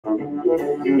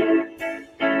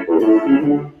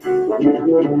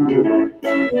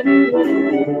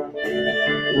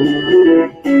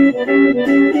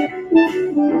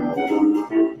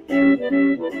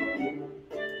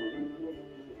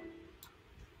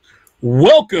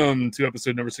Welcome to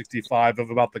episode number 65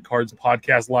 of About the Cards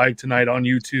podcast, live tonight on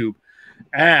YouTube.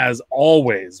 As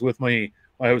always, with my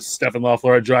host, Stefan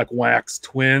Loeffler at Jack Wax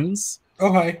Twins.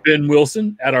 Oh, hi. Ben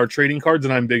Wilson at our Trading Cards,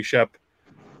 and I'm Big Shep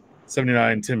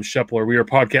 79, Tim Shepler. We are a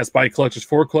podcast by collectors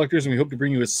for collectors, and we hope to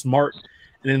bring you a smart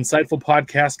and insightful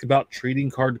podcast about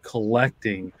trading card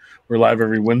collecting. We're live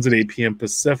every Wednesday at 8 p.m.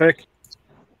 Pacific,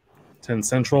 10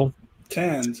 Central.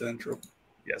 10 Central.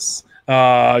 Yes.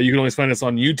 You can always find us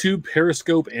on YouTube,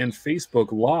 Periscope, and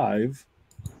Facebook Live.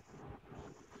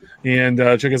 And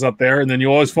check us out there. And then you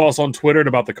always follow us on Twitter at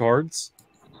About the Cards.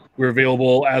 We're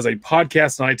available as a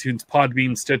podcast on iTunes,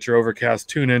 Podbean, Stitcher, Overcast,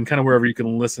 TuneIn, kind of wherever you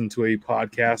can listen to a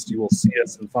podcast. You will see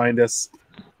us and find us,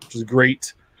 which is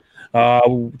great.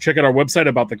 Check out our website,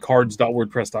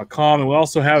 aboutthecards.wordpress.com. And we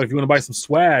also have, if you want to buy some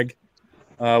swag,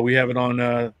 we have it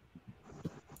on.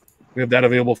 We have that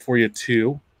available for you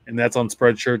too. And that's on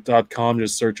Spreadshirt.com.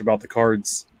 Just search About the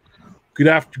Cards.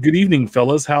 Good evening,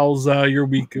 fellas. How's your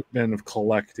week been of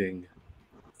collecting?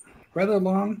 Rather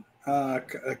long,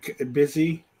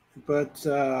 busy, but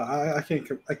I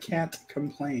can't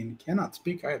complain. Cannot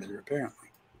speak either, apparently.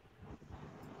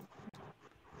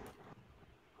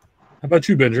 How about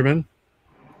you, Benjamin?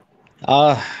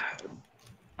 Not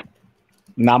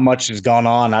much has gone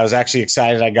on. I was actually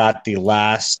excited. I got the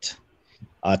last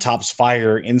Topps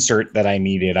Fire insert that I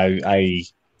needed. They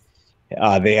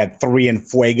had 3 in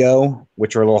Fuego,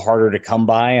 which were a little harder to come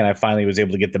by, and I finally was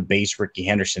able to get the base Ricky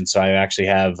Henderson. So I actually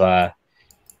have the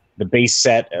base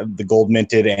set of the gold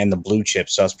minted and the blue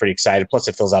chips. So I was pretty excited. Plus,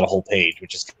 it fills out a whole page,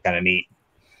 which is kind of neat.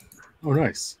 Oh,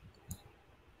 nice.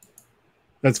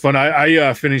 That's fun.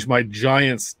 I finished my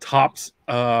Giants Topps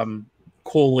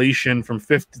collation from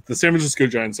the San Francisco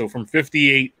Giants, so from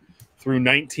 58 through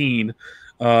 19.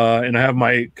 And I have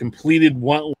my completed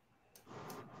one,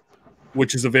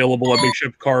 which is available at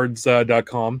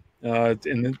bigshipcards.com.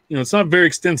 And it's not very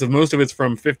extensive. Most of it's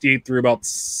from 58 through about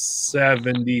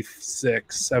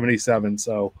 76, 77.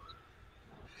 So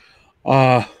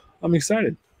I'm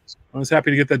excited. I was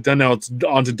happy to get that done. Now it's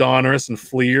on to Donruss and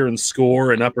Fleer and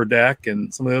Score and Upper Deck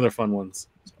and some of the other fun ones.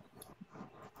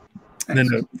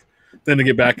 And then to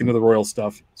get back into the Royal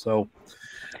stuff. So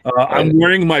I'm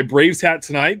wearing my Braves hat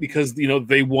tonight because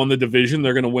they won the division.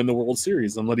 They're going to win the World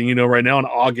Series. I'm letting you know right now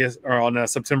on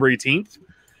September 18th,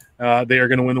 they are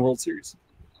going to win the World Series.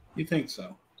 You think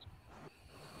so?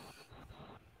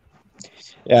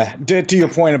 Yeah. To your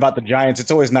point about the Giants,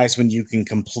 it's always nice when you can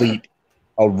complete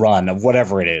a run of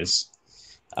whatever it is.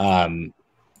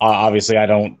 Obviously, I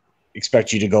don't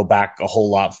expect you to go back a whole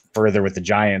lot further with the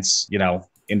Giants,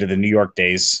 into the New York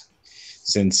days,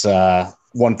 since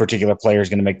one particular player is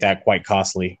going to make that quite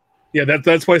costly. Yeah,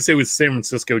 that's why I say with San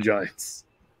Francisco Giants.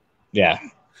 Yeah.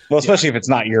 Well, especially if it's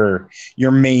not your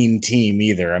main team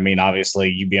either. I mean, obviously,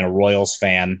 you being a Royals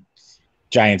fan,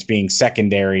 Giants being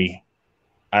secondary,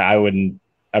 I wouldn't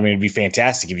 – I mean, it'd be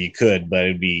fantastic if you could, but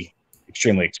it'd be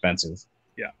extremely expensive.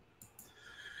 Yeah.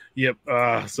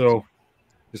 Yep. So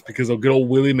just because of good old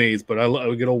Willie Mays, but I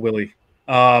love good old Willie.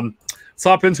 Let's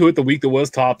hop into it. The week that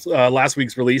was Topps, last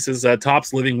week's releases.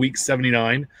 Topps Living Week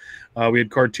 79. We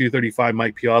had card 235,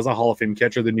 Mike Piazza, Hall of Fame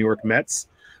catcher, the New York Mets.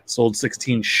 Sold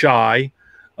 16 shy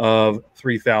of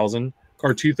 3,000.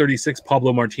 Card 236,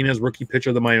 Pablo Martinez, rookie pitcher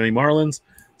of the Miami Marlins.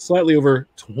 Slightly over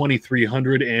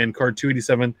 2,300. And card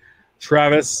 287,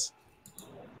 Travis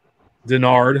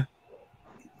Denard.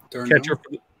 Catcher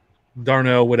for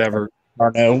Darno, whatever.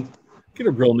 Darno. Get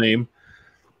a real name.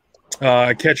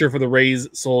 Catcher for the Rays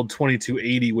sold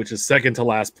 2280, which is second to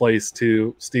last place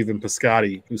to Stephen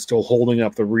Piscotty, who's still holding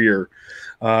up the rear.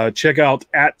 Check out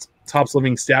at Topps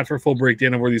Living Stat for full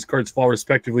breakdown of where these cards fall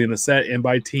respectively in the set and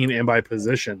by team and by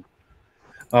position.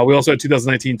 We also had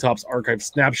 2019 Topps Archive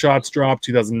Snapshots drop,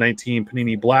 2019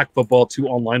 Panini Black Football, 2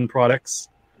 online products.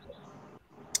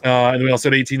 And we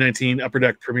also had 1819 Upper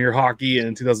Deck Premier Hockey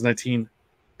and 2019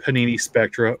 Panini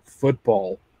Spectra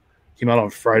Football. Came out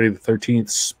on Friday the 13th.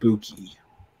 Spooky.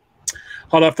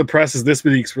 Hot off the press is this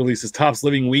week's releases. Topps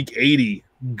Living Week 80.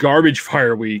 Garbage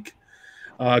Fire Week.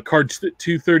 Card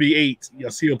 238.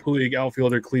 Yasiel Puig,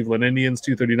 outfielder, Cleveland Indians.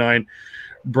 239.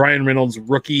 Brian Reynolds,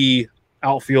 rookie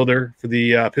outfielder for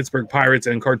the Pittsburgh Pirates.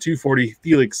 And card 240.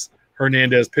 Felix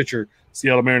Hernandez, pitcher,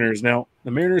 Seattle Mariners. Now,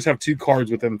 the Mariners have 2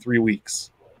 cards within 3 weeks.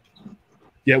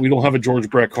 Yet we don't have a George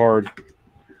Brett card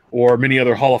or many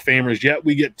other Hall of Famers. Yet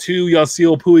we get 2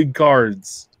 Yasiel Puig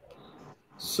cards.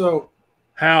 So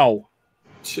how?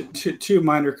 Two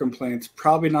minor complaints.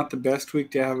 Probably not the best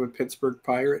week to have a Pittsburgh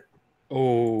Pirate.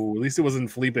 Oh, at least it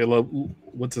wasn't Felipe.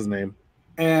 What's his name?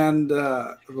 And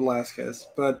Velasquez.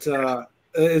 But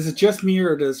is it just me,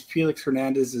 or does Felix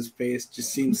Hernandez's face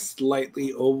just seem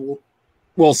slightly oval?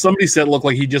 Well, somebody said it looked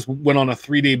like he just went on a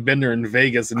 3-day bender in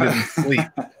Vegas and didn't sleep.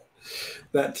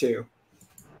 That too.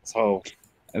 So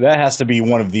that has to be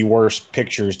one of the worst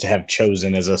pictures to have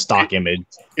chosen as a stock image.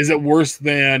 Is it worse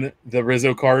than the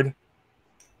Rizzo card?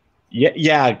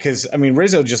 Yeah, because I mean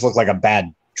Rizzo just looked like a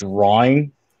bad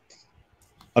drawing.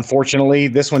 Unfortunately,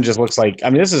 this one just looks like, I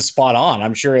mean, this is spot on.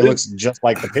 I'm sure it looks just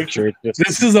like the picture. It's just,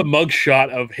 this is a mugshot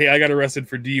of, hey, I got arrested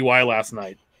for DUI last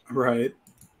night. Right.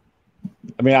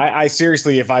 I mean, I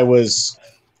seriously, if I was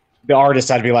the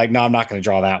artist, I'd be like, no, I'm not going to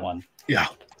draw that one. Yeah.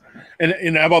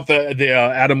 And how about the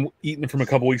Adam Eaton from a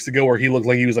couple weeks ago where he looked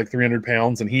like he was like 300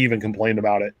 pounds and he even complained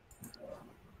about it?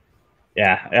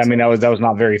 Yeah. I mean, that was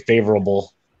not very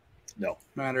favorable. No.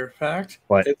 Matter of fact,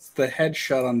 but it's the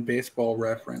headshot on Baseball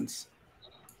Reference.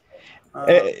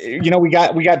 We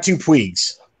got two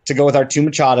Puigs to go with our two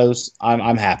Machados.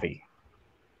 I'm happy.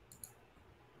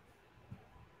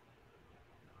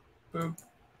 Boop.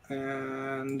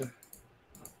 And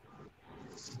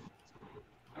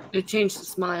it changed the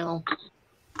smile.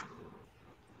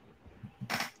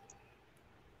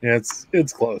 Yeah,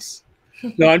 it's close.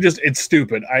 No, it's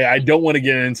stupid. I don't want to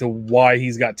get into why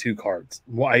he's got two cards.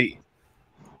 Why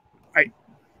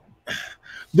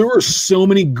there are so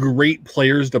many great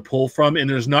players to pull from, and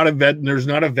there's not a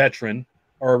veteran,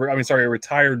 or a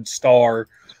retired star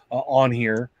on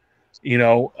here,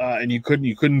 and you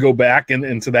couldn't go back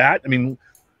into that. I mean,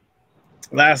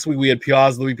 last week we had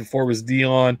Piazza, the week before was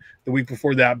Dion, the week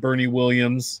before that Bernie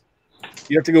Williams.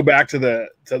 You have to go back to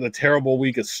the terrible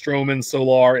week of Stroman,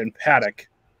 Solar, and Paddock.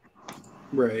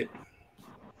 Right.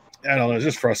 I don't know. It's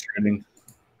just frustrating.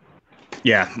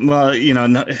 Yeah. Well,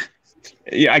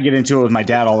 I get into it with my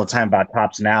dad all the time about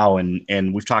Tops Now,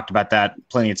 and we've talked about that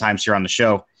plenty of times here on the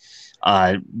show.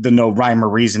 The no rhyme or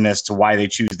reason as to why they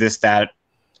choose this, that,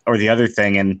 or the other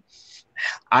thing. And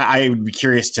I would be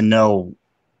curious to know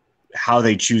how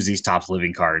they choose these Topps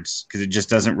Living cards, because it just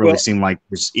doesn't really seem like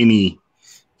there's any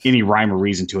rhyme or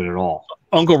reason to it at all.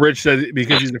 Uncle Rich said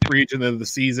because he's a free agent of the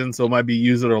season, so it might be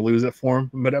use it or lose it for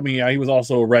him. But I mean, he was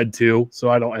also a red too, so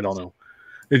I don't know.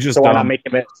 It's just so why not make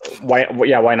him?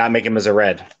 Why not make him as a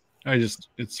red? I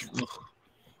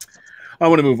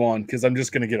want to move on because I'm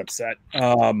just going to get upset.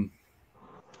 And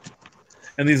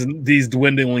these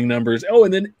dwindling numbers. Oh,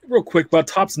 and then real quick about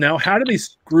Topps Now, how did they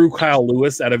screw Kyle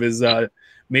Lewis out of his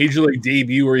major league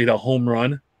debut where he had a home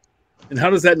run? And how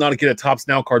does that not get a Topps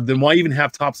Now card? Then why even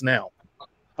have Topps Now?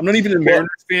 I'm not even a Mariners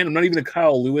fan. I'm not even a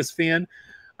Kyle Lewis fan.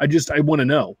 I want to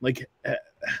know, like,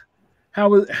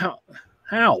 how?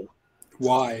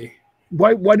 Why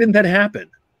didn't that happen?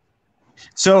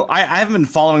 So I haven't been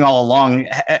following all along.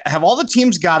 Have all the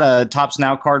teams got a Topps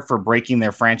Now card for breaking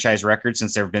their franchise record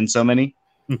since there have been so many?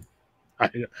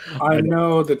 I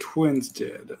know the Twins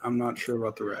did. I'm not sure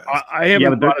about the rest. I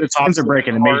haven't. But the Twins are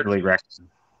breaking a major league record.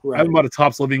 Right. I haven't bought a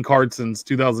Topps Living card since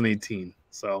 2018.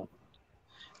 So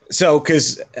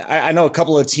because I know a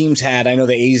couple of teams had. I know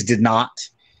the A's did not.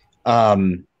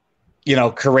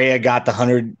 Correa got the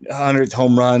 100th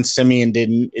home run. Simeon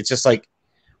didn't. It's just like,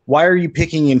 why are you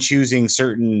picking and choosing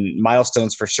certain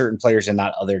milestones for certain players and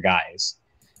not other guys?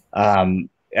 Does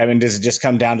it just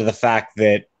come down to the fact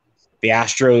that the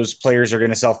Astros players are going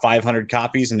to sell 500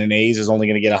 copies and an A's is only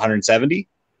going to get 170?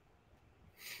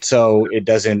 So it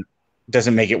doesn't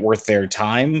make it worth their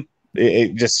time.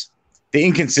 It just, the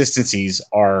inconsistencies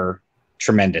are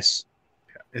tremendous.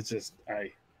 It's just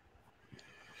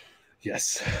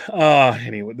yes.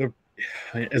 Anyway,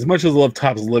 as much as I love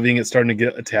Topps Living, it's starting to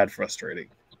get a tad frustrating.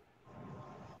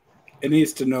 It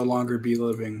needs to no longer be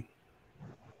living.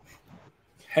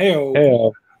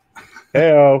 Heyo.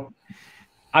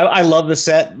 I love the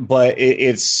set, but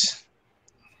it's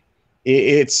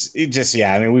just,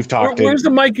 yeah. I mean, we've talked. Where's the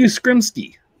Mike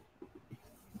Yastrzemski?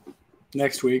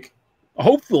 Next week.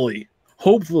 Hopefully.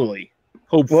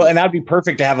 Well, and that'd be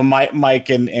perfect to have a Mike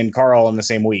and Carl in the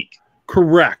same week.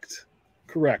 Correct.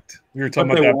 We were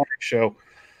talking about that show.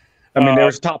 I mean,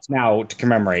 there's Topps Now to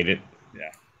commemorate it.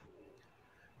 Yeah.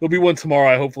 There'll be one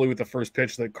tomorrow, hopefully, with the first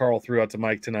pitch that Carl threw out to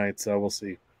Mike tonight, so we'll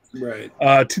see. Right.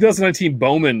 2019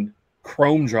 Bowman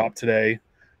Chrome drop today.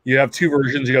 You have two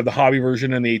versions. You have the hobby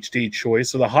version and the HD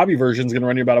choice. So the hobby version is going to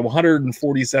run you about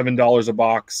 $147 a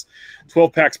box,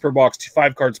 12 packs per box,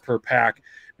 5 cards per pack.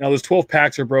 Now, those 12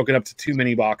 packs are broken up to 2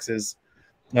 mini boxes.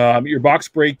 Your box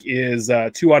break is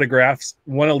 2 autographs,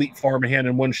 1 Elite Farmhand,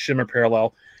 and 1 Shimmer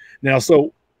Parallel. Now,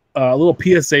 so a little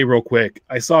PSA real quick.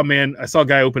 I saw a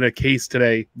guy open a case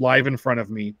today live in front of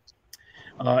me.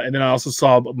 And then I also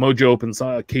saw Mojo open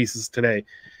some cases today.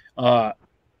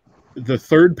 The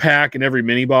third pack in every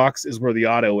mini box is where the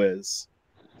auto is.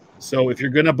 So if you're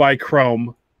going to buy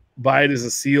Chrome, buy it as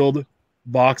a sealed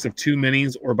box of 2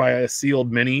 minis or buy a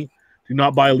sealed mini. Do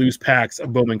not buy loose packs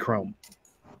of Bowman Chrome.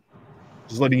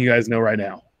 Just letting you guys know right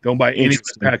now. Don't buy any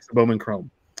loose packs of Bowman Chrome.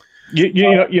 You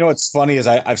know what's funny is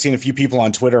I've seen a few people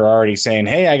on Twitter already saying,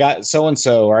 hey, I got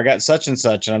so-and-so or I got such and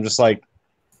such. And I'm just like,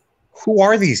 who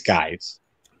are these guys?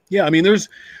 Yeah, I mean, there's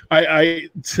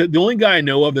the only guy I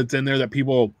know of that's in there that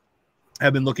people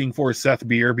have been looking for is Seth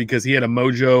Beer, because he had a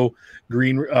Mojo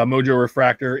green Mojo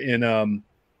refractor in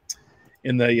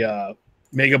the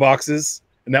mega boxes,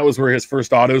 and that was where his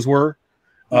first autos were.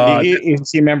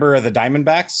 Is he a member of the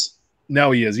Diamondbacks?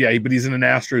 No, he is. Yeah, but he's in an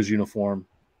Astros uniform.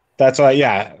 That's why.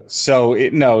 Yeah. So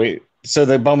so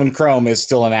the Bowman Chrome is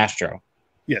still an Astro.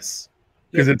 Yes,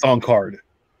 because it's on card.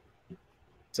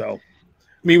 So.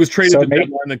 I mean, he was traded to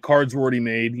deadline. The cards were already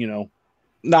made, No,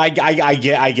 I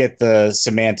get the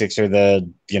semantics or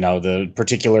the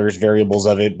particulars, variables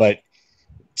of it, but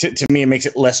to me, it makes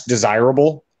it less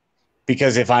desirable,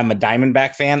 because if I'm a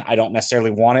Diamondback fan, I don't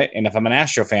necessarily want it, and if I'm an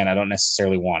Astro fan, I don't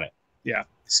necessarily want it. Yeah.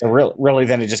 So really,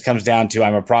 then it just comes down to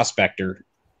I'm a prospector,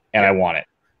 and I want it.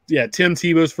 Yeah, Tim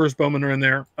Tebow's first Bowman are in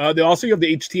there. They also have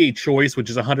the HTA Choice, which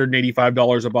is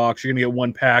 $185 a box. You're gonna get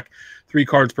 1 pack, 3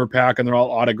 cards per pack, and they're all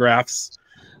autographs.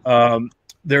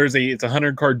 It's a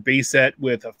 100 card base set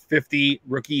with a 50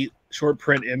 rookie short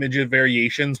print image of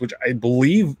variations, which I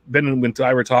believe Ben and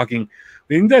I were talking. I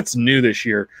think that's new this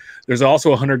year. There's also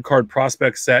a 100 card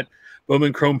prospect set.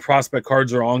 Bowman Chrome prospect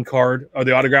cards are on card.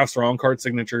 The autographs are on card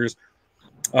signatures.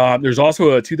 There's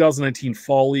also a 2019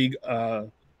 Fall League,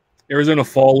 Arizona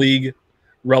Fall League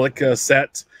relic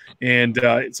set. And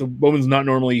so Bowman's not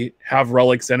normally have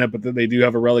relics in it, but they do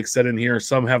have a relic set in here.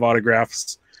 Some have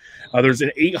autographs. There's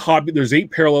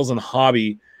 8 parallels in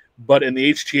hobby, but in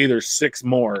the HTA there's 6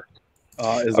 more.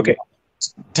 Okay,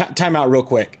 time out real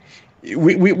quick.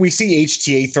 We see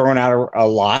HTA thrown out a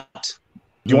lot.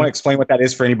 Do you want to explain what that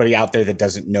is for anybody out there that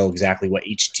doesn't know exactly what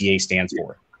HTA stands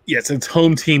for? Yes, it's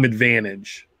home team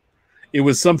advantage. It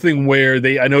was something where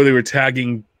I know they were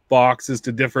tagging boxes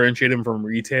to differentiate them from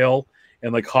retail,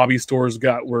 and like hobby stores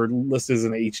were listed as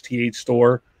an HTH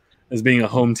store as being a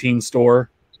home team store.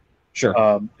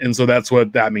 Sure. And so that's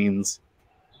what that means.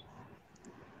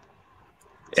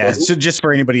 Yeah. So just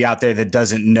for anybody out there that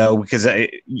doesn't know, because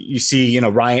you see,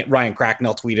 Ryan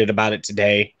Cracknell tweeted about it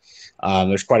today.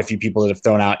 There's quite a few people that have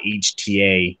thrown out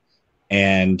HTA,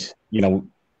 and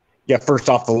first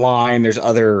off the line, there's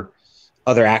other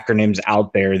acronyms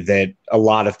out there that a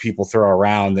lot of people throw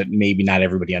around that maybe not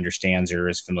everybody understands or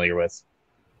is familiar with.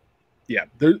 Yeah,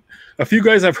 there's a few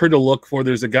guys I've heard to look for.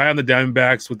 There's a guy on the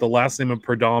Diamondbacks with the last name of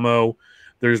Perdomo.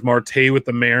 There's Marte with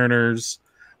the Mariners.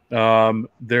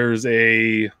 There's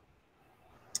a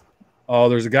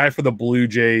guy for the Blue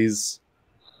Jays.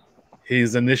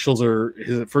 His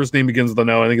first name begins with an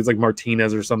O. I think it's like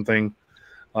Martinez or something.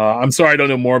 I'm sorry, I don't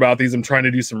know more about these. I'm trying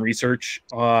to do some research.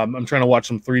 I'm trying to watch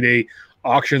some 3-day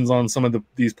auctions on some of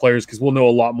these players, because we'll know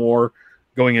a lot more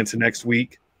going into next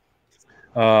week.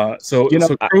 So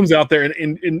Chrome's out there,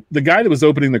 and the guy that was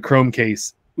opening the Chrome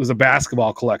case was a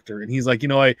basketball collector, and he's like,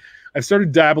 I've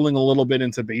started dabbling a little bit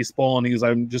into baseball, and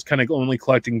I'm just kind of only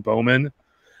collecting Bowman,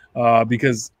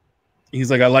 because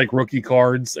he's like, I like rookie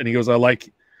cards, and he goes, I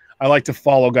like to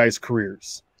follow guys'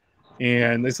 careers.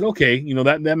 And they said, okay,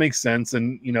 that makes sense.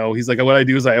 And, he's like, what I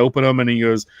do is I open them, and he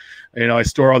goes, I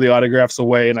store all the autographs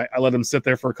away, and I let them sit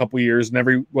there for a couple of years, and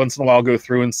every once in a while I'll go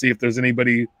through and see if there's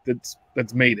anybody that's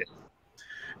made it.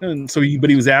 And so he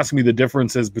was asking me the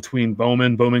differences between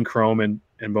Bowman Chrome,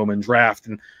 and Bowman Draft.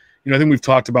 And, I think we've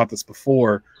talked about this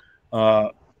before,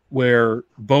 where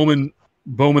Bowman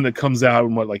that comes out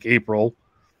in April,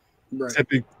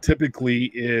 right,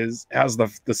 typically has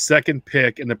the second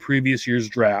pick in the previous year's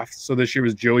draft. So this year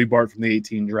was Joey Bart from the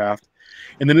 18 draft.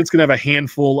 And then it's going to have a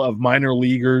handful of minor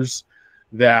leaguers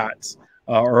that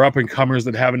are up and comers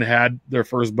that haven't had their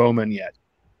first Bowman yet.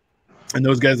 And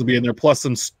those guys will be in there. Plus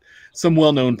some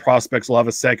well-known prospects will have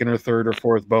a second or third or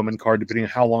fourth Bowman card, depending on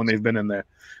how long they've been in the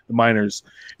minors.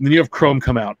 And then you have Chrome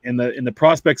come out. And the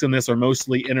prospects in this are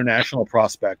mostly international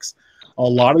prospects. A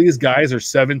lot of these guys are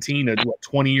 17 to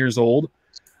 20 years old.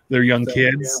 They're young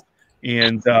kids. Yeah.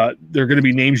 And they're going to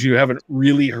be names you haven't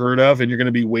really heard of, and you're going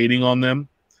to be waiting on them.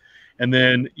 And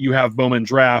then you have Bowman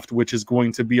Draft, which is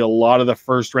going to be a lot of the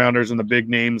first rounders and the big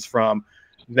names from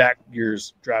that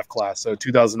year's draft class. So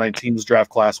 2019's draft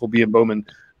class will be in Bowman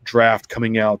Draft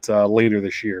coming out later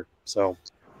this year. So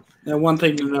Now, one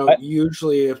thing to note,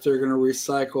 usually if they're going to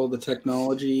recycle the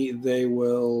technology, they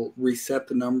will reset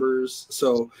the numbers.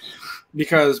 So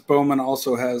because Bowman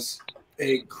also has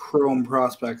a Chrome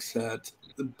prospect set,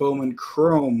 the Bowman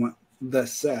Chrome, the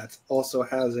set, also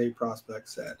has a prospect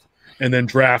set. And then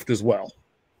draft as well.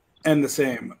 And the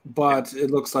same. But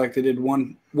it looks like they did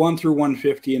one through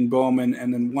 150 in Bowman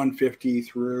and then 150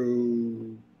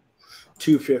 through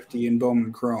 250 in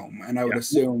Bowman Chrome, and I would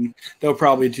assume they'll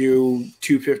probably do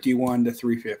 251 to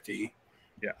 350.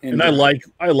 Yeah, and I like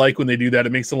when they do that.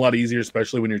 It makes it a lot easier,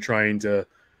 especially when you're trying to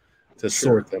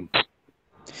sort them.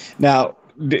 Now,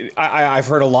 I've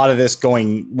heard a lot of this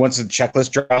going once the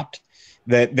checklist dropped.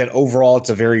 That overall it's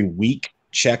a very weak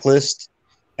checklist,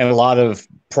 and a lot of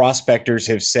prospectors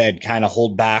have said kind of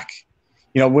hold back.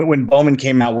 You know, when Bowman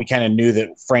came out, we kind of knew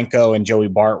that Franco and Joey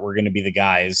Bart were going to be the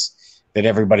guys that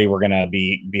everybody were going to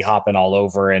be hopping all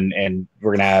over, and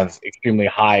we're going to have extremely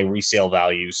high resale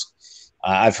values.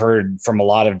 I've heard from a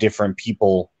lot of different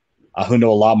people who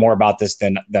know a lot more about this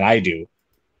than I do,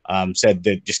 said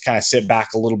that just kind of sit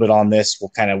back a little bit on this.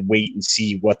 We'll kind of wait and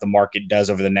see what the market does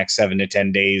over the next 7 to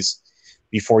 10 days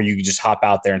before you just hop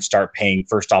out there and start paying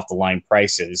first off the line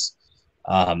prices.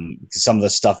 Some of the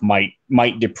stuff might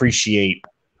depreciate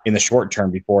in the short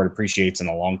term before it appreciates in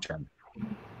the long term.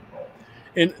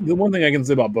 And the one thing I can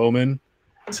say about Bowman,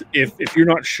 if you're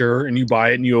not sure and you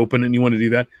buy it and you open it and you want to do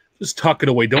that, just tuck it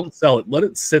away. Don't sell it. Let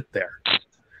it sit there.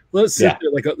 Let it sit there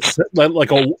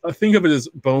think of it as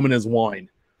Bowman as wine.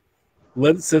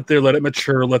 Let it sit there. Let it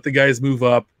mature. Let the guys move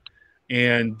up,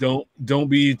 and don't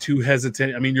be too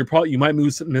hesitant. I mean, you might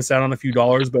miss out on a few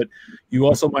dollars, but you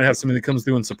also might have something that comes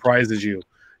through and surprises you.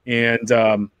 And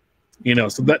so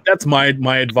that's my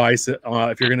advice.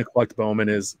 If you're going to collect Bowman,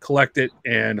 is collect it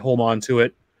and hold on to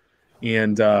it,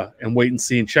 and wait and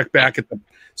see, and check back at the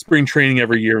spring training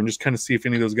every year and just kind of see if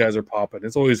any of those guys are popping.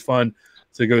 It's always fun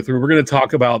to go through. We're going to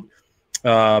talk about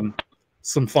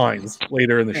some fines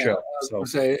later in the show. So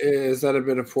is that a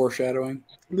bit of foreshadowing?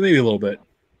 Maybe a little bit.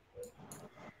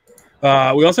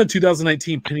 We also had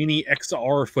 2019 Panini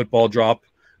XR football drop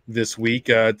this week.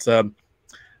 It's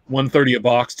 $130 a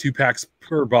box, 2 packs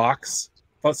per box,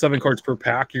 about 7 cards per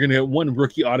pack. You're going to get 1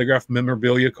 rookie autograph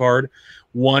memorabilia card,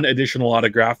 1 additional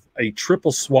autograph, a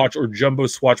triple swatch or jumbo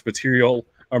swatch material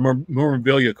or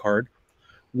memorabilia card,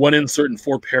 1 insert, and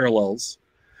 4 parallels.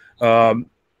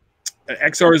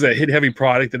 XR is a hit-heavy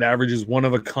product that averages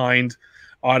one-of-a-kind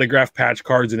autograph patch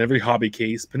cards in every hobby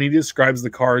case. Panini describes the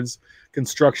card's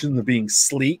construction of being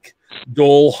sleek,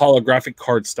 dull, holographic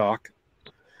cardstock.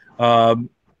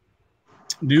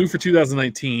 New for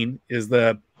 2019 is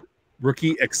the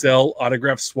Rookie XL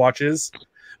autograph swatches.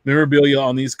 Memorabilia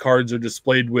on these cards are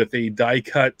displayed with a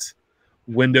die-cut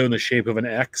window in the shape of an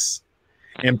X.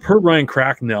 And per Ryan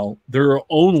Cracknell, there are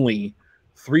only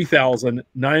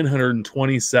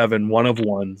 3,927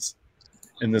 one-of-ones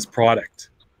in this product.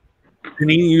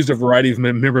 Panini used a variety of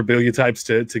memorabilia types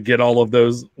to get all of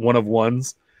those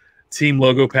one-of-ones. Team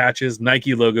logo patches,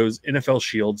 Nike logos, NFL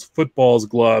shields, footballs,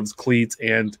 gloves, cleats,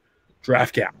 and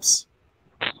draft caps.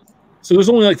 So there's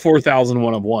only like 4,000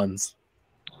 one-of-ones.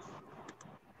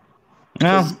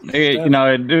 Well,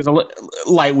 it was a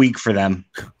light week for them.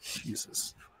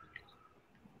 Jesus.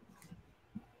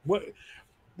 What?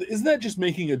 Isn't that just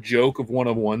making a joke of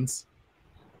one-of-ones?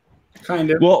 Kind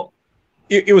of. Well,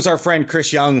 it was our friend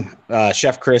Chris Young,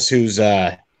 Chef Chris, who's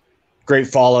great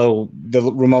follow, the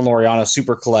Ramon Laureano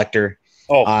super collector.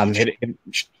 Oh,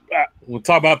 we'll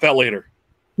talk about that later.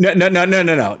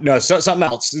 No. So something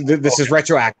else. This is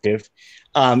retroactive.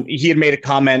 He had made a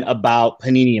comment about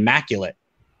Panini Immaculate,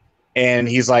 and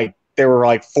he's like, there were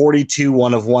like 42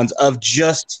 one-of-ones of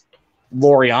just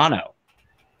Laureano,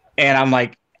 and I'm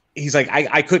like, he's like,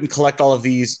 I couldn't collect all of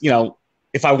these,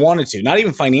 if I wanted to, not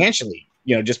even financially,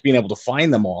 just being able to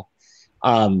find them all.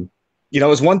 It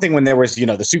was one thing when there was, the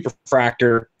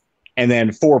Superfractor and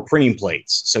then 4 printing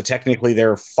plates. So technically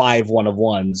there are 5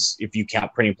 one-of-ones if you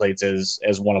count printing plates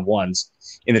as one-of-ones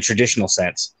in the traditional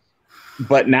sense.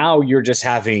 But now you're just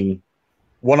having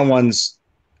one-of-ones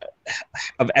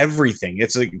of everything.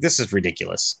 It's like, this is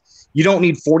ridiculous. You don't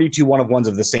need 42 one-of-ones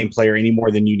of the same player any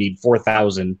more than you need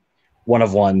 4,000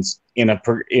 one-of-ones in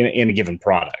a given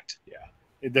product. Yeah,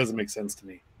 it doesn't make sense to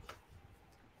me.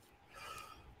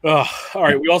 All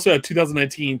right, we also had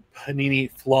 2019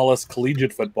 Panini Flawless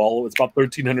Collegiate Football. It's about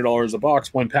 $1,300 a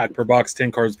box, 1 pack per box,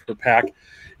 10 cards per pack. You're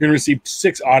going to receive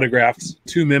 6 autographs,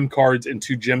 2 mem cards, and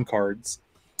 2 gem cards.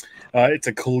 It's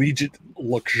a collegiate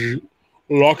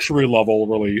luxury level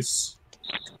release.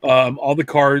 All the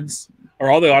cards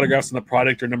or all the autographs in the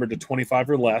product are numbered to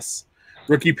 25 or less.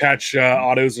 Rookie patch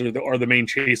autos are the main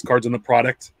chase cards in the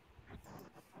product.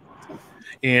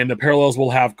 And the Parallels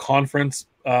will have conference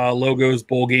logos,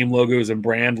 bowl game logos, and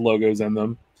brand logos in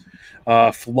them.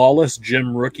 Flawless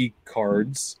Gem rookie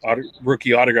cards,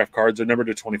 rookie autograph cards are numbered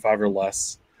to 25 or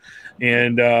less.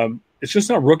 And it's just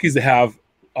not rookies that have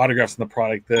autographs in the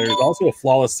product. There's also a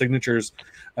flawless signatures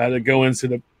that go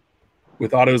into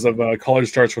with autos of college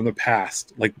stars from the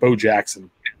past, like Bo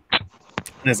Jackson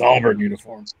in his Auburn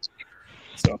uniform.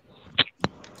 So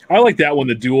I like that one,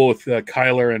 the duel with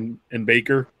Kyler and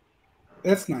Baker.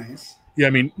 That's nice. Yeah, I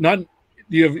mean, not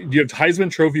you have Heisman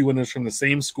Trophy winners from the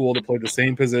same school to play the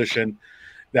same position.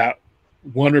 That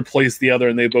one replaced the other,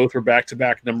 and they both were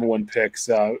back-to-back number one picks.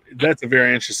 That's a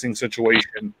very interesting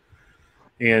situation,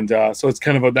 and so it's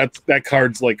kind of that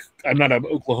card's like, I'm not an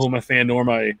Oklahoma fan nor am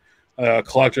I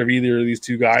collector of either of these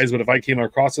two guys, but if I came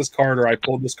across this card or I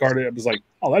pulled this card, it was like,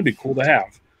 oh, that'd be cool to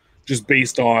have, just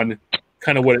based on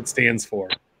kind of what it stands for.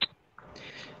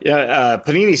 Yeah,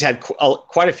 Panini's had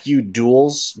quite a few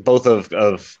duels, both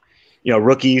of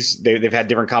rookies. They've had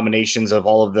different combinations of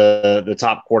all of the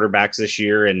top quarterbacks this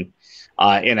year, and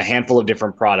in a handful of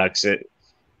different products.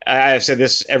 I've said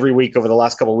this every week over the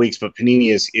last couple of weeks, but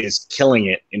Panini is killing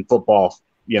it in football,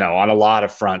 on a lot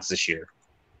of fronts this year.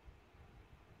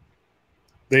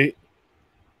 They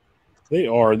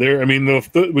are there. I mean,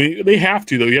 they have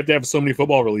to though. You have to have so many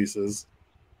football releases.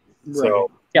 Right.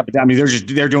 So yeah, but I mean,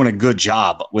 they're doing a good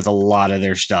job with a lot of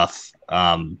their stuff.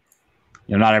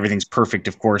 Not everything's perfect,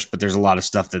 of course, but there's a lot of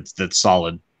stuff that's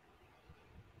solid.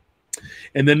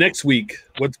 And then next week,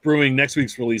 what's brewing next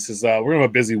week's releases? We're going to have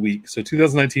a busy week. So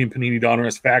 2019 Panini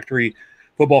Donruss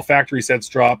Football Factory sets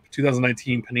drop.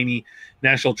 2019 Panini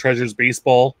National Treasures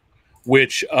Baseball,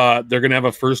 which they're going to have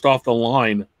a first off the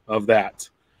line of that,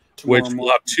 which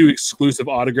will have 2 exclusive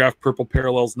autographed purple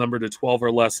parallels numbered to 12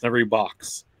 or less in every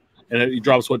box. And it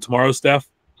drops tomorrow, Steph?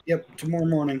 Yep, tomorrow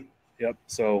morning. Yep.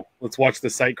 So let's watch the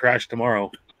site crash tomorrow.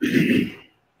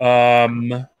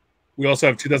 We also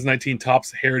have 2019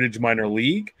 Topps Heritage Minor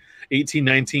League,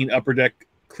 1819 Upper Deck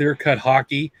Clear Cut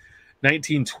Hockey,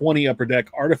 1920 Upper Deck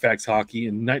Artifacts Hockey,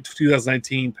 and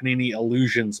 2019 Panini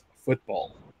Illusions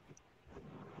Football.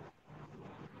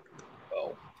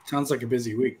 So, sounds like a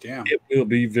busy week. Damn. It will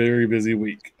be a very busy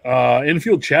week.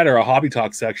 Infield Chatter, a hobby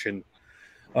talk section.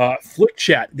 Flick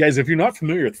Chat. Guys, if you're not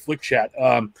familiar with Flick Chat,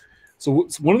 so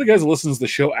one of the guys that listens to the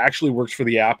show actually works for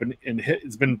the app and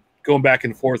it's been going back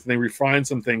and forth, and they refine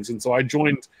some things. And so I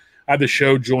had the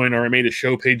show join, or I made a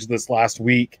show page this last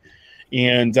week,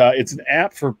 and it's an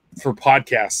app for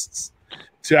podcasts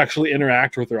to actually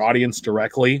interact with their audience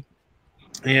directly.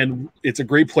 And it's a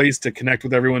great place to connect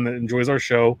with everyone that enjoys our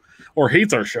show or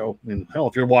hates our show. And hell,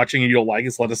 if you're watching and you don't like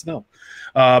us, let us know.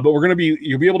 But we're going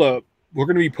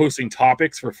to be posting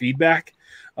topics for feedback,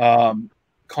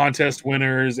 contest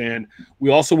winners, and we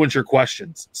also want your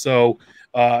questions. So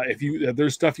if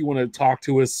there's stuff you want to talk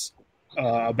to us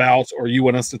about, or you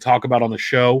want us to talk about on the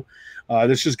show,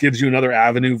 this just gives you another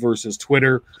avenue versus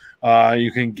Twitter.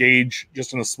 You can engage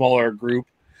just in a smaller group,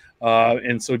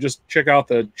 and so just check out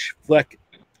the Flick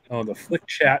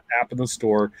Chat app in the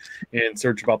store and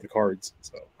search about the cards.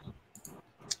 So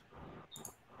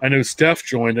I know Steph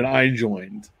joined and I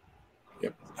joined.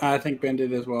 Yep, I think Ben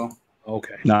did as well.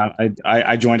 Okay. No,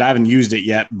 I joined. I haven't used it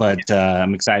yet, but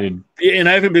I'm excited. Yeah, and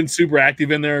I haven't been super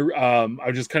active in there.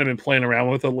 I've just kind of been playing around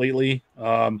with it lately.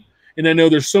 And I know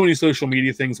there's so many social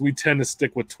media things. We tend to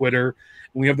stick with Twitter,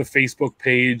 and we have the Facebook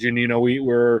page, and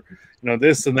we're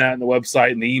this and that, and the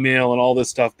website and the email and all this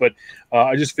stuff. But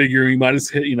I just figure we might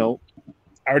just hit. I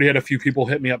already had a few people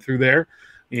hit me up through there,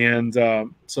 and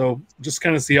so just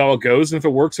kind of see how it goes. And if it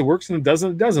works, it works, and it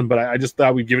doesn't, it doesn't. But I just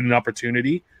thought we'd give it an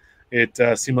opportunity.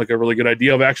 It seemed like a really good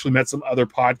idea. I've actually met some other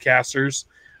podcasters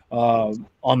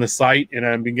on the site, and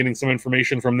I've been getting some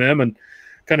information from them and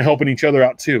kind of helping each other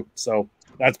out too. So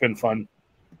that's been fun.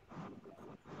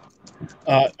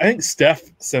 I think Steph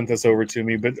sent this over to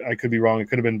me, but I could be wrong. It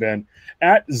could have been Ben.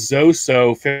 At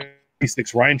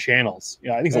Zoso56, Ryan Channels.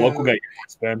 Yeah, I think he's a local guy.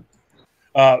 Ben.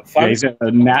 He's in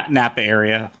the Napa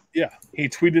area. Yeah, he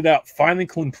tweeted out, finally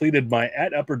completed my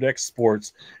at Upper Deck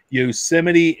Sports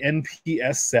Yosemite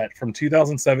NPS set from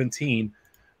 2017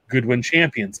 Goodwin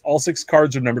Champions. All 6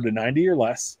 cards are numbered to 90 or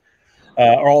less,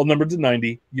 are all numbered to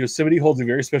 90. Yosemite holds a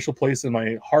very special place in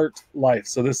my heart life.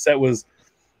 So this set has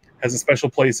a special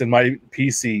place in my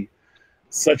PC.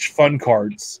 Such fun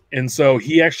cards. And so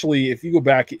he actually, if you go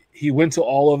back, he went to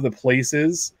all of the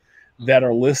places that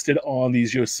are listed on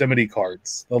these Yosemite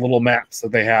cards, the little maps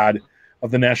that they had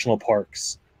of the national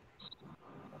parks,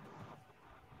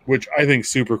 which I think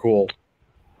super cool.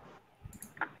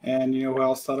 And you know who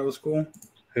else thought it was cool?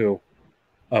 Who?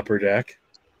 Upper Deck.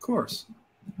 Of course.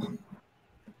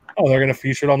 Oh, they're going to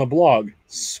feature it on the blog.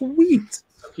 Sweet.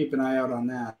 So keep an eye out on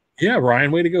that. Yeah,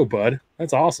 Ryan, way to go, bud.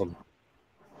 That's awesome.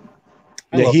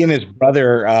 Yeah, he and his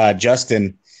brother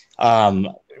Justin,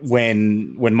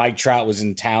 when Mike Trout was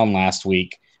in town last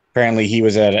week, apparently he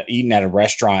was eating at a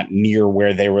restaurant near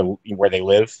where they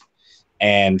live,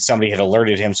 and somebody had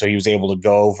alerted him, so he was able to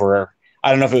go over.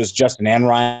 I don't know if it was Justin and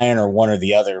Ryan or one or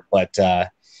the other, but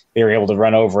they were able to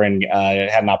run over and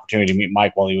had an opportunity to meet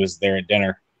Mike while he was there at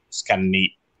dinner. It's kind of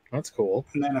neat. That's cool.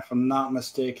 And then, if I'm not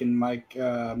mistaken, Mike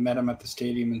met him at the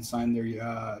stadium and signed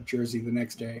their jersey the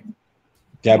next day.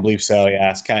 Yeah, I believe so. Yeah,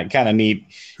 it's kind of neat.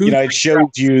 It shows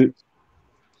you.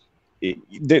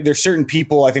 There's certain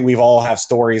people. I think we've all have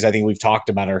stories. I think we've talked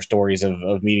about our stories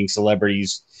of meeting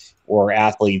celebrities or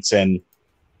athletes, and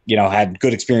had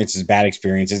good experiences, bad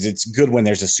experiences. It's good when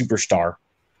there's a superstar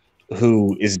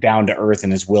who is down to earth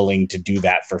and is willing to do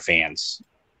that for fans.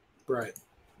 Right.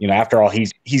 After all,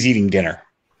 he's eating dinner.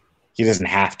 He doesn't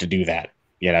have to do that.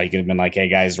 He could have been like, "Hey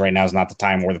guys, right now is not the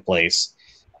time or the place."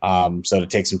 So to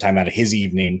take some time out of his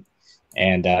evening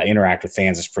and interact with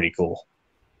fans is pretty cool.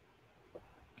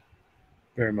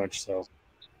 Very much so.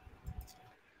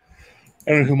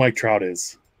 I don't know who Mike Trout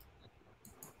is.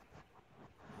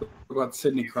 What about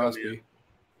Sidney Crosby?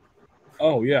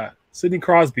 Oh yeah, Sidney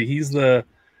Crosby. He's the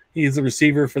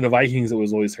receiver for the Vikings that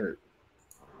was always hurt.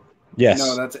 Yes.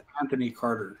 No, that's Anthony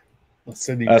Carter.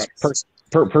 Sidney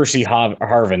Percy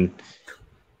Harvin.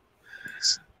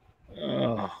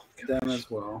 Oh, Them as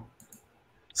well.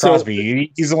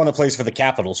 Crosby. He's the one that plays for the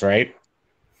Capitals, right?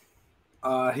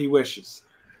 He wishes.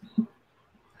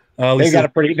 They got a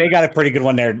pretty good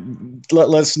one there.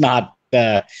 Let's not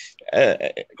Ovechkin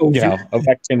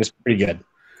is pretty good.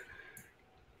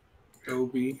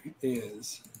 Obi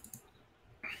is.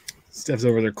 Steph's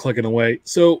over there clicking away.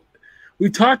 So we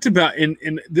talked about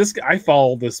and this I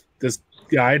follow this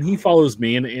guy and he follows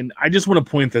me and I just want to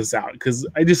point this out because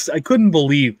I couldn't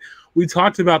believe we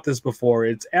talked about this before.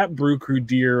 It's at Brew Crew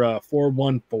Deer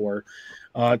 414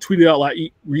 tweeted out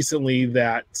recently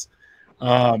that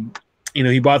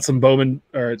he bought some Bowman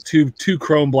or two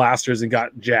Chrome blasters and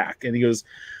got Jack, and he goes,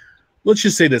 let's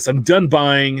just say this: I'm done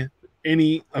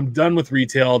with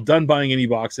retail, done buying any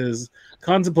boxes,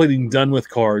 contemplating done with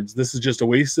cards. This is just a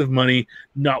waste of money.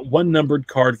 Not one numbered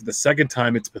card for the second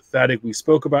time. It's pathetic. We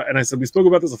spoke about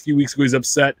this a few weeks ago. He's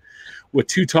upset with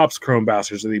two Topps Chrome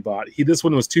blasters that he bought. This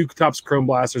one was two Topps Chrome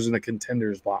blasters in a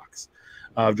Contenders box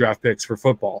of draft picks for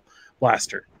football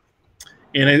blaster.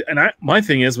 And my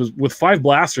thing was with 5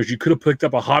 blasters, you could have picked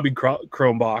up a hobby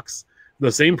Chrome box,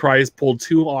 the same price, pulled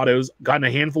 2 autos, gotten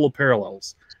a handful of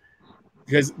parallels.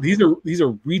 Because these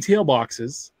are retail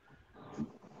boxes.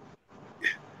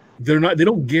 They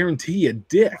don't guarantee a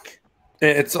dick.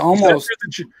 It's almost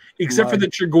except for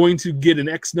that you're going to get an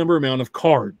X number amount of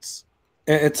cards.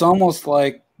 It's almost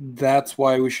like that's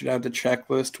why we should have the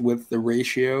checklist with the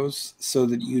ratios so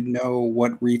that you know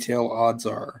what retail odds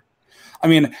are. I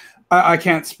mean, I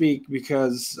can't speak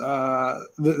because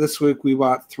this week we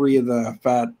bought 3 of the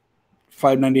fat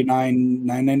 $5.99,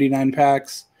 $9.99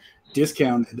 packs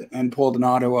discounted and pulled an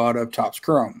auto out of Topps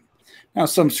Chrome. Now,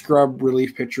 some scrub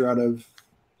relief pitcher out of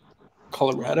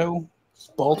Colorado,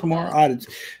 Baltimore.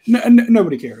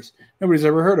 Nobody cares. Nobody's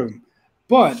ever heard of him.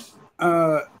 But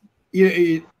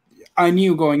I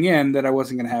knew going in that I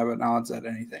wasn't going to have an odds at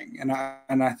anything.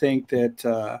 And I think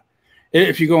that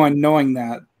if you go in knowing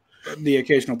that, the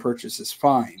occasional purchase is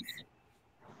fine.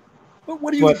 But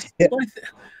what do you?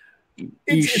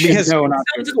 You should know not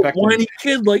to expect like a whiny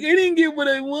kid. Like, I didn't get what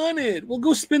I wanted. Well,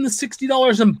 go spend the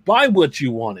 $60 and buy what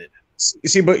you wanted.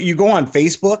 See, but you go on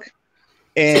Facebook,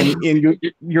 and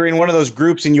you're in one of those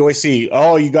groups, and you always see,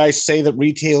 oh, you guys say that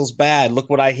retail's bad.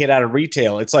 Look what I hit out of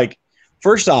retail. It's like,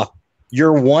 first off,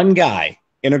 you're one guy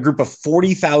in a group of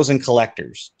 40,000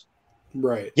 collectors.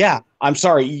 Right. Yeah, I'm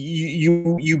sorry.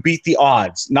 You beat the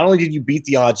odds. Not only did you beat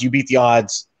the odds, you beat the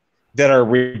odds that are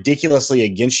ridiculously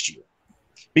against you.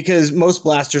 Because most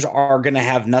blasters are going to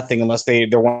have nothing unless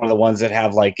they're one of the ones that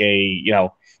have like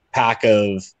a pack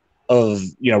of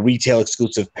retail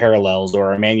exclusive parallels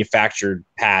or a manufactured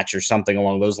patch or something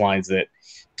along those lines that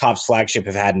Topps Flagship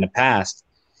have had in the past.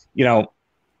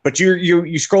 But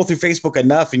you scroll through Facebook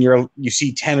enough and you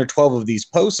see 10 or 12 of these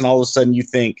posts and all of a sudden you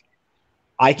think,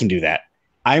 I can do that.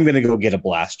 I'm going to go get a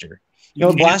blaster.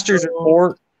 Blasters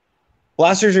are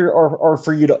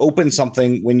for you to open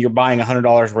something when you're buying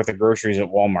 $100 worth of groceries at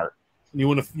Walmart. You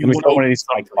want to open these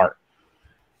Walmart.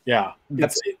 Yeah,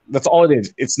 that's all it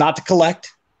is. It's not to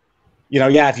collect.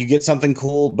 If you get something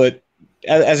cool, but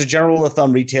as a general rule of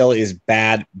thumb, retail is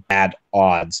bad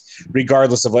odds,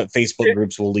 regardless of what Facebook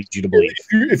groups will lead you to believe.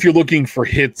 If you're looking for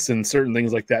hits and certain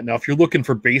things like that. Now, if you're looking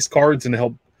for base cards and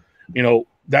help,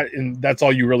 that's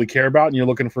all you really care about, and you're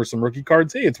looking for some rookie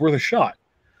cards, hey, it's worth a shot.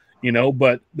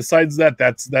 But besides that,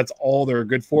 that's all they're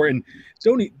good for. And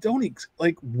don't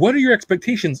like, what are your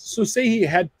expectations? So say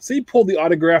he pulled the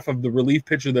autograph of the relief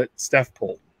pitcher that Steph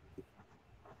pulled.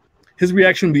 His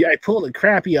reaction would be, I pulled a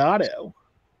crappy auto.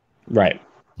 Right.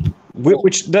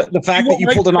 Which the fact that you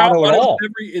pulled an auto at all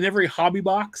in every hobby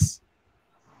box.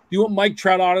 You want Mike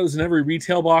Trout autos in every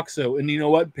retail box. So, and you know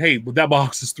what? Hey, but that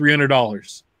box is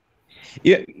 $300.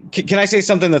 Yeah. Can I say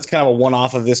something that's kind of a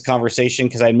one-off of this conversation?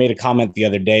 Because I made a comment the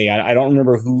other day. I don't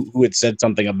remember who had said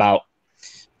something about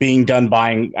being done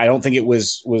buying. I don't think it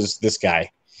was this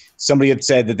guy. Somebody had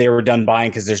said that they were done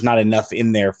buying because there's not enough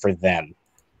in there for them,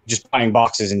 just buying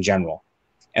boxes in general.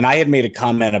 And I had made a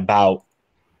comment about,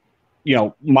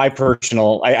 my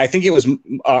personal. I think it was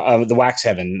the Wax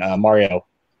Heaven Mario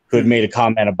who had made a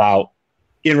comment about,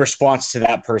 in response to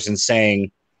that person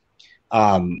saying,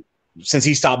 since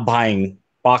he stopped buying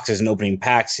boxes and opening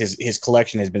packs, his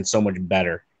collection has been so much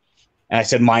better. And I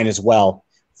said mine as well.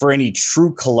 For any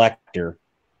true collector,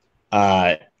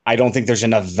 I don't think there's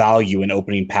enough value in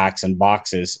opening packs and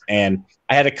boxes. And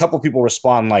I had a couple people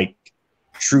respond like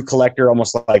true collector,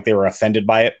 almost like they were offended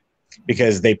by it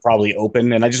because they probably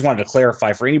open. And I just wanted to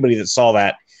clarify for anybody that saw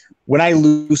that, when I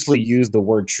loosely use the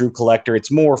word true collector,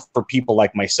 it's more for people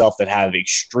like myself that have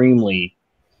extremely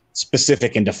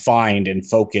specific and defined and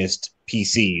focused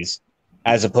PCs,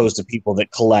 as opposed to people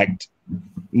that collect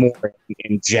more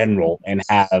in general and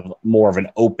have more of an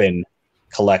open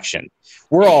collection.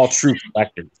 We're all true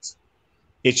collectors.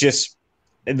 It's just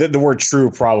the word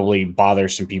true probably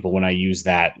bothers some people when I use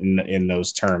that in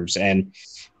those terms. And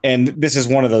this is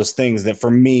one of those things that for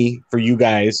me, for you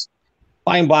guys,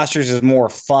 buying blasters is more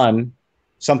fun,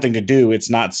 something to do.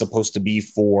 It's not supposed to be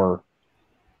for,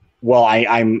 well,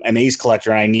 I'm an A's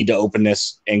collector and I need to open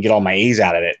this and get all my A's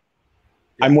out of it.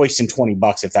 Yeah. I'm wasting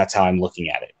 $20 if that's how I'm looking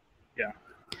at it. Yeah.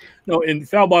 No, and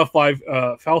Foul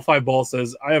 5 Ball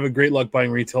says, I have a great luck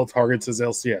buying retail targets as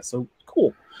LCS. So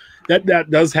cool. That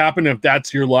does happen. If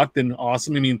that's your luck, then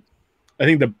awesome. I mean, I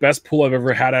think the best pull I've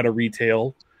ever had out of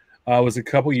retail was a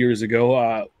couple years ago.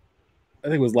 I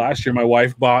think it was last year. My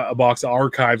wife bought a box of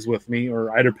Archives with me,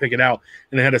 or I had to pick it out,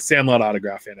 and it had a Sandlot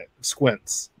autograph in it,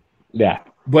 Squints. Yeah.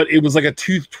 But it was like a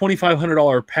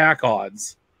 $2,500 pack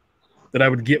odds that I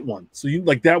would get one. So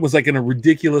that was like in a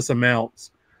ridiculous amount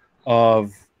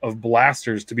of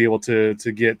blasters to be able to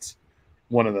get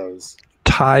one of those.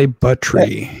 Ty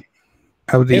Buttrey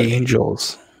of the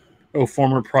Angels. Oh,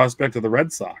 former prospect of the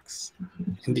Red Sox.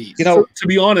 Indeed. So, to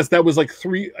be honest, that was like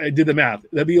I did the math.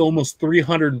 That'd be almost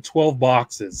 312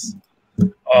 boxes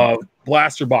of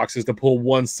blaster boxes to pull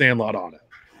one Sandlot on it.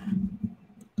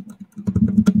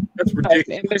 That's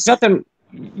ridiculous. There's nothing,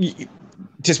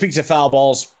 to speak to Foul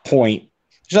Ball's point,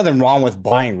 there's nothing wrong with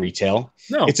buying retail.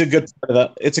 No. It's a good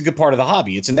part of the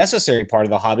hobby. It's a necessary part of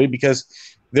the hobby because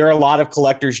there are a lot of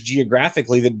collectors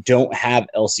geographically that don't have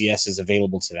LCSs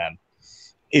available to them.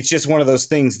 It's just one of those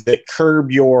things that curb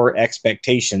your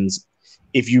expectations.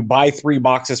 If you buy 3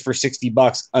 boxes for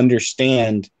 $60,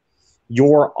 understand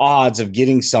your odds of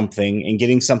getting something and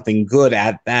getting something good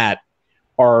at that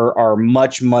are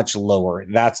much, much lower.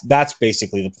 That's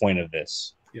basically the point of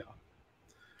this. Yeah.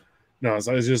 No,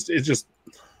 it's just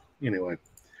anyway.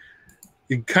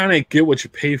 You kind of get what you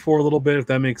pay for a little bit, if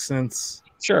that makes sense.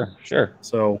 Sure.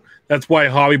 So that's why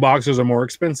hobby boxes are more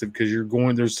expensive, because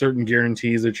there's certain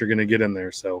guarantees that you're going to get in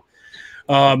there. So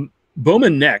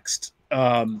Bowman next.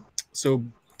 So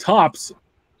Topps,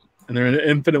 and they're in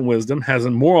Infinite Wisdom, has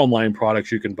more online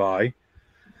products you can buy.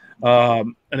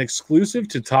 An exclusive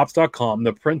to Topps.com,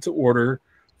 the print-to-order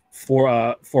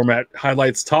format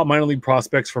highlights top minor league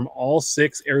prospects from all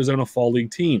 6 Arizona Fall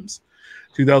League teams.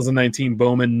 2019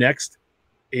 Bowman Next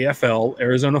AFL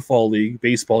Arizona Fall League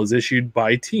Baseball is issued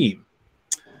by team.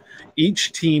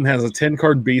 Each team has a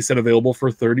 10-card base set available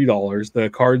for $30. The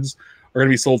cards are going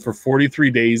to be sold for 43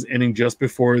 days, ending just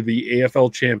before the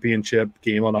AFL Championship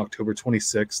game on October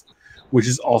 26th, which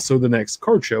is also the next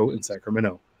card show in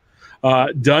Sacramento.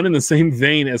 Done in the same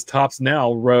vein as Topps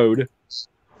Now Road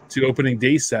to opening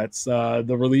day sets, the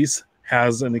release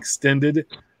has an extended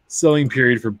selling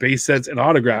period for base sets and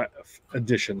autograph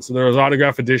editions. So there was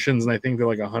autograph editions, and I think they're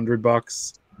like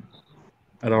 $100.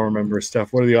 I don't remember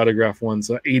stuff. What are the autograph ones?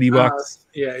 $80.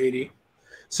 Yeah, 80.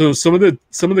 So some of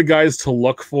the guys to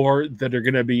look for that are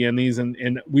going to be in these, and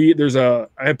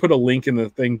I put a link in the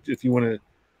thing if you want to.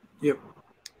 Yep.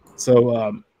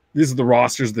 So these are the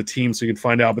rosters of the team, so you can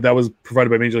find out. But that was provided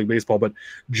by Major League Baseball. But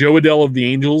Joe Adell of the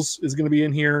Angels is going to be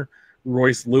in here.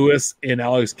 Royce Lewis and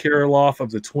Alex Kirilloff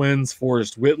of the Twins.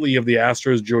 Forrest Whitley of the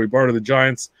Astros. Joey Bart of the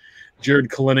Giants. Jared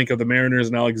Kalenic of the Mariners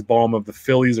and Alex Baum of the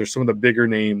Phillies are some of the bigger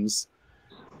names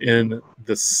in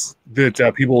this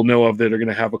that people know of that are going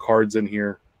to have cards in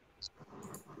here.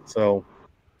 So,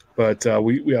 but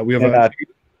we have a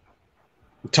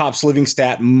Topps Living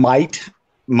Stat might.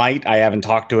 I haven't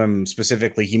talked to him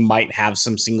specifically. He might have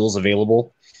some singles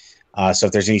available. So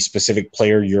if there's any specific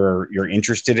player you're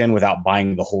interested in without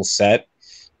buying the whole set,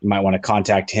 you might want to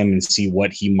contact him and see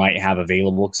what he might have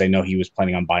available, because I know he was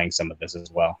planning on buying some of this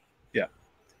as well. Yeah.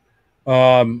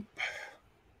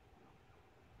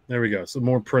 There we go. Some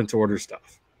more print to order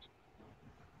stuff.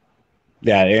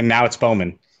 Yeah, and now it's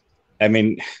Bowman. I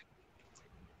mean,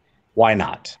 why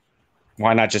not?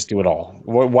 Why not just do it all?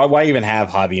 Why even have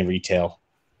hobby and retail?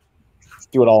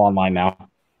 Do it all online now.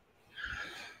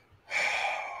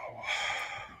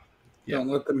 Don't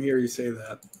let them hear you say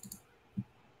that.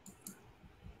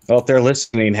 Well, if they're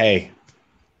listening, hey,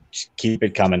 just keep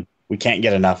it coming. We can't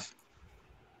get enough.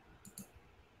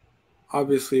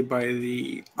 Obviously, by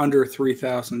the under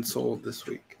 3,000 sold this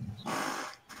week.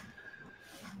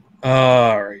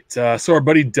 All right. So our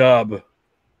buddy Dub,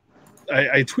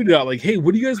 I tweeted out like, hey,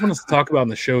 what do you guys want us to talk about on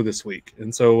the show this week?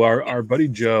 And so our buddy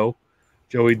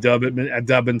Joey Dub at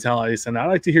Dub and Tallies, and I'd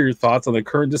like to hear your thoughts on the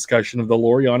current discussion of the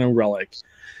Laureano relic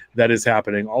that is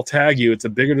happening. I'll tag you. It's a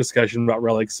bigger discussion about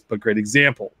relics, but great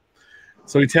example.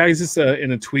 So he tags us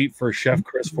in a tweet for Chef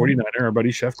Chris 49er, our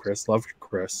buddy Chef Chris. Love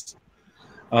Chris.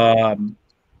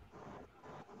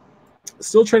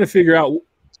 Still trying to figure out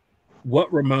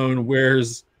what Ramon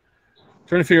wears.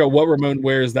 Trying to figure out what Ramon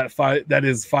wears that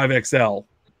is 5XL.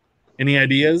 Any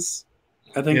ideas?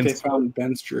 I think they found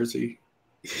Ben's jersey.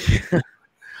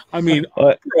 I mean,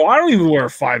 bro, I don't even wear a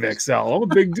 5XL. I'm a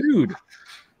big dude.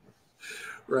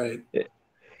 Right.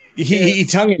 He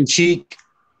tongue-in-cheek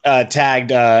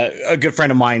tagged a good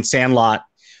friend of mine, Sandlot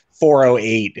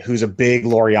 408, who's a big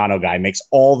Laureano guy, makes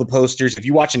all the posters. If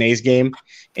you watch an A's game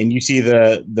and you see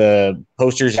the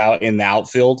posters out in the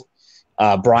outfield,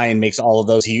 Brian makes all of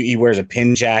those. He wears a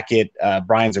pin jacket.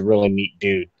 Brian's a really neat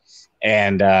dude.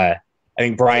 And I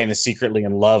think Brian is secretly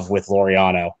in love with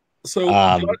Laureano. So,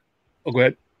 go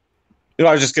ahead.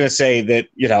 I was just going to say that,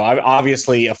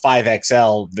 obviously a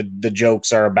 5XL, the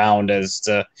jokes are abound as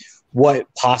to what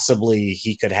possibly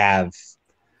he could have.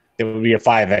 It would be a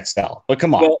 5XL. But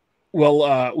come on.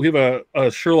 Well, we have a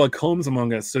Sherlock Holmes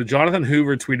among us. So Jonathan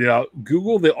Hoover tweeted out,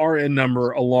 Google the RN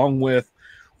number along with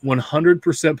 100%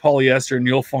 polyester, and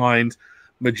you'll find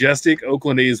Majestic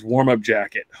Oakland A's warm-up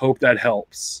jacket. Hope that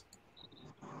helps.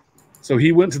 So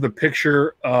he went to the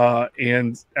picture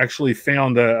and actually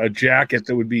found a jacket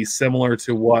that would be similar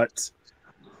to what,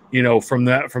 from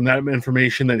that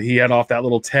information that he had off that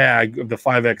little tag of the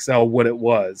 5XL, what it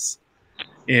was.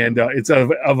 And it's of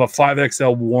a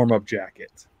 5XL warm-up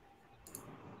jacket.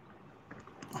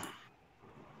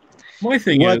 My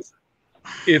thing is,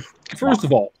 first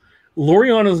of all,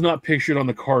 Laureano's not pictured on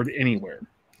the card anywhere.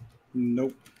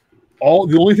 Nope.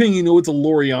 The only thing it's a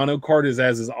Laureano card is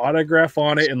as his autograph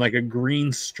on it and like a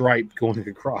green stripe going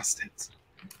across it.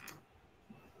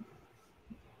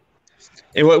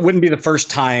 It wouldn't be the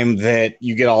first time that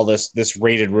you get all this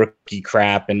rated rookie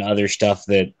crap and other stuff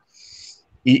that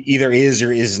either is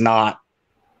or is not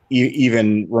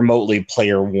even remotely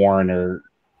player worn or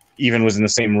even was in the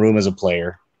same room as a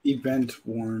player. Event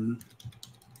worn.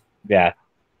 Yeah.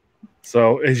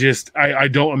 So it's just,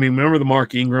 remember the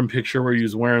Mark Ingram picture where he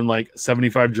was wearing like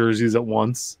 75 jerseys at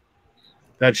once?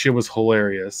 That shit was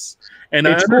hilarious. And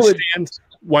I understand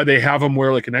why they have him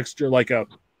wear like an extra, like a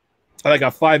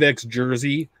 5X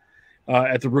jersey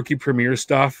at the rookie premiere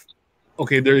stuff.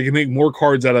 Okay, they can make more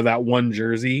cards out of that one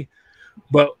jersey.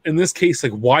 But in this case,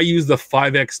 like, why use the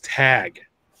 5X tag?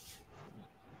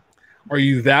 Are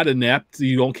you that inept that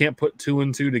you can't put two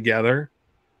and two together?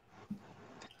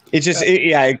 It just,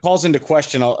 it calls into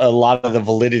question a lot of the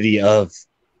validity of,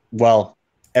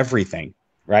 everything,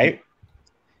 right?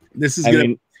 This is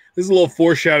a little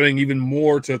foreshadowing even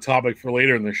more to a topic for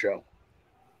later in the show.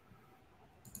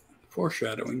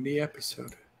 Foreshadowing the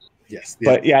episode. Yes.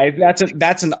 But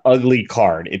that's an ugly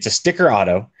card. It's a sticker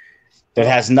auto that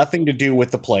has nothing to do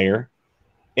with the player.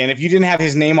 And if you didn't have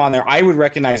his name on there, I would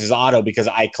recognize his auto because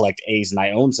I collect A's and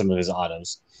I own some of his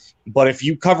autos. But if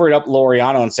you covered up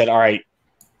Laureano and said, all right,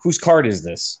 whose card is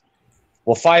this?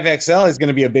 Well, 5XL is going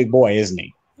to be a big boy, isn't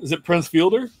he? Is it Prince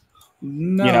Fielder?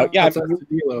 No. That's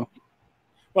Astudillo.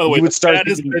 By the way, the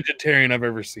fattest vegetarian I've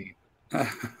ever seen.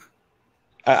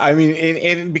 I mean,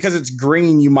 and because it's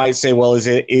green, you might say, well, is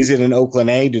it an Oakland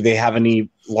A? Do they have any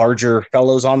larger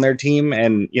fellows on their team?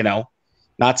 And,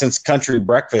 not since Country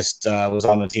Breakfast was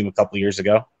on the team a couple of years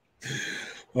ago.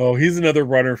 Oh, he's another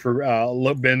runner for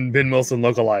Ben Wilson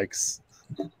lookalikes.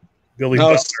 Billy Oh,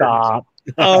 Butler. stop.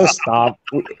 Oh, stop.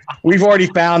 We've already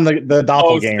found the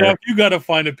doppelganger. Steph, you got to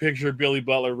find a picture of Billy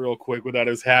Butler real quick without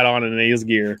his hat on and A's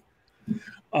gear.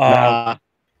 No,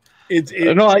 It's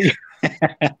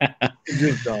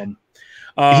just dumb.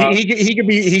 He could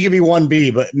be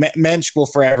 1B, but Mensch will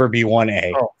forever be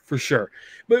 1A. Oh, for sure.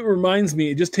 But it reminds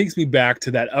me, it just takes me back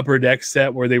to that Upper Deck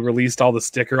set where they released all the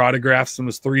sticker autographs, and it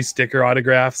was 3 sticker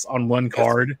autographs on one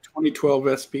card.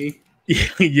 2012 SP.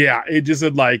 Yeah, it just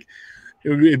would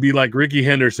it'd be like Ricky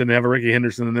Henderson, have a Ricky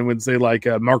Henderson, and then it would say like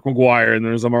Mark McGuire, and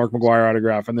there's a Mark McGuire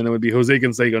autograph, and then it would be Jose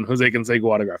Canseco and Jose Canseco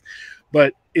autograph.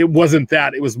 But it wasn't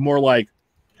that. It was more like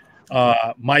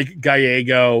Mike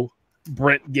Gallego,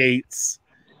 Brent Gates,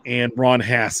 and Ron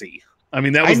Hassey. I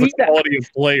mean, that was the quality of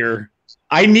player.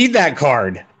 I need that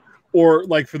card. Or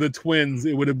like for the Twins,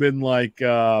 it would have been like,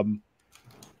 Alexi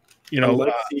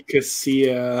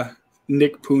Casilla,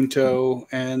 Nick Punto,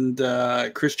 and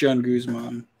Christian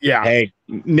Guzman. Yeah. Hey,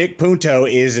 Nick Punto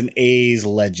is an A's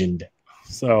legend.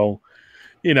 So,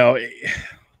 yeah,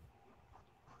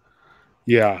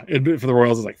 it'd be for the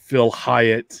Royals, it's like Phil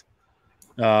Hyatt,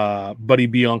 Buddy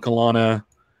Biancalana,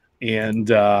 and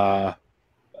all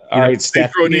right,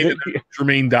 Steph.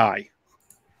 Jermaine Dye.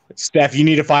 Steph, you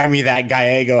need to find me that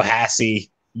Gallego, Hassey,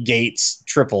 Gates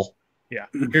triple. Yeah.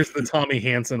 Here's the Tommy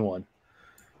Hanson one.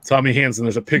 Tommy Hanson,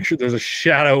 there's a picture, there's a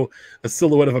shadow, a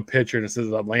silhouette of a pitcher, and it says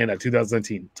Atlanta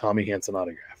 2017 Tommy Hanson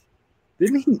autograph.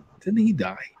 Didn't he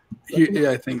die?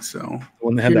 Yeah, I think so. The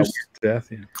one that had that weird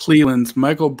death. Yeah. Cleveland's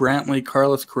Michael Brantley,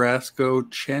 Carlos Carrasco,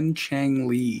 Chen Chang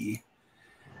Lee.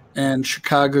 And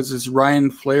Chicago's is Ryan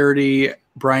Flaherty,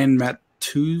 Brian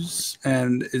Matus,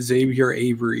 and Xavier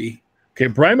Avery. Okay,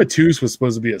 Brian Matus was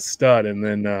supposed to be a stud, and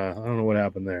then I don't know what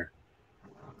happened there.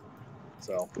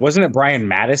 So wasn't it Brian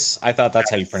Mattis? I thought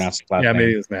that's how you pronounce it. Yeah,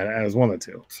 maybe it was Mattis. It was one of the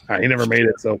two. He never made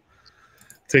it, so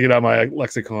take it out of my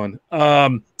lexicon.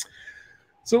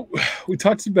 So we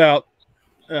talked about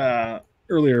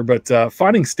earlier, but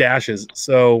finding stashes.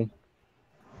 So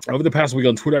over the past week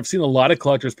on Twitter, I've seen a lot of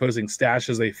collectors posting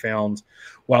stashes they found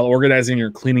while organizing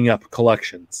or cleaning up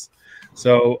collections.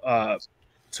 So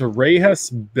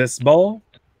Terejas Bisbal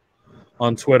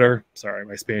on Twitter. Sorry,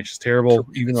 my Spanish is terrible,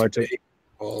 even though I took it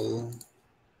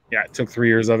took 3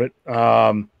 years of it.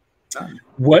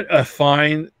 What a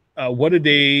find. What a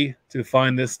day to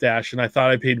find this stash. And I thought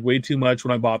I paid way too much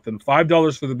when I bought them.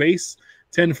 $5 for the base,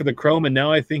 $10 for the chrome, and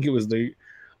now I think it was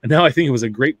a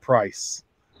great price.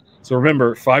 So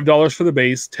remember, $5 for the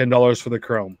base, $10 for the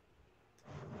chrome.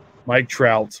 Mike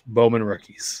Trout, Bowman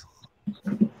rookies.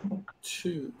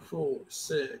 2, 4,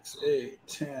 6, 8,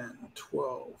 10,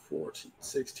 12, 14,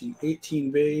 16,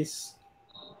 18 base,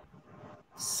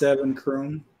 7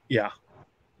 chrome. Yeah.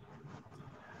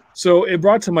 So it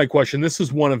brought to my question. This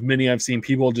is one of many I've seen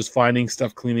people just finding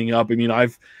stuff, cleaning up. I mean,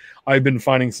 I've been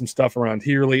finding some stuff around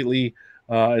here lately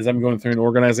as I'm going through and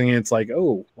organizing it. It's like,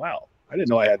 oh, wow, I didn't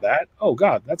know I had that. Oh,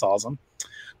 God, that's awesome.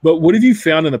 But what have you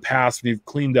found in the past when you've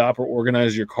cleaned up or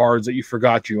organized your cards that you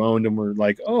forgot you owned and were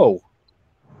like, oh,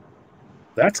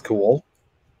 that's cool?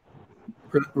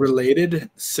 Related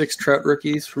 6 Trout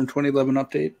rookies from 2011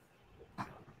 update.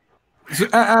 So,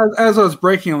 as I was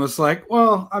breaking, I was like,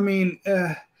 well, I mean,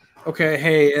 okay,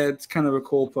 hey, it's kind of a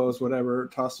cool pose, whatever.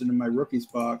 Tossed it in my rookies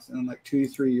box, and then like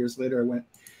 2-3 years later, I went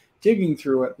digging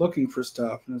through it, looking for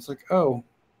stuff, and it's like, oh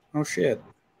shit.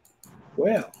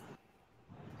 Well,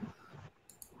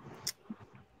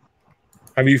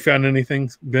 have you found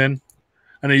anything, Ben?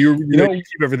 I know you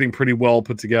keep everything pretty well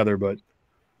put together, but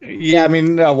yeah, I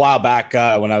mean, a while back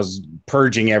when I was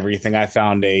purging everything, I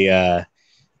found a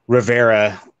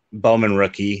Rivera Bowman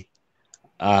rookie.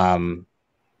 But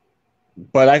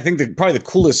I think probably the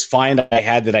coolest find I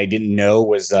had that I didn't know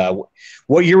was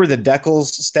what year were the decals,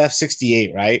 Steph?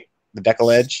 68, right? The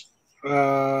decal edge?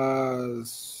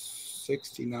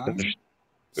 69.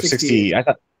 60. I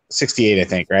thought 68, I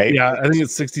think, right? Yeah, I think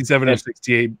it's 67 or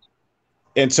 68.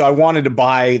 And so I wanted to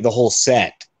buy the whole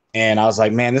set. And I was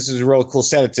like, man, this is a real cool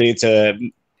set. It's a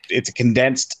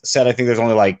condensed set. I think there's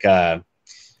only like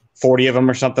 40 of them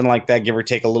or something like that, give or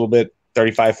take a little bit,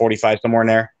 35, 45, somewhere in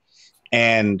there.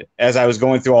 And as I was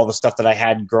going through all the stuff that I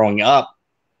had growing up,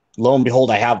 lo and behold,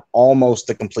 I have almost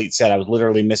the complete set. I was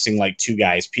literally missing like 2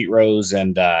 guys, Pete Rose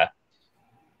and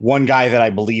one guy that I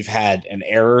believe had an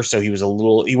error. So he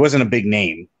wasn't a big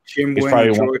name. Jim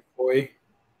Wynn, Joy Boy.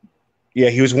 Yeah,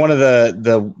 he was one of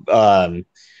the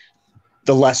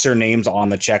the lesser names on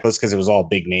the checklist because it was all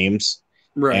big names.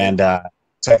 Right. And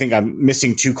so I think I'm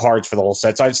missing 2 cards for the whole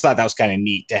set. So I just thought that was kind of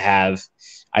neat to have.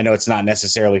 I know it's not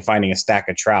necessarily finding a stack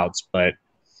of Trouts, but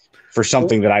for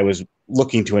something that I was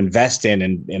looking to invest in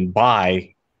and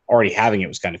buy, already having it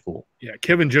was kind of cool. Yeah,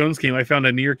 Kevin Jones came. I found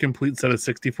a near complete set of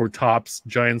 64 Topps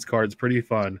Giants cards. Pretty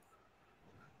fun.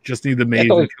 Just need the Maze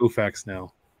and Koufax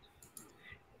now.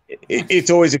 It's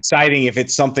always exciting if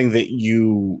it's something that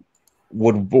you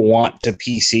would want to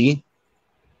PC.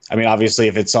 I mean, obviously,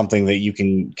 if it's something that you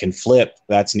can flip,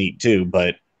 that's neat too.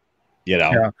 But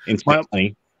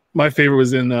instantly. My favorite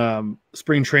was in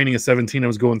spring training of 17. I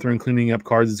was going through and cleaning up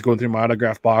cards. It's going through my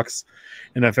autograph box,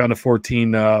 and I found a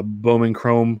 14 Bowman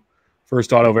Chrome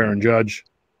first auto of Aaron Judge.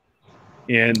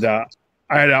 And I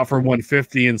had it out for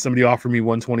 150, and somebody offered me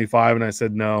 125, and I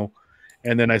said no.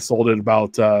 And then I sold it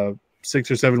about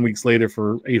 6 or 7 weeks later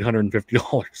for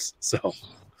 $850. So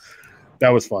that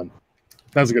was fun.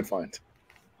 That was a good find.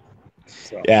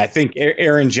 So. Yeah, I think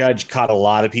Aaron Judge caught a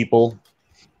lot of people.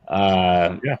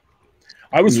 Yeah.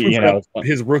 I was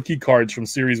his rookie cards from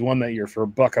Series 1 that year for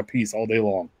 $1 a piece all day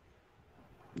long.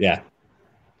 Yeah.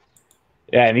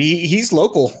 Yeah, and he's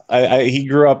local. He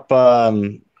grew up, I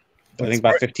think,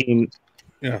 about 15.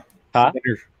 Yeah. Huh?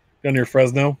 Down near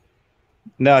Fresno?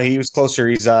 No, he was closer.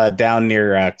 He's down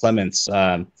near Clements.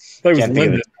 I thought it was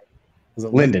Linden. Was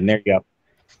it Linden? There you go.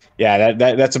 Yeah,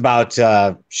 that's about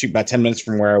 10 minutes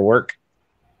from where I work.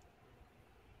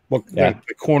 What, the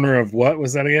corner of what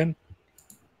was that again?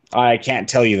 I can't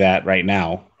tell you that right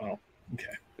now. Oh, okay.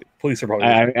 Police are probably.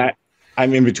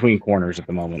 I'm in between corners at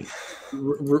the moment.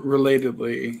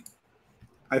 Relatedly,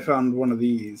 I found one of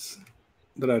these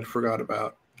that I'd forgot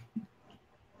about.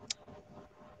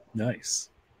 Nice.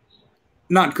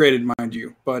 Not graded, mind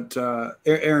you, but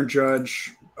Aaron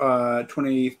Judge,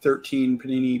 2013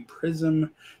 Panini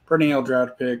Prism, perennial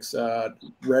draft picks,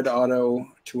 red auto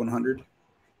to 100.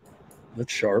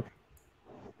 That's sharp.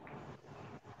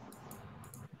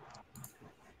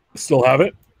 Still have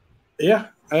it? Yeah.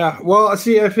 Well,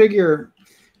 see, I figure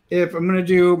if I'm going to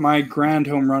do my grand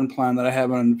home run plan that I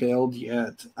haven't unveiled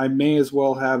yet, I may as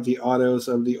well have the autos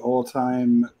of the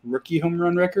all-time rookie home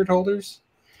run record holders.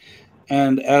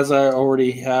 And as I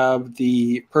already have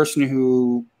the person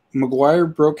who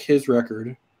McGwire broke his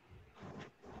record,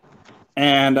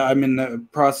 and I'm in the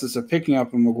process of picking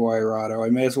up a McGwire auto, I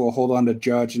may as well hold on to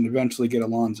Judge and eventually get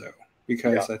Alonso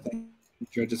because I think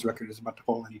Judge's record is about to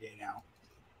fall any day now.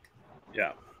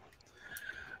 Yeah.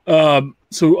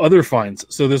 So other finds.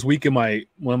 So this weekend,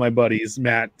 one of my buddies,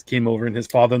 Matt, came over and his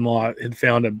father-in-law had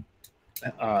found a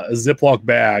Ziploc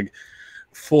bag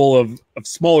full of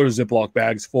smaller Ziploc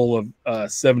bags full of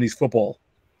 70s football.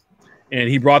 And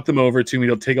he brought them over to me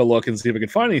to take a look and see if I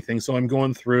could find anything. So I'm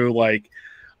going through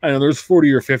there's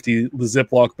 40 or 50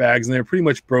 Ziploc bags, and they're pretty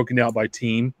much broken out by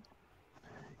team.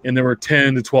 And there were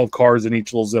 10 to 12 cards in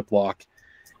each little Ziploc.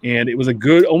 And it was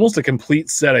almost a complete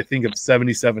set, I think, of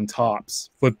 77 Topps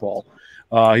football.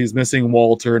 He's missing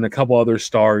Walter and a couple other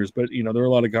stars, but, there were a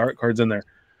lot of cards in there.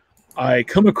 I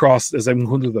come across, as I'm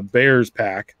going through the Bears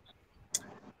pack,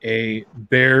 a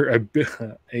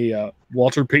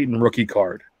Walter Payton rookie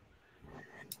card.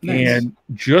 Nice. And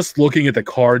just looking at the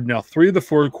card, now 3 of the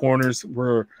 4 corners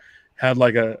had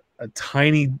like a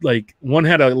tiny, one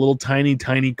had a little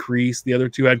tiny crease. The other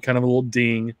 2 had kind of a little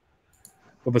ding.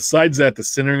 But besides that, the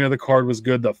centering of the card was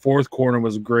good. The 4th corner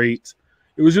was great.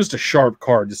 It was just a sharp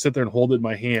card to sit there and hold it in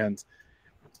my hand.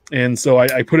 And so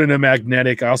I put in a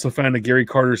magnetic. I also found a Gary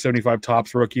Carter 75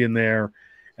 Topps rookie in there.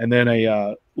 And then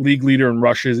a league leader in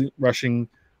rushing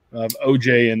of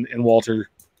OJ and Walter.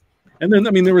 And then,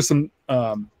 there was some,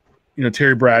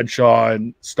 Terry Bradshaw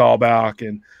and Staubach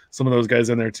and some of those guys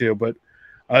in there too. But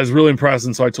I was really impressed.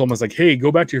 And so I told him, I was like, hey,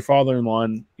 go back to your father-in-law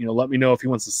and, let me know if he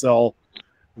wants to sell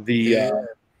the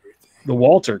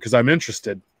Walter, because I'm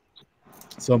interested.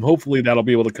 So hopefully that'll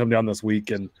be able to come down this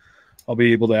week, and I'll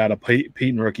be able to add a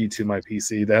Peyton rookie to my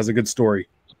PC that has a good story.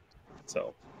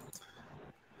 So,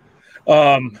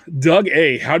 Doug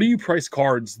A, how do you price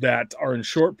cards that are in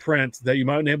short print that you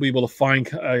might not be able to find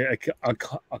a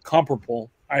comparable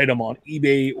item on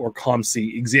eBay or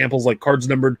ComC? Examples like cards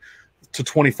numbered to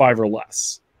 25 or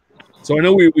less. So I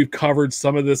know we've covered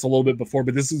some of this a little bit before,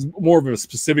 but this is more of a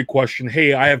specific question.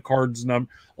 Hey, I have cards, a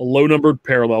low-numbered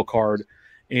parallel card,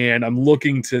 and I'm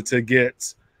looking to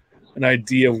get an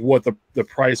idea of what the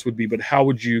price would be, but how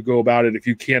would you go about it if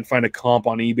you can't find a comp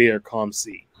on eBay or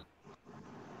ComC?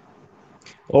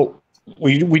 Well,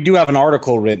 we do have an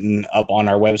article written up on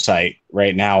our website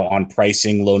right now on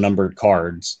pricing low-numbered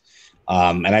cards.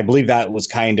 And I believe that was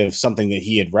kind of something that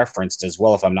he had referenced as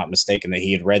well, if I'm not mistaken, that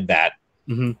he had read that.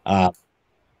 Mm-hmm.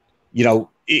 you know,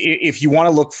 if you want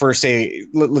to look for, say,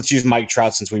 let's use Mike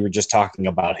Trout since we were just talking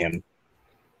about him.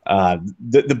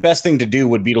 The best thing to do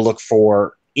would be to look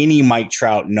for any Mike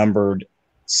Trout numbered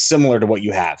similar to what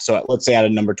you have. So let's say at a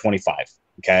number 25,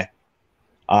 okay?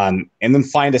 And then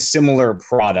find a similar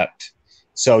product.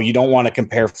 So you don't want to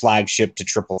compare flagship to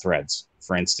triple threads,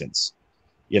 for instance.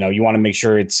 You know, you want to make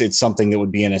sure it's something that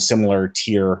would be in a similar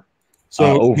tier.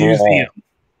 So overall. museum.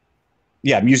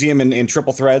 Yeah, museum and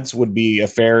triple threads would be a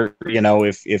fair, you know,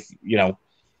 if you know,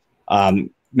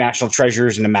 National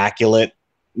Treasures and Immaculate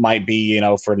might be, you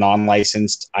know, for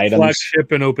non-licensed items.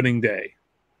 Flagship and opening day.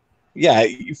 Yeah,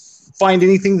 find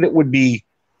anything that would be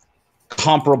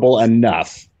comparable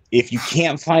enough. If you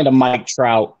can't find a Mike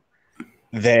Trout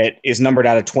that is numbered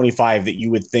out of 25 that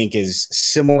you would think is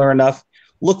similar enough,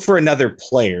 look for another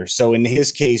player. So in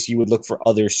his case, you would look for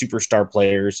other superstar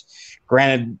players.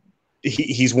 Granted,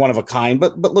 he's one of a kind,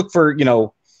 but look for, you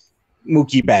know,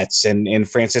 Mookie Betts and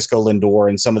Francisco Lindor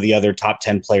and some of the other top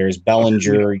 10 players,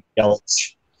 Bellinger,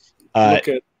 Yelich. Look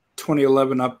at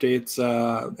 2011 updates,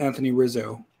 Anthony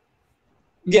Rizzo.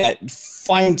 Yeah,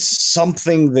 find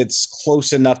something that's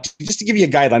close enough just to give you a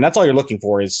guideline. That's all you're looking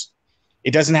for. Is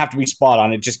it doesn't have to be spot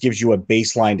on. It just gives you a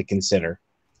baseline to consider.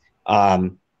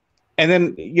 And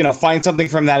then, you know, find something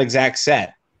from that exact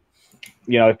set.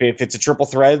 You know, if it's a triple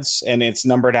threads and it's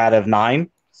numbered out of 9,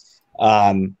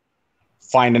 find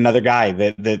another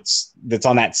guy that's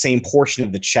on that same portion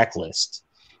of the checklist.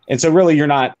 And so really you're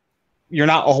not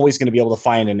always going to be able to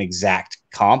find an exact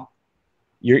comp.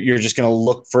 You're just going to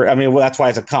look for, I mean, well, that's why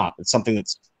it's a comp. It's something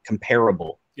that's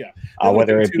comparable. Yeah.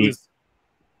 Whether it be,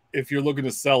 if you're looking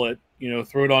to sell it, you know,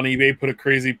 throw it on eBay, put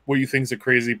what you think is a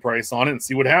crazy price on it and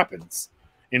see what happens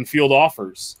in field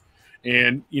offers.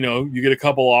 And, you know, you get a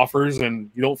couple offers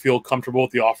and you don't feel comfortable with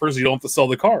the offers, you don't have to sell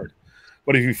the card.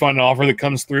 But if you find an offer that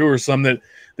comes through or some that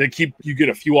you get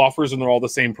a few offers and they're all the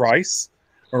same price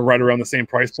or right around the same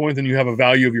price point, then you have a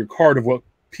value of your card of what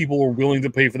people are willing to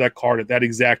pay for that card at that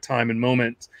exact time and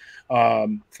moment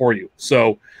for you.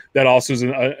 So that also is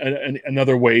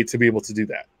another way to be able to do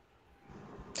that.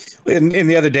 In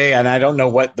the other day, and I don't know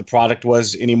what the product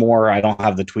was anymore. I don't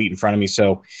have the tweet in front of me.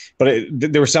 So, but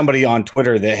there was somebody on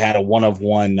Twitter that had a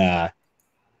one-of-one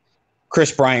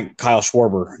Chris Bryant, Kyle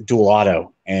Schwarber dual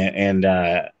auto, and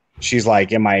she's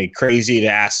like, "Am I crazy to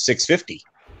ask $650?"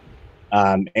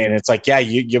 And it's like, yeah,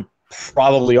 you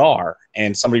probably are.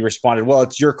 And somebody responded, "Well,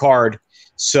 it's your card,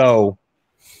 so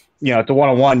you know, at the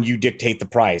one-on-one, you dictate the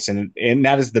price," and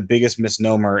that is the biggest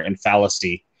misnomer and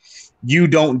fallacy. You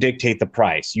don't dictate the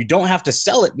price. You don't have to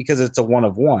sell it because it's a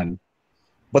one-of-one,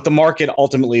 but the market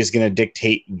ultimately is going to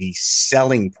dictate the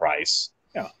selling price.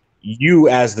 Yeah. You,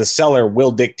 as the seller,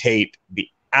 will dictate the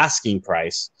asking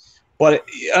price, but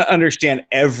understand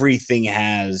everything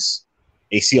has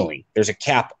a ceiling. There's a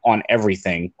cap on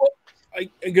everything. Well, I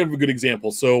give a good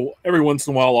example. So every once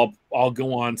in a while, I'll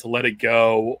go on to Let It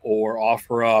Go or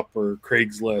OfferUp or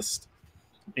Craigslist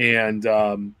and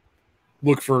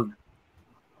look for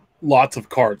lots of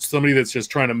cards. Somebody that's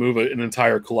just trying to move an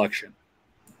entire collection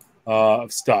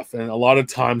of stuff. And a lot of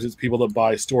times it's people that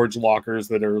buy storage lockers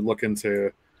that are looking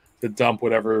to dump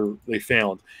whatever they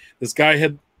found. This guy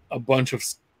had a bunch of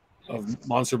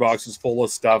monster boxes full of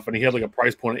stuff, and he had like a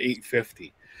price point of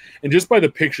 $850. And just by the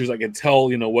pictures, I could tell,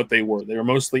 you know, what they were. They were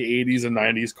mostly 80s and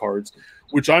 90s cards,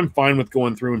 which I'm fine with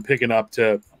going through and picking up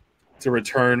to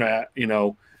return at, you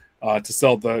know, to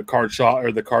sell at the card shop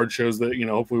or the card shows that, you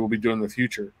know, hopefully we'll be doing in the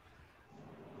future.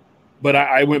 But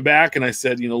I went back and I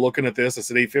said, you know, looking at this, I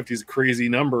said 850 is a crazy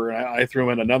number. And I threw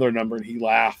him at another number, and he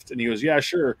laughed. And he goes, "Yeah,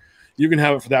 sure. You can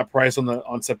have it for that price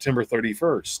on September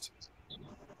 31st.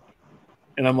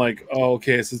 And I'm like, "Oh,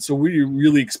 okay." So what are you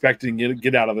really expecting to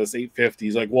get out of this 850?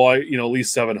 He's like, "Well, at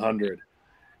least 700.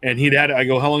 And I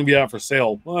go, "How long have you had it for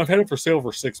sale?" "Well, I've had it for sale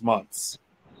for 6 months."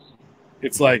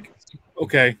 It's like,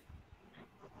 okay,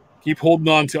 keep holding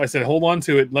on to. I said, hold on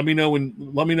to it. Let me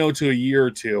know to a year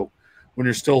or two when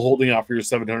you're still holding out for your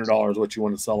 $700 what you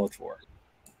want to sell it for.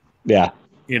 Yeah.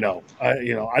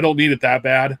 I don't need it that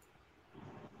bad.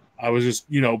 I was just,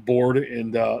 bored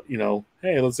and,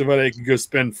 hey, let's see what I can go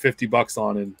spend $50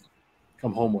 on and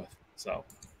come home with. So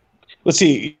let's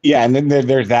see. Yeah. And then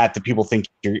there's that people think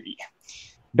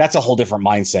that's a whole different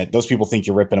mindset. Those people think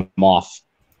you're ripping them off.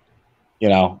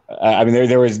 I mean,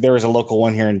 there was a local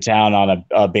one here in town on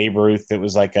a Babe Ruth that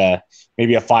was like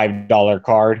maybe a $5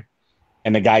 card.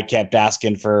 And the guy kept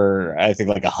asking for, I think,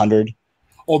 like 100.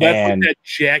 Oh, that's like that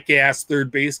jackass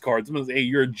third base card. Someone says, "Hey,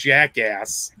 you're a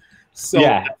jackass." So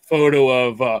that photo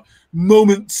of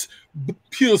moments,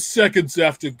 few seconds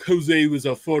after Jose was a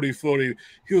 40-40,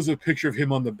 here's a picture of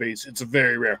him on the base. It's a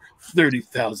very rare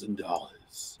 $30,000.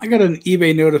 I got an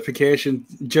eBay notification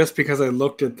just because I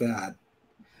looked at that.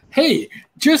 Hey,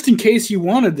 just in case you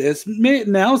wanted this,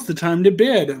 now's the time to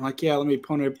bid. I'm like, yeah, let me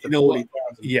pony up the 40,000.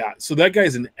 Yeah, so that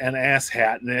guy's an ass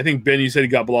hat, and I think Ben, you said he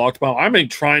got blocked by him. I've been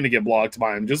trying to get blocked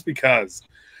by him just because.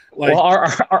 Like, well,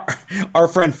 our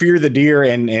friend Fear the Deer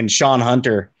and Sean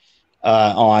Hunter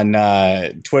on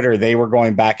Twitter, they were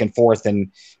going back and forth,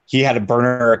 and he had a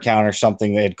burner account or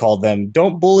something. They had called them,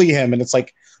 "Don't bully him," and it's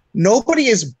like nobody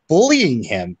is bullying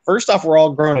him. First off, we're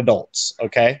all grown adults,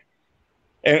 okay?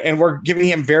 And we're giving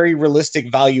him very realistic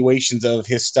valuations of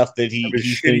his stuff that he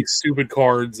thinks, stupid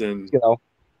cards, and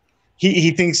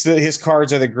he thinks that his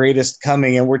cards are the greatest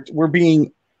coming, and we're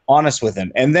being honest with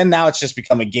him. And then now it's just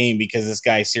become a game because this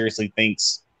guy seriously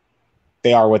thinks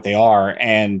they are what they are.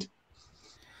 And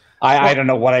I don't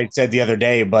know what I said the other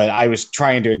day, but I was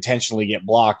trying to intentionally get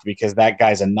blocked because that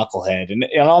guy's a knucklehead. And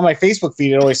on my Facebook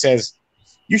feed, it always says,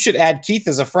 "You should add Keith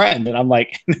as a friend." And I'm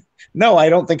like, no, I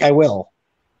don't think I will.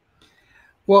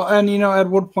 Well, and at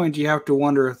what point do you have to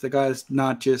wonder if the guy's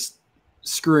not just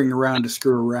screwing around to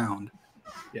screw around?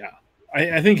 Yeah.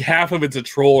 I think half of it's a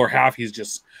troll or half he's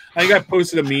just – I think I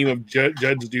posted a meme of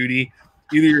Judge Judy.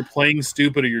 Either you're playing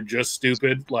stupid or you're just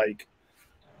stupid.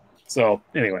 So,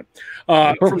 anyway.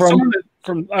 I want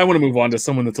to move on to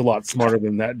someone that's a lot smarter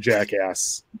than that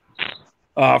jackass.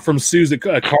 From Sue's a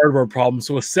cardboard problem.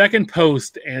 So, a second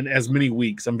post and as many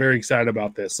weeks. I'm very excited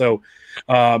about this. So,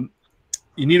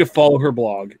 you need to follow her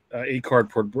blog, a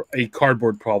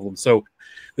cardboard problem. So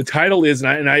the title is,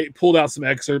 and I pulled out some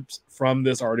excerpts from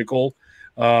this article.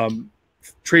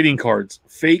 Trading cards.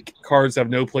 Fake cards have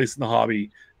no place in the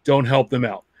hobby. Don't help them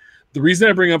out. The reason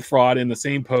I bring up fraud in the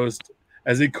same post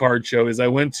as a card show is I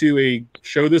went to a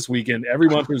show this weekend. Every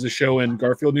month there's a show in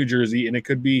Garfield, New Jersey, and it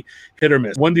could be hit or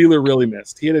miss. One dealer really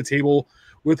missed. He had a table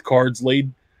with cards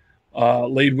laid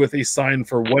with a sign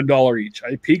for $1 each.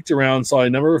 I peeked around, saw a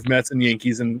number of Mets and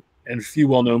Yankees and a few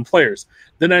well-known players.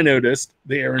 Then I noticed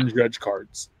the Aaron Judge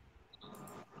cards.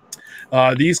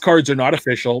 These cards are not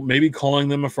official. Maybe calling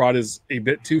them a fraud is a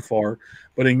bit too far,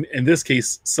 but in this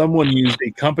case, someone used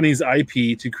a company's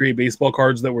IP to create baseball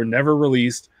cards that were never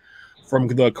released from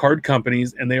the card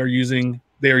companies, and they are using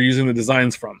the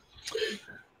designs from.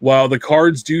 While the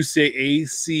cards do say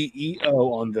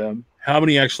ACEO on them, how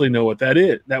many actually know what that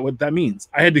is? What that means?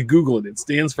 I had to Google it. It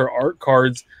stands for Art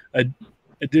Cards,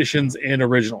 Editions, and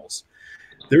Originals.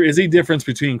 There is a difference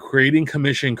between creating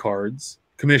commissions,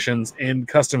 and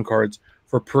custom cards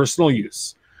for personal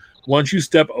use. Once you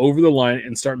step over the line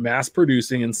and start mass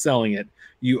producing and selling it,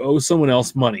 you owe someone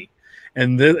else money.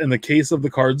 And then, in the case of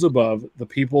the cards above, the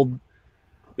people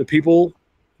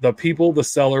the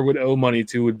seller would owe money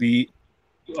to would be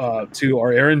to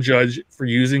our Aaron Judge for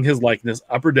using his likeness,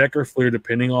 Upper Deck or Fleer,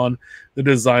 depending on the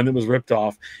design that was ripped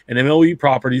off, and MLB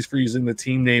Properties for using the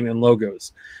team name and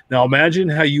logos. Now, imagine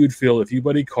how you would feel if you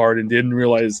bought a card and didn't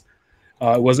realize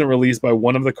it wasn't released by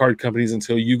one of the card companies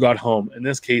until you got home. In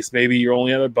this case, maybe you're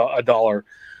only at $1,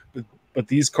 but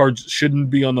these cards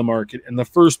shouldn't be on the market in the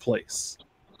first place.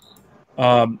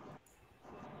 They're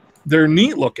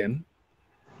neat looking.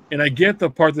 And I get the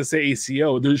part that say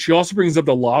ACO. She also brings up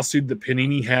the lawsuit that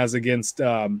Panini has against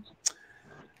some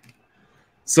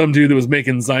dude that was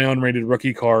making Zion-rated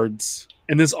rookie cards.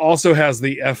 And this also has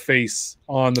the F face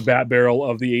on the bat barrel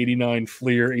of the 89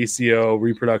 Fleer ACO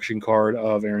reproduction card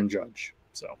of Aaron Judge.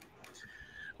 So,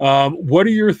 what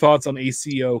are your thoughts on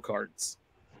ACO cards?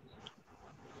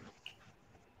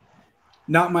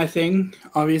 Not my thing,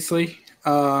 obviously.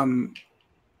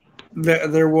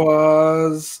 There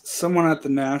was someone at the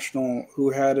National who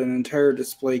had an entire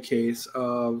display case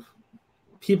of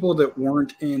people that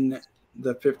weren't in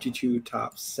the 52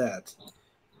 top set,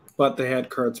 but they had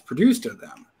cards produced of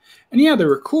them. And yeah, they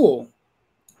were cool.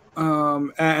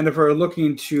 And if we're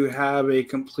looking to have a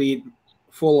complete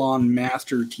full-on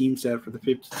master team set for the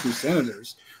 52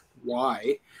 Senators,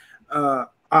 why?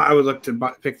 I would look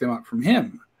to pick them up from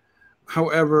him.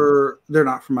 However, they're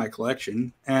not from my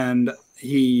collection, and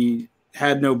he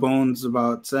had no bones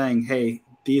about saying, hey,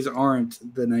 these aren't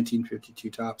the 1952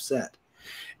 top set.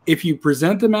 If you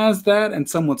present them as that and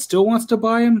someone still wants to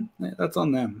buy them, that's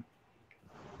on them.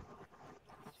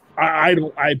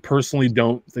 I personally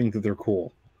don't think that they're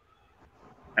cool.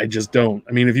 I just don't.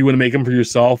 I mean, if you want to make them for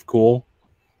yourself, cool.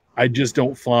 I just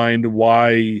don't find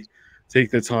why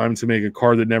take the time to make a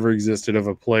card that never existed of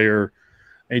a player.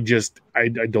 I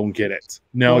don't get it.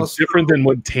 Now, it's different than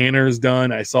what Tanner's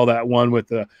done. I saw that one with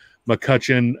the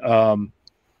McCutcheon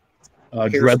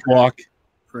dreadlock,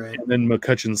 right? And then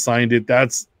McCutcheon signed it.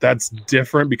 That's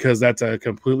different because that's a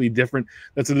completely different.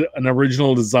 That's an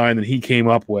original design that he came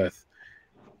up with.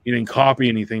 He didn't copy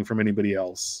anything from anybody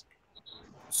else.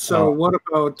 So what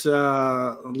about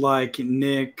like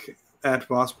Nick at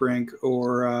Vossbrink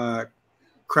or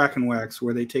Krakenwax,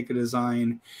 where they take a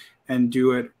design and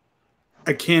do it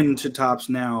akin to Tops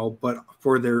now, but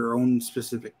for their own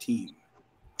specific team?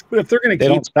 But if they're going to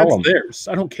keep it, theirs.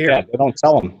 I don't care. Yeah, they don't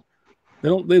sell them.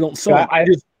 They don't sell them. I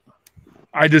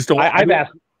just don't. I don't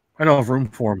have room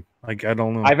for them. Like, I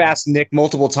don't know. I've asked Nick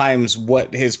multiple times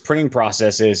what his printing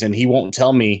process is, and he won't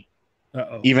tell me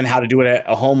even how to do it at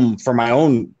home for my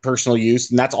own personal use.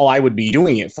 And that's all I would be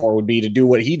doing it for, would be to do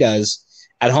what he does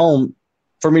at home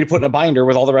for me to put in a binder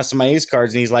with all the rest of my ace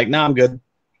cards. And he's like, "No, I'm good."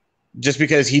 Just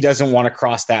because he doesn't want to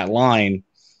cross that line,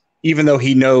 even though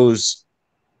he knows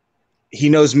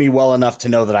me well enough to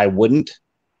know that I wouldn't.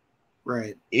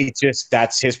 Right. It's just,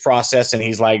 that's his process. And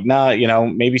he's like, "Nah,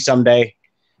 maybe someday."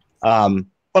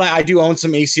 But I do own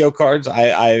some ACO cards.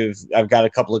 I've got a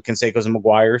couple of Canseco's and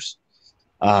Maguires.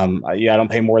 I don't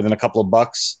pay more than a couple of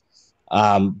bucks.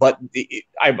 But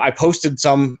I posted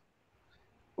some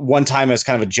one time as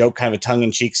kind of a joke, kind of a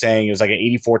tongue-in-cheek, saying it was like an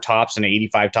 84 Tops and an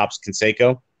 85 Tops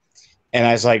Canseco. And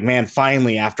I was like, man,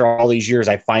 finally, after all these years,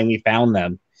 I finally found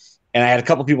them. And I had a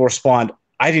couple people respond,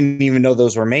 "I didn't even know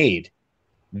those were made."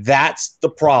 That's the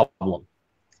problem.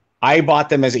 I bought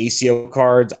them as ACO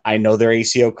cards. I know they're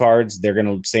ACO cards. They're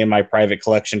going to stay in my private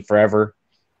collection forever.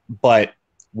 But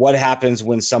what happens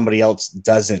when somebody else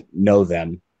doesn't know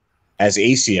them as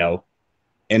ACO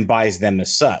and buys them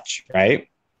as such, right?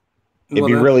 It'd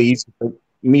be really easy for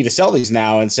me to sell these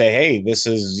now and say, "Hey, this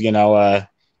is,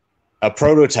 a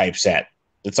prototype set."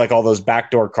 It's like all those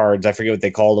backdoor cards. I forget what they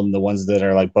call them. The ones that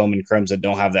are like Bowman Crims that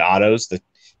don't have the autos,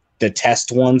 the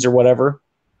test ones or whatever.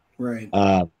 Right.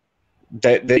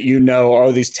 That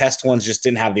these test ones just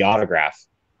didn't have the autograph.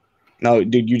 No,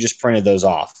 dude, you just printed those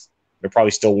off. They're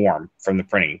probably still warm from the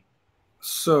printing.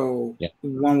 So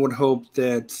one would hope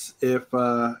that if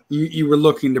you were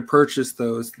looking to purchase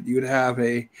those, you would have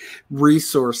a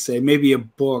resource, say maybe a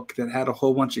book that had a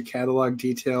whole bunch of catalog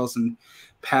details and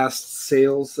past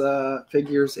sales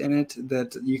figures in it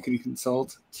that you can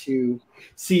consult to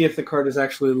see if the card is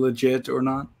actually legit or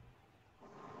not.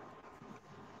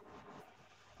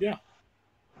 Yeah.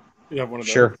 You have one of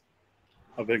those. Sure.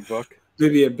 A big book.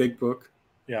 Maybe a big book.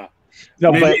 Yeah.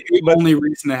 No, maybe the only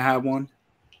reason to have one.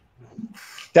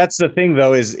 That's the thing,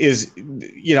 though, is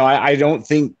I don't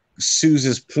think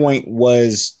Suze's point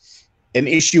was an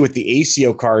issue with the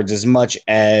ACO cards as much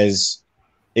as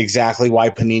exactly why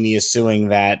Panini is suing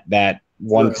that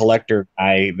one collector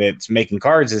guy that's making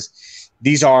cards. Is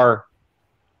these are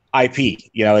IP?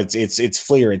 It's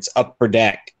Fleer, it's Upper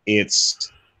Deck, it's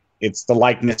the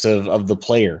likeness of the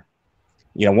player.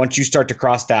 Once you start to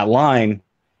cross that line,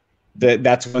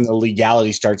 that's when the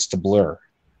legality starts to blur.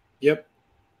 Yep.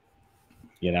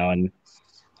 And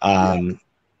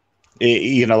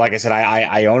like I said,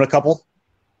 I own a couple,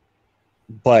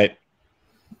 but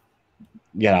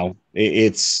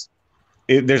there's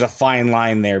a fine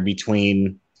line there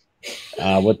between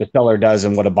what the seller does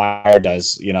and what a buyer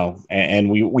does, and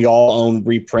we all own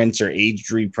reprints or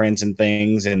aged reprints and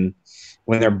things. And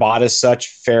when they're bought as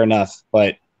such, fair enough.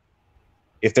 But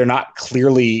if they're not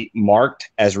clearly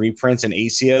marked as reprints and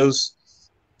ACOs,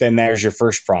 then there's your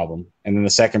first problem. And then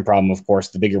the second problem, of course,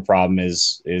 the bigger problem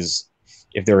is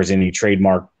if there was any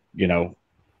trademark,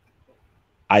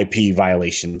 IP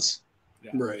violations.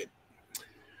 Yeah. Right.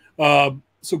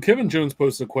 So Kevin Jones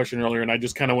posted a question earlier, and I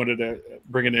just kind of wanted to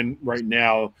bring it in right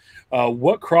now.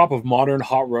 What crop of modern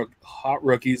hot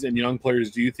rookies and young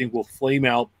players do you think will flame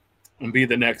out and be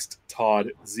the next Todd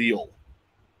Zeile?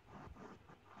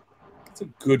 That's a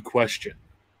good question.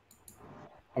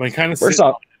 I mean, kind of First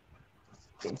off,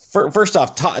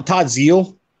 Todd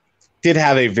Zeile did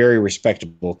have a very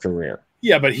respectable career.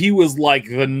 Yeah, but he was like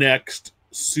the next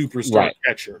superstar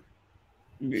catcher.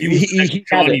 He was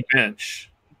Johnny Bench.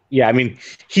 Yeah, I mean,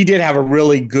 he did have a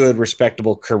really good,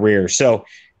 respectable career. So,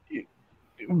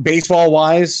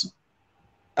 baseball-wise,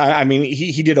 I mean,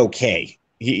 he did okay.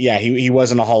 He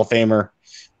wasn't a Hall of Famer,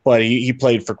 but he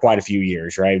played for quite a few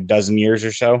years, right? A dozen years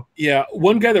or so. Yeah,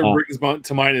 one guy that brings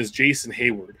to mind is Jason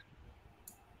Hayward.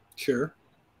 Sure.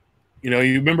 You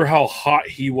remember how hot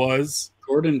he was?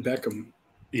 Gordon Beckham.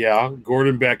 Yeah,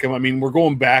 Gordon Beckham. I mean, we're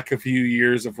going back a few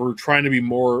years. If we're trying to be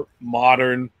more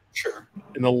modern, sure,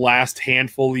 in the last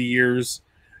handful of years,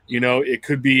 it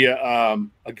could be a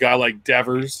guy like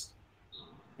Devers.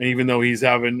 And even though he's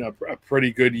having a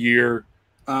pretty good year,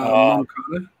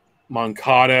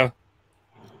 Moncada.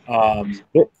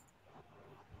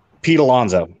 Pete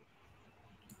Alonso.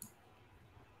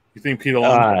 You think Pete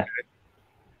Alonso?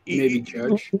 Maybe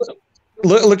Judge.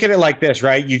 Look at it like this,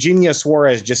 right? Eugenio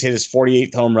Suarez just hit his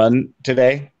 48th home run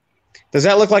today. Does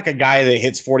that look like a guy that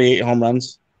hits 48 home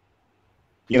runs?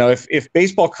 You know, if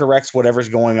baseball corrects whatever's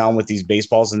going on with these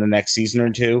baseballs in the next season or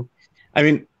two, I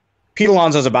mean, Pete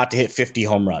Alonso's about to hit 50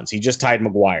 home runs. He just tied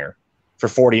McGuire for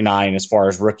 49 as far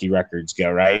as rookie records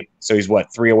go, right? So he's,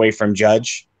 3 away from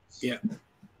Judge? Yeah.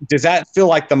 Does that feel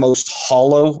like the most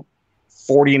hollow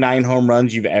 49 home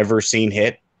runs you've ever seen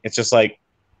hit? It's just like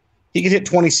he could hit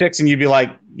 26 and you'd be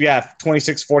like, yeah,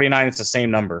 26, 49, it's the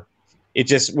same number. It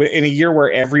just, in a year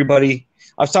where everybody,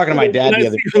 I was talking to my dad the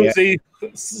other day.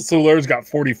 Jose Soler's got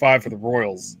 45 for the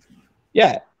Royals.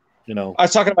 Yeah. You know, I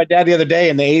was talking to my dad the other day,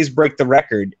 and the A's break the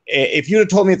record. If you'd have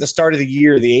told me at the start of the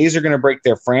year the A's are going to break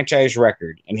their franchise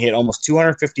record and hit almost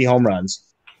 250 home runs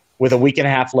with a week and a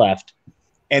half left,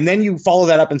 and then you follow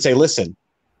that up and say, listen,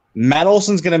 Matt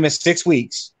Olson's going to miss 6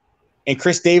 weeks, and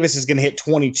Chris Davis is going to hit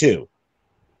 22.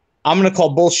 I'm going to call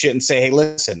bullshit and say, hey,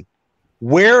 listen,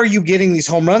 where are you getting these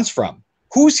home runs from?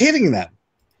 Who's hitting them?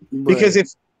 Right. Because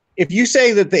if you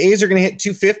say that the A's are going to hit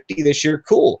 250 this year,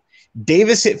 cool.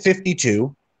 Davis hit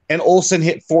 52 and Olson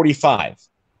hit 45.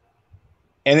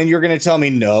 And then you're going to tell me,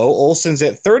 no, Olson's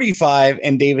at 35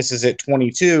 and Davis is at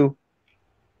 22.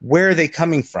 Where are they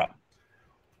coming from?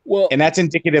 well, And that's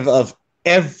indicative of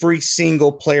every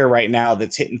single player right now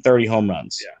that's hitting 30 home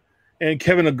runs. Yeah. And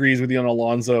Kevin agrees with you on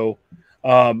Alonso.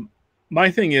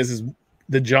 My thing is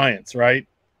the Giants, right?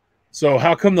 So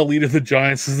how come the lead of the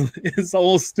Giants is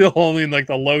almost still only in like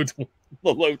the low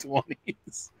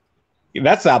 20s?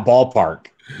 That's that ballpark.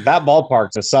 That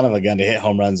ballpark's a son of a gun to hit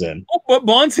home runs in. Oh, but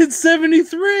Bonds hit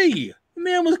 73. The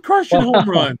man was crushing home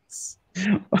runs.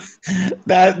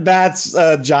 That's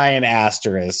a giant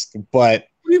asterisk. But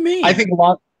What do you mean? I think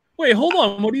Wait, hold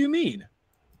on. What do you mean?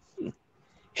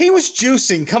 he was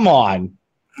juicing. Come on.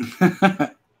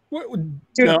 What,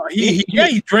 no,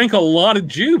 he drank a lot of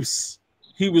juice.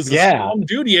 He was on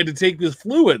duty. He had to take his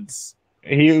fluids.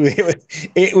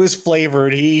 It was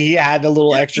flavored. He had a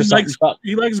little extra something.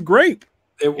 He likes grape.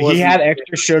 He had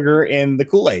extra sugar in the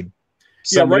Kool-Aid.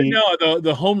 Right now,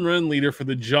 the home run leader for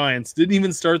the Giants didn't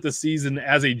even start the season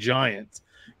as a Giant.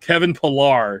 Kevin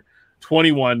Pillar,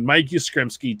 21. Mike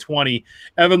Yastrzemski, 20.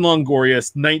 Evan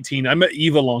Longoria, 19. I bet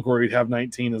Eva Longoria would have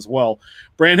 19 as well.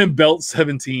 Brandon Belt,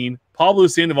 17. Pablo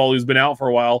Sandoval, who's been out for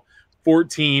a while,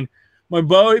 14. My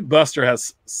boy Buster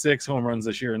has 6 home runs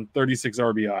this year and 36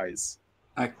 RBIs.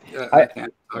 I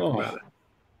can't talk about it.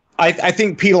 I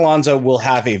think Pete Alonso will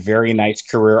have a very nice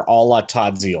career, a la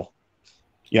Todd Zeal.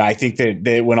 I think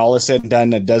that when all is said and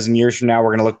done, a dozen years from now, we're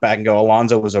going to look back and go,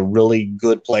 Alonso was a really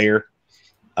good player.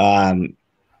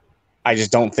 I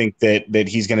just don't think that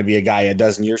he's going to be a guy a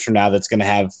dozen years from now that's going to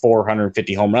have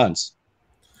 450 home runs.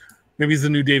 Maybe he's the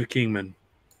new Dave Kingman,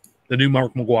 the new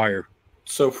Mark McGuire.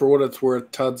 So for what it's worth,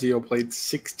 Todd Zeal played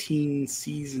 16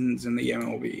 seasons in the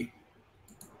MLB.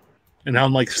 And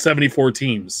on like 74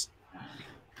 teams.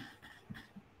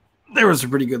 There was a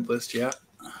pretty good list, yeah.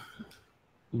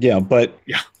 Yeah, but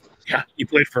yeah, he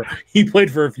played for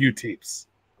a few teams.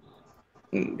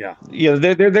 Yeah,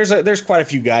 there's quite a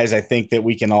few guys I think that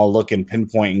we can all look and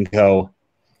pinpoint and go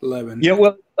 11.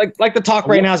 Like the talk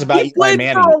right now is about Eli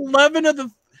Manning. For 11 of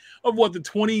the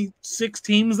 26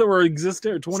 teams that were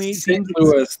existed, or 28 St. teams.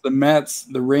 Louis, the Mets,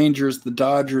 the Rangers, the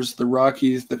Dodgers, the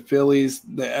Rockies, the Phillies,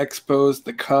 the Expos,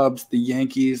 the Cubs, the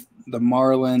Yankees, the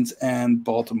Marlins, and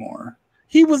Baltimore.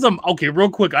 He was okay. Real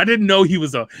quick, I didn't know he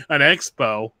was an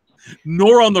Expo,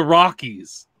 nor on the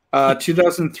Rockies.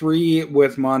 2003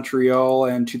 with Montreal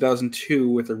and 2002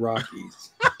 with the Rockies.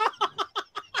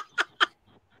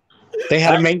 They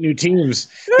had to make new teams.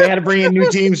 They had to bring in new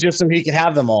teams just so he could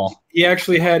have them all. He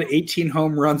actually had 18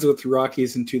 home runs with the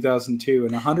Rockies in 2002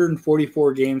 and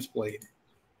 144 games played.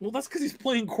 Well, that's because he's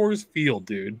playing Coors Field,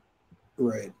 dude.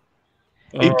 Right.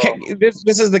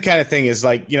 This is the kind of thing is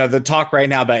like, the talk right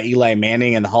now about Eli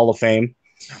Manning and the Hall of Fame.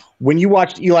 When you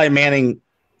watched Eli Manning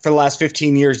for the last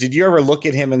 15 years, did you ever look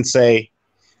at him and say,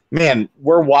 man,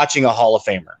 we're watching a Hall of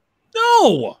Famer?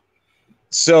 No.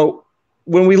 So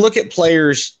when we look at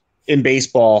players in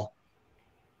baseball,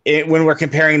 when we're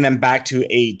comparing them back to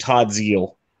a Todd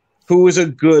Zeal, who was a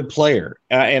good player,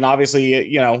 and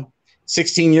obviously,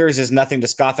 16 years is nothing to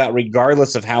scoff at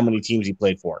regardless of how many teams he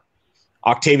played for.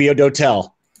 Octavio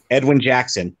Dotel, Edwin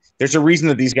Jackson. There's a reason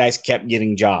that these guys kept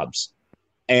getting jobs.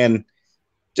 And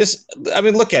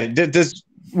look at it.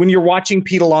 When you're watching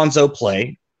Pete Alonso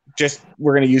play,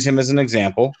 we're going to use him as an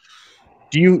example.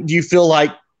 Do you feel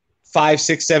like 5,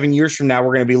 6, 7 years from now,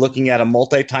 we're going to be looking at a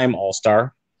multi-time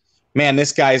All-Star? Man,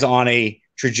 this guy's on a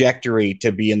trajectory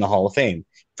to be in the Hall of Fame.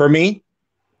 For me,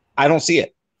 I don't see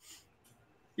it.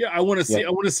 Yeah, I want to see. I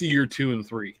want to see year 2 and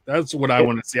 3. That's what I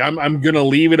want to see. I'm going to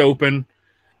leave it open,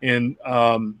 and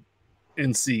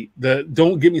and see.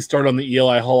 Don't get me started on the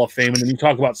Eli Hall of Fame, and then you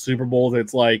talk about Super Bowls.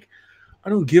 It's like I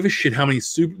don't give a shit how many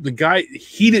the guy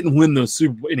he didn't win those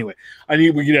Super Bowl. Anyway,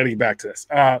 we got to get back to this.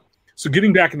 So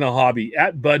getting back in the hobby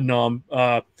at Bud Nom,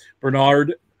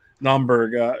 Bernard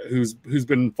Nomberg, who's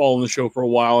been following the show for a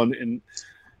while and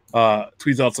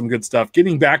tweets out some good stuff.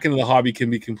 Getting back into the hobby can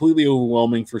be completely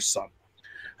overwhelming for some.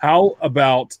 How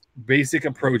about basic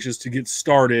approaches to get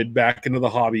started back into the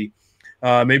hobby?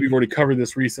 Maybe we've already covered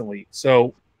this recently.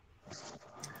 So,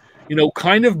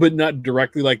 kind of, but not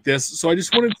directly like this. So I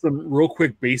just wanted some real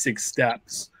quick basic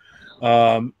steps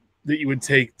that you would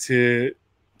take to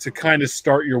kind of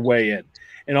start your way in.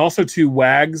 And also to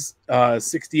Wags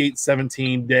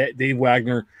 6817, Dave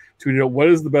Wagner tweeted out, what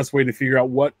is the best way to figure out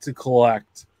what to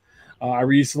collect? I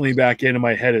recently back in and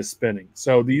my head is spinning.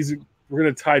 So we're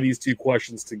going to tie these two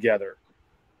questions together.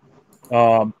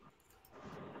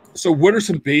 So what are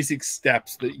some basic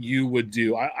steps that you would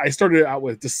do? I started out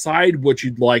with decide what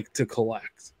you'd like to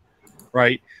collect,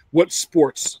 right? What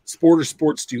sport or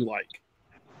sports do you like?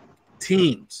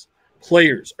 Teams,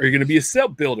 players. Are you going to be a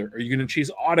set builder? Are you going to chase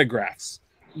autographs?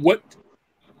 What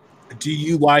do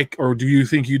you like or do you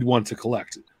think you'd want to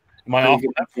collect? Am I off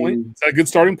on that point? Is that a good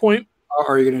starting point?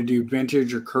 Are you going to do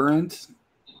vintage or current?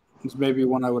 Is maybe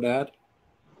one I would add.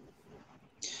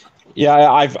 Yeah,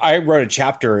 I wrote a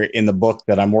chapter in the book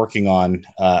that I'm working on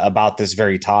about this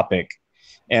very topic,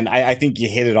 and I think you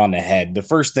hit it on the head. The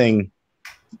first thing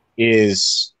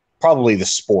is probably the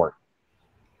sport,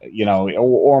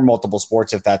 or multiple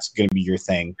sports if that's going to be your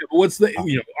thing. What's I'm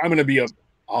going to be a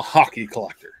hockey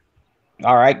collector.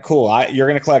 All right, cool. You're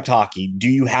going to collect hockey. Do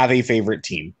you have a favorite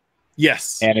team?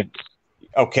 Yes. And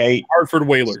okay, Hartford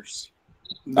Whalers.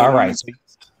 All right.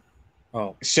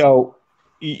 So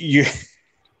you.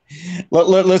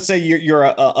 Let's say you're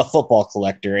a football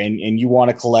collector and you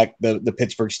want to collect the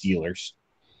Pittsburgh Steelers.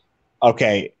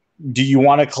 Okay. Do you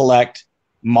want to collect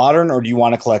modern or do you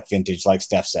want to collect vintage like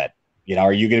Steph said?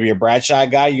 Are you going to be a Bradshaw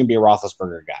guy? You're going to be a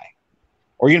Roethlisberger guy?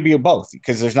 Or you're going to be both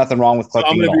because there's nothing wrong with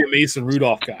collecting. I'm going to be a Mason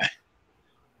Rudolph guy.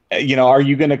 Are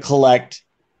you going to collect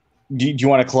 – do you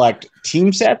want to collect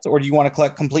team sets or do you want to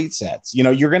collect complete sets?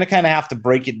 You're going to kind of have to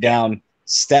break it down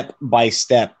step by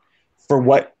step for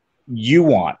what – you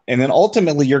want, and then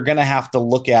ultimately you're going to have to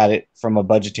look at it from a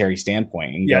budgetary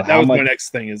standpoint. And that was my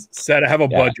next thing is have a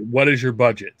budget. What is your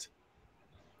budget?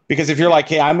 Because if you're like,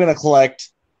 hey, I'm going to collect,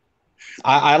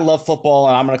 I love football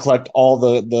and I'm going to collect all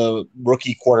the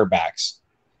rookie quarterbacks.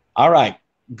 All right,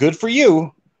 good for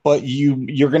you, but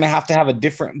you're going to have a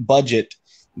different budget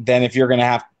than if you're going to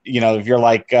have, if you're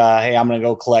like, hey, I'm going to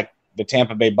go collect the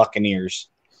Tampa Bay Buccaneers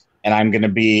and I'm going to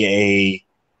be a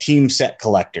team set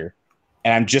collector.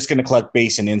 And I'm just going to collect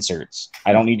base and inserts.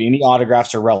 I don't need any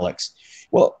autographs or relics.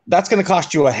 Well, that's going to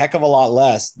cost you a heck of a lot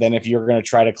less than if you're going to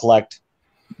try to collect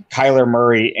Kyler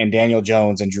Murray and Daniel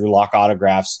Jones and Drew Lock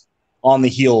autographs on the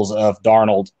heels of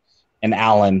Darnold and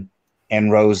Allen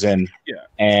and Rosen. Yeah.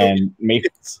 And maybe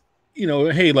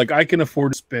hey, like I can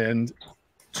afford to spend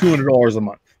 $200 a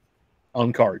month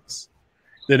on cards.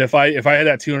 That if I had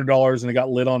that $200 and it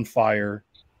got lit on fire,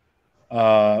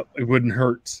 it wouldn't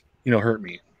hurt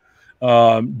me.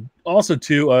 Also,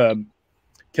 too,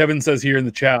 Kevin says here in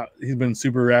the chat, he's been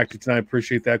super active tonight. I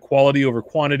appreciate that. Quality over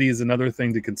quantity is another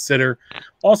thing to consider.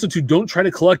 Also, too, don't try to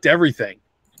collect everything.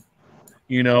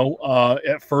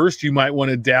 At first, you might want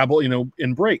to dabble,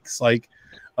 in breaks. Like,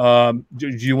 do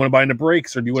you want to buy into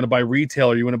breaks or do you want to buy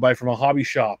retail or do you want to buy from a hobby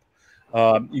shop?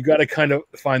 You got to kind of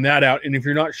find that out. And if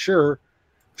you're not sure,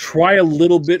 try a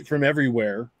little bit from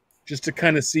everywhere just to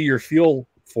kind of see your feel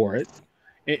for it.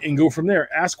 And go from there.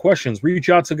 Ask questions. Reach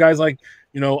out to guys like,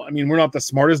 we're not the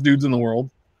smartest dudes in the world,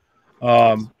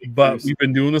 but we've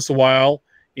been doing this a while,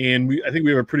 and I think we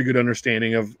have a pretty good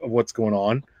understanding of what's going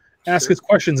on. Ask us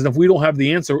questions, and if we don't have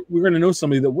the answer, we're going to know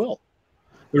somebody that will.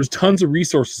 There's tons of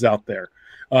resources out there.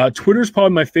 Twitter's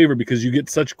probably my favorite because you get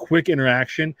such quick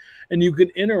interaction, and you can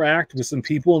interact with some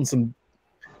people in some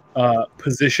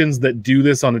positions that do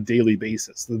this on a daily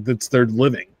basis. That's their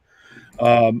living.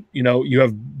 You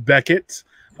have Beckett.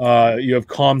 You have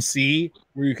ComC,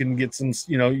 where you can get some,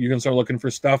 you can start looking for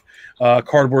stuff.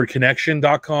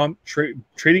 Cardboardconnection.com,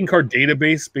 trading card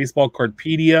database, Baseball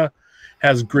Cardpedia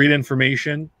has great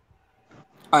information.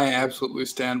 I absolutely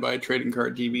stand by Trading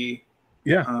Card DB.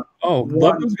 Yeah.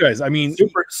 Love those guys. I mean,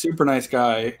 super nice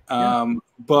guy.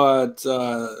 But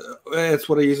it's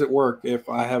what I use at work if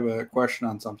I have a question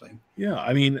on something. Yeah.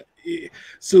 I mean,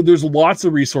 so there's lots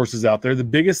of resources out there. The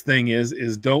biggest thing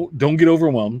is don't get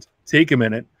overwhelmed. Take a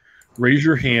minute, raise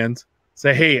your hand,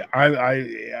 say, hey,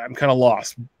 I'm kind of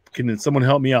lost. can someone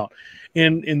help me out?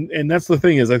 And that's the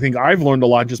thing, is I think I've learned a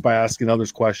lot just by asking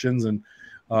others questions and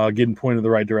getting pointed in the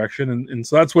right direction. And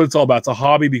so that's what it's all about. It's a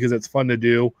hobby because it's fun to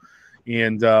do,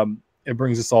 and it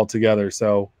brings us all together.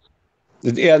 So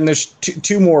yeah, and there's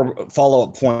two more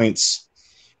follow-up points.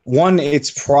 One,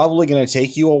 it's probably going to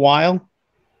take you a while.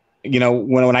 You know,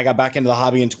 when I got back into the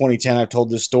hobby in 2010, I've told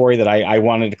this story that I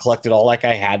wanted to collect it all like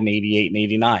I had in 88 and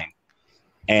 89.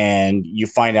 And you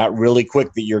find out really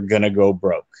quick that you're going to go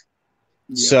broke.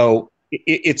 Yeah. So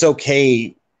it's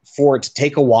okay for it to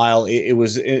take a while.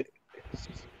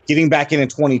 Getting back in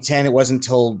 2010, it wasn't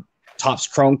until Topps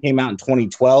Chrome came out in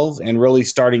 2012 and really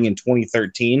starting in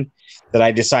 2013 that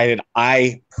I decided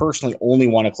I personally only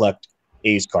want to collect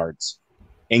A's cards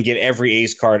and get every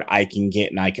A's card I can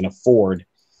get and I can afford.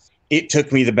 It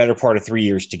took me the better part of 3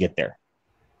 years to get there.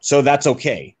 So that's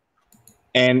okay.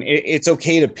 And it's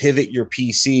okay to pivot your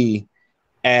PC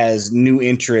as new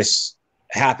interests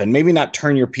happen. Maybe not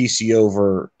turn your PC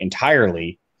over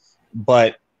entirely,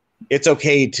 but it's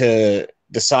okay to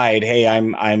decide, hey,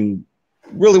 I'm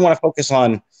really want to focus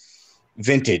on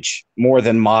vintage more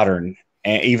than modern.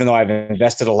 And even though I've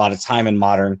invested a lot of time in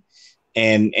modern,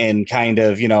 and kind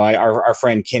of, you know, our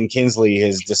friend Ken Kinsley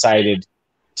has decided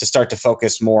to start to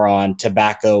focus more on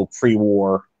tobacco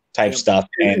pre-war type stuff.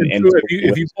 And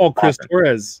if you follow Chris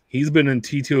Torres, he's been in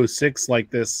T206 like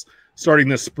this starting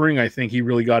this spring. I think he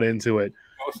really got into it.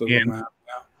 And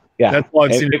that's why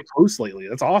I've seen it close lately.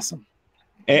 That's awesome.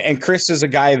 And Chris is a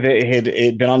guy that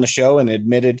had been on the show and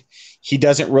admitted he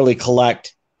doesn't really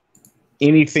collect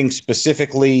anything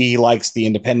specifically. He likes the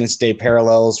Independence Day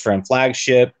parallels from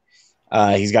Flagship.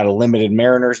 He's got a limited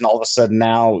Mariners, and all of a sudden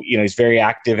now, you know, he's very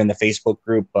active in the Facebook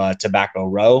group Tobacco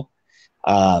Row.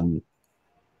 And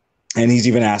he's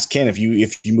even asked Ken if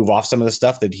you move off some of the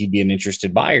stuff that he'd be an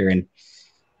interested buyer.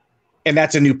 And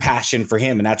that's a new passion for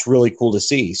him, and that's really cool to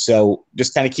see. So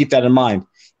just kind of keep that in mind.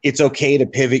 It's okay to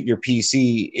pivot your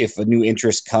PC if a new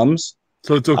interest comes.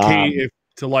 So it's okay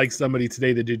to like somebody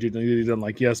today that you didn't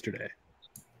like yesterday.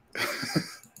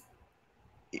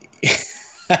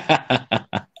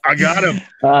 I got him.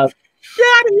 Got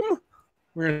him.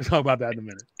 We're going to talk about that in a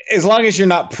minute. As long as you're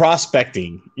not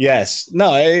prospecting, yes.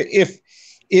 No,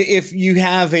 if you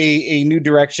have a new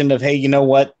direction of, hey, you know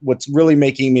what's really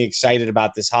making me excited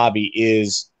about this hobby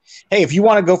is, hey, if you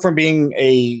want to go from being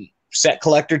a set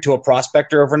collector to a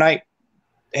prospector overnight,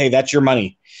 hey, that's your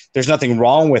money. There's nothing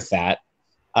wrong with that.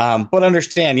 But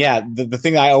understand, the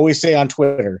thing I always say on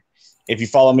Twitter, if you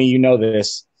follow me, you know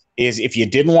this, is if you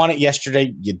didn't want it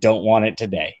yesterday, you don't want it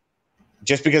today.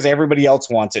 Just because everybody else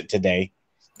wants it today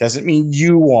doesn't mean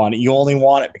you want it. You only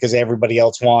want it because everybody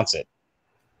else wants it.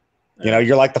 You know,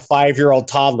 you're like the 5-year-old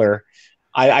toddler.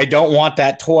 I don't want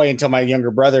that toy until my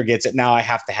younger brother gets it. Now I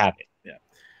have to have it. Yeah.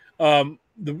 I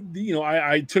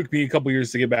took me a couple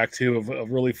years to get back to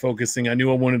of really focusing. I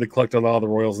knew I wanted to collect a lot of the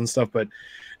Royals and stuff, but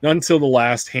not until the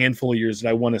last handful of years did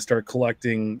I want to start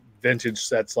collecting vintage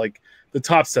sets like the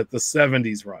top set, the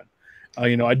 70s run.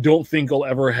 I don't think I'll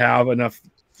ever have enough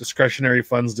discretionary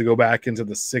funds to go back into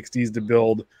the 60s to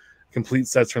build complete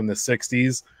sets from the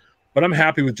 60s, but I'm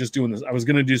happy with just doing this. I was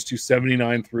going to just do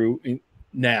 79 through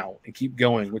now and keep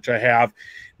going, which I have,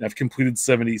 and I've completed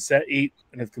 78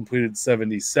 and I've completed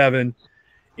 77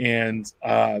 and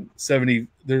 70.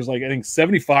 There's I think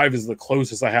 75 is the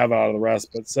closest I have out of the rest,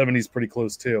 but 70 is pretty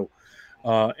close too.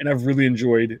 And I've really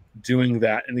enjoyed doing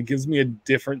that, and it gives me a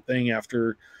different thing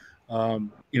after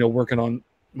working on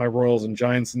my Royals and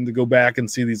Giants, and to go back and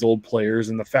see these old players,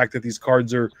 and the fact that these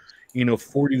cards are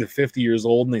 40 to 50 years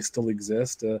old and they still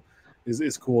exist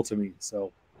is cool to me.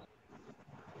 So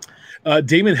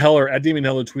Damon Heller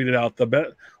tweeted out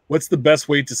what's the best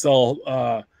way to sell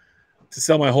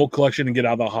my whole collection and get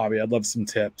out of the hobby? I'd love some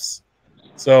tips.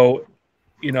 So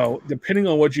depending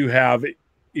on what you have,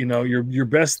 your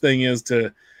best thing is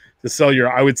to sell your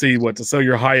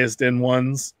highest end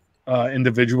ones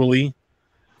individually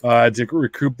to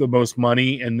recoup the most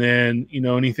money, and then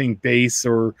anything base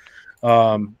or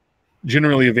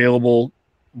generally available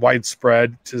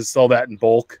widespread to sell that in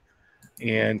bulk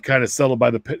and kind of sell it by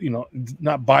the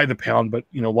not by the pound, but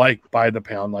by the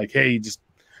pound, like, hey, just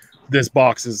this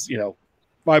box is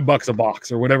 $5 a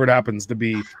box or whatever it happens to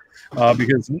be,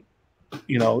 because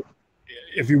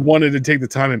if you wanted to take the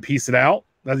time and piece it out,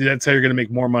 that's how you're going to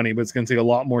make more money, but it's going to take a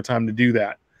lot more time to do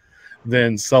that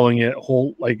than selling it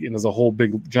whole, as a whole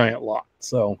big giant lot.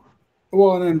 So,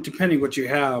 well, and then depending what you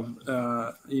have,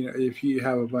 if you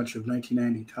have a bunch of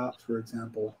 1990 tops, for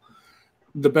example,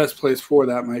 the best place for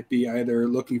that might be either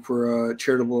looking for a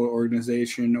charitable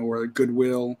organization or a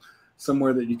Goodwill,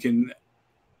 somewhere that you can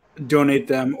donate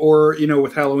them, or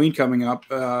with Halloween coming up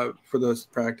for those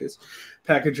practice,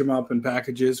 package them up in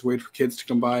packages, wait for kids to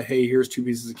come by. Hey, here's 2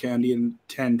 pieces of candy and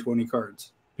 10, 20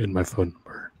 cards. In my phone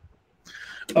number.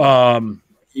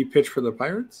 You pitch for the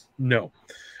Pirates? No.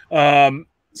 So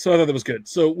I thought that was good.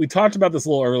 So we talked about this a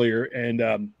little earlier,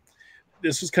 and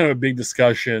this was kind of a big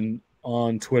discussion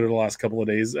on Twitter the last couple of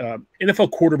days.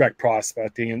 NFL quarterback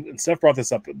prospecting, and Steph brought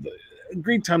this up. A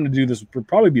great time to do this would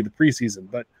probably be the preseason,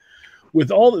 but with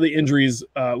all of the injuries,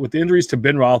 with the injuries to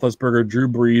Ben Roethlisberger, Drew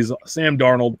Brees, Sam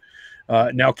Darnold,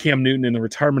 now Cam Newton, and the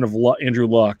retirement of Andrew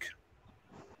Luck,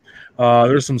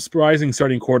 there's some surprising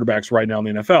starting quarterbacks right now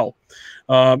in the NFL.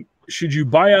 Should you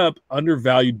buy up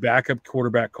undervalued backup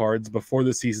quarterback cards before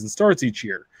the season starts each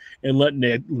year and let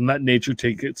nature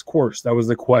take its course? That was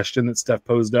the question that Steph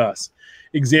posed to us.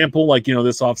 Example,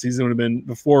 this offseason would have been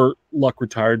before Luck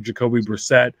retired, Jacoby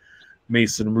Brissett,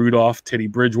 Mason Rudolph, Teddy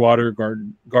Bridgewater,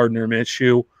 Gardner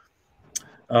Minshew.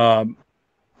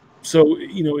 So,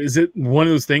 is it one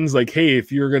of those things like, hey,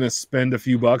 if you're going to spend a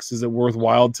few bucks, is it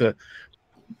worthwhile to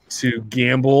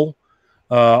gamble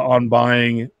on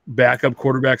buying backup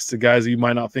quarterbacks to guys that you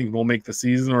might not think will make the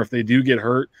season, or if they do get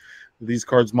hurt, these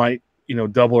cards might,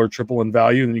 double or triple in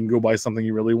value, and you can go buy something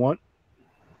you really want?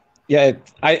 Yeah,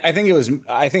 I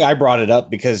think I brought it up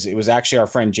because it was actually our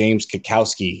friend James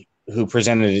Kikowski who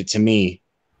presented it to me,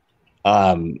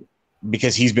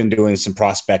 because he's been doing some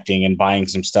prospecting and buying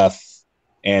some stuff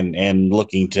and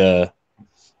looking to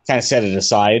kind of set it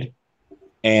aside.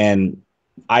 And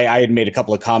I had made a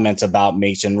couple of comments about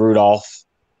Mason Rudolph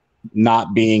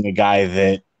not being a guy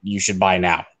that you should buy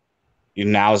now.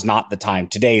 Now is not the time.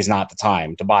 Today is not the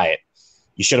time to buy it.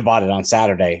 You should have bought it on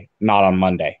Saturday, not on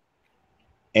Monday.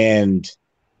 And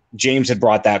James had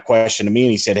brought that question to me,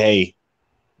 and he said, hey,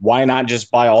 why not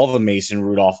just buy all the Mason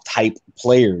Rudolph type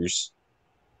players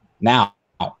now?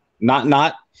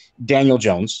 Not Daniel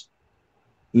Jones,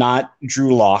 not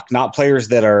Drew Lock, not players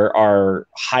that are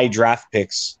high draft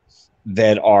picks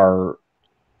that are,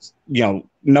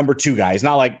 number 2 guys,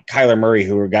 not like Kyler Murray,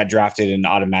 who got drafted and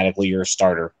automatically you're a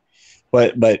starter,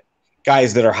 but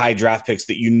guys that are high draft picks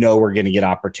that are going to get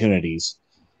opportunities.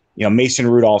 Mason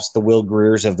Rudolph's, the Will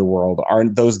Greers of the world.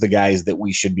 Aren't those the guys that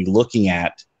we should be looking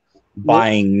at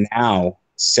buying now,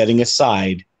 setting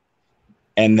aside,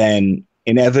 and then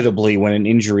inevitably when an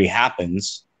injury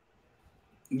happens,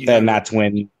 then that's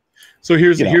when. So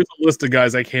here's a list of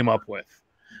guys I came up with.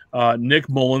 Nick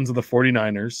Mullins of the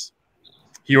 49ers.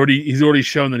 He's already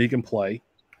shown that he can play.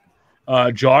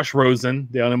 Josh Rosen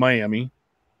down in Miami.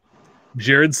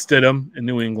 Jared Stidham in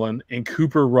New England, and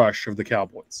Cooper Rush of the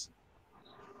Cowboys.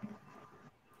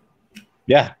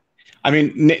 Yeah. I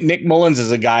mean, Nick Mullins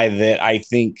is a guy that I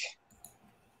think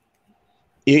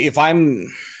if I'm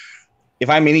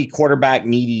any quarterback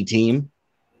needy team,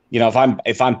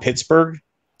 if I'm Pittsburgh,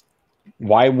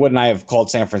 why wouldn't I have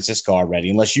called San Francisco already?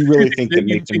 Unless you really think that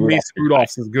Mason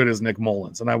Rudolph's as good as Nick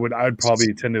Mullins, and I'd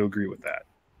probably tend to agree with that.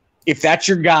 If that's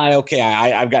your guy, okay,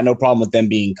 I've got no problem with them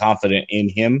being confident in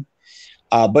him.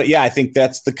 But yeah, I think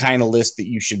that's the kind of list that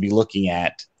you should be looking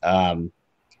at,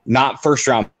 not first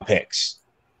round picks.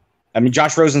 I mean,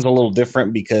 Josh Rosen's a little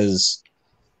different because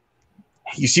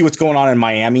you see what's going on in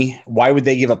Miami. Why would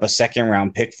they give up a second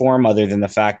round pick for him other than the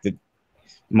fact that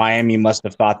Miami must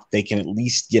have thought that they can at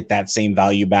least get that same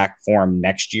value back for him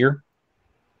next year?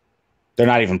 They're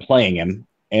not even playing him,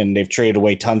 and they've traded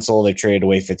away Tunsil. They've traded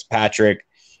away Fitzpatrick.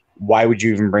 Why would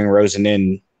you even bring Rosen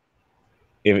in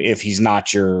if he's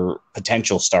not your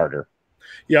potential starter?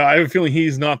 Yeah, I have a feeling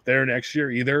he's not there next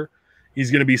year either. He's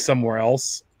going to be somewhere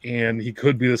else, and he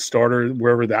could be the starter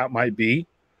wherever that might be.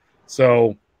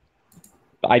 So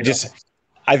I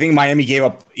think Miami gave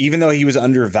up, even though he was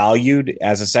undervalued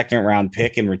as a second-round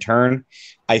pick in return,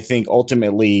 I think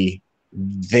ultimately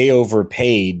they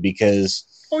overpaid because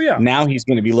now he's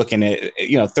going to be looking at,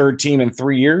 third team in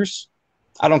 3 years.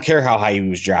 I don't care how high he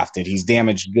was drafted. He's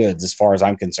damaged goods as far as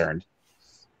I'm concerned.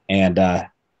 And,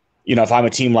 if I'm a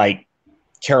team like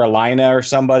Carolina or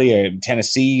somebody, or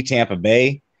Tennessee, Tampa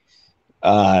Bay,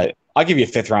 I'll give you a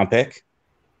 5th-round pick.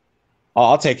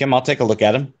 I'll take him. I'll take a look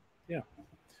at him. Yeah.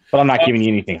 But I'm not giving you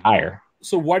anything higher.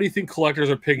 So why do you think collectors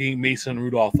are picking Mason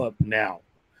Rudolph up now?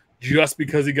 Just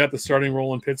because he got the starting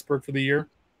role in Pittsburgh for the year?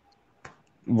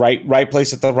 Right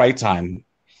place at the right time.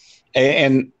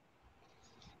 And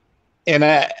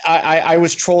I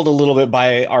was trolled a little bit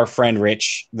by our friend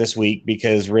Rich this week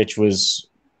because Rich was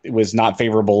not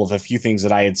favorable of a few things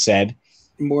that I had said.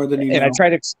 More than you know. And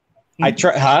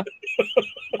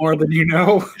More than you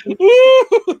know.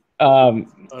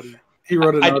 He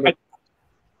wrote an article.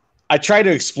 I tried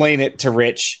to explain it to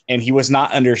Rich, and he was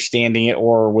not understanding it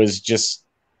or was just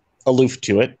aloof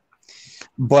to it.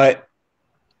 But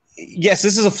yes,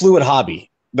 this is a fluid hobby.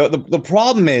 The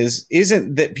problem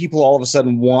isn't that people all of a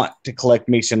sudden want to collect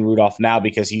Mason Rudolph now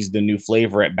because he's the new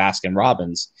flavor at Baskin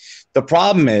Robbins. The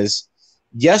problem is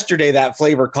yesterday that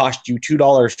flavor cost you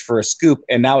 $2 for a scoop,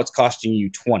 and now it's costing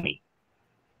you $20.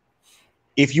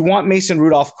 If you want Mason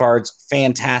Rudolph cards,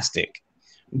 fantastic.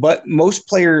 But most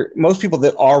people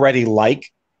that already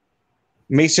like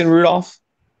Mason Rudolph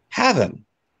have him.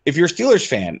 If you're a Steelers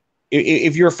fan,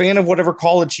 if you're a fan of whatever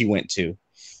college he went to,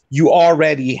 you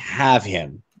already have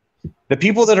him. The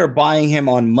people that are buying him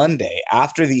on Monday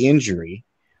after the injury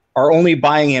are only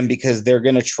buying him because they're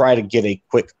going to try to get a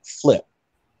quick flip.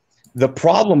 The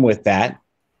problem with that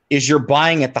is you're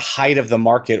buying at the height of the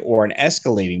market or an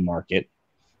escalating market.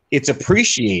 It's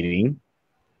appreciating,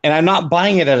 and I'm not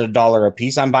buying it at $1 a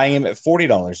piece. I'm buying him at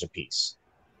 $40 a piece.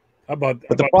 But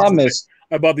the problem is,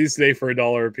 I bought these today for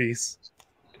 $1 a piece,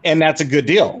 and that's a good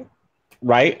deal.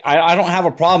 Right. I don't have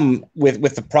a problem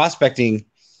with the prospecting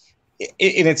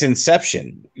in its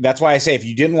inception. That's why I say if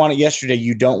you didn't want it yesterday,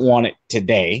 you don't want it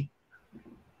today,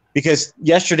 because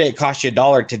yesterday it cost you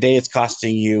 $1. Today it's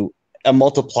costing you a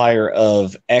multiplier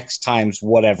of X times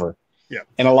whatever. Yeah.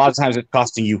 And a lot of times it's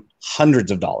costing you hundreds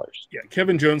of dollars. Yeah.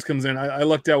 Kevin Jones comes in. I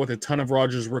lucked out with a ton of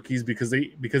Rodgers rookies because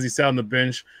he sat on the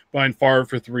bench behind Favre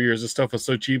for 3 years. This stuff was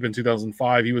so cheap in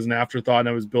 2005. He was an afterthought, and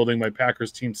I was building my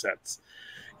Packers team sets.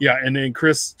 Yeah, and then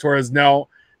Chris Torres, now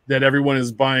that everyone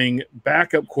is buying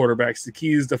backup quarterbacks, the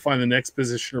key is to find the next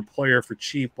position or player for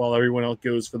cheap while everyone else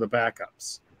goes for the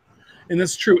backups. And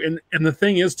that's true. And the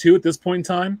thing is, too, at this point in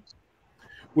time,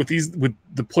 with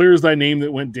the players that I named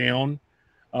that went down,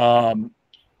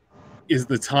 is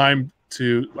the time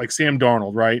to, like Sam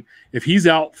Darnold, right? If he's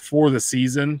out for the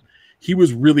season, he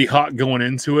was really hot going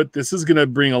into it. This is going to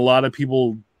bring a lot of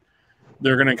people,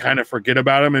 they're going to kind of forget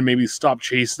about him and maybe stop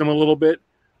chasing him a little bit.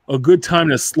 A good time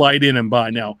to slide in and buy.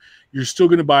 Now, you're still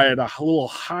going to buy at a little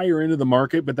higher end of the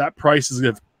market, but that price is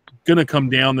going to come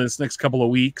down this next couple of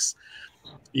weeks.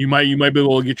 You might be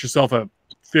able to get yourself a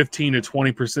 15 to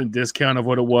 20% discount of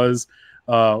what it was,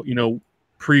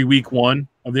 pre-week 1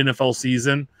 of the NFL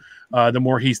season.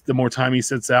 The more time he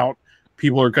sits out,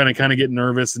 people are kind of getting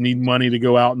nervous and need money to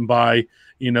go out and buy,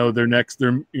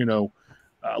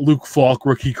 Luke Falk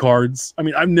rookie cards. I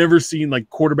mean, I've never seen like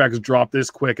quarterbacks drop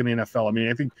this quick in the NFL. I mean,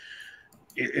 I think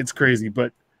it's crazy,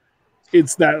 but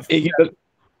it's that.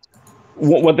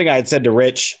 One thing I had said to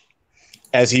Rich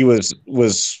as he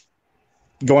was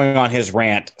going on his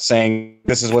rant saying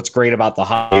this is what's great about the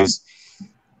highs.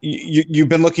 You've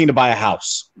been looking to buy a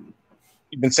house.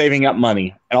 You've been saving up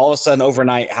money, and all of a sudden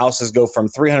overnight houses go from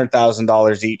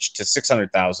 $300,000 each to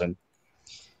 $600,000.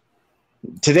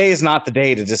 Today is not the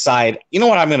day to decide, you know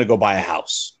what, I'm going to go buy a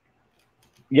house.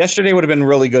 Yesterday would have been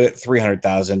really good at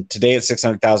 $300,000. Today at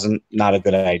 $600,000, not a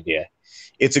good idea.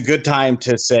 It's a good time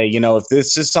to say, if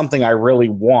this is something I really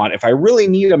want, if I really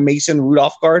need a Mason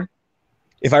Rudolph card,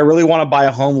 if I really want to buy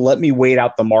a home, let me wait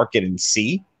out the market and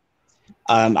see.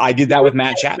 I did that with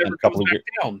Matt Chapman a couple of years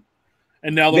ago.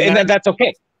 And now that's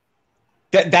okay.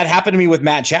 That happened to me with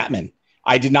Matt Chapman.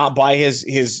 I did not buy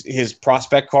his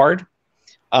prospect card.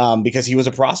 Because he was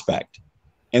a prospect.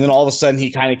 And then all of a sudden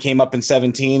he kind of came up in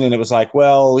 17 and it was like,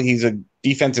 well, he's a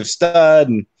defensive stud.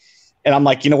 And I'm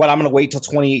like, you know what? I'm going to wait till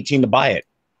 2018 to buy it.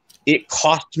 It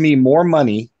cost me more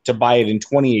money to buy it in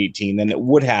 2018 than it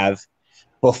would have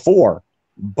before.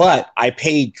 But I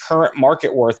paid current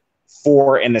market worth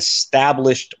for an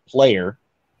established player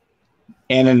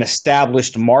and an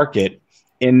established market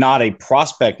and not a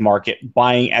prospect market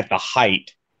buying at the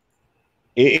height.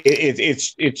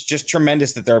 It's just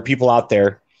tremendous that there are people out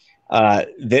there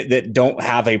that don't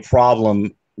have a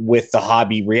problem with the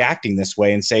hobby reacting this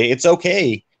way and say it's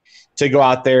okay to go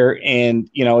out there and,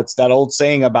 it's that old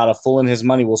saying about a fool and his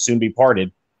money will soon be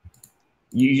parted.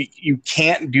 You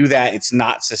can't do that. It's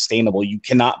not sustainable. You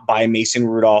cannot buy Mason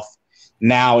Rudolph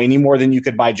now any more than you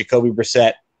could buy Jacoby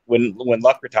Brissett when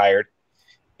Luck retired,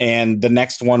 and the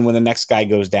next one when the next guy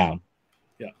goes down.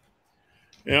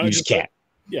 Yeah, you just can't.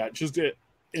 Yeah, just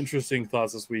interesting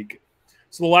thoughts this week.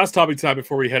 So the last topic tonight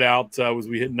before we head out was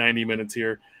we hit 90 minutes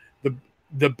here.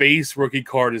 The base rookie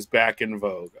card is back in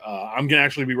vogue. I'm going to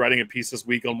actually be writing a piece this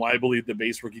week on why I believe the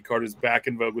base rookie card is back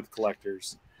in vogue with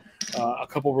collectors. A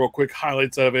couple real quick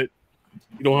highlights of it.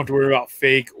 You don't have to worry about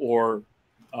fake or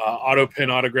auto pen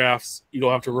autographs. You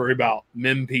don't have to worry about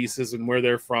mem pieces and where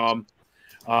they're from.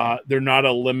 They're not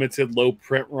a limited low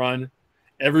print run.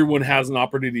 Everyone has an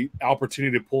opportunity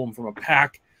to pull them from a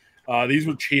pack. These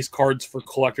were chase cards for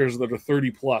collectors that are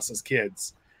 30 plus as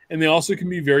kids. And they also can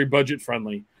be very budget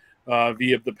friendly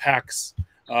via the packs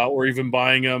or even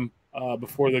buying them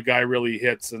before the guy really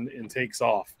hits and takes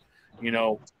off. You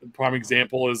know, the prime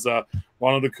example is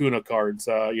Ronald Acuna cards.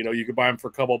 You know, you could buy them for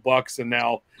a couple bucks, and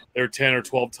now they're 10 or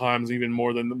 12 times even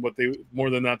more than what they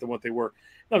were.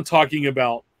 And I'm talking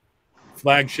about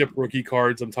flagship rookie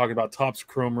cards. I'm talking about Topps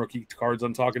Chrome rookie cards.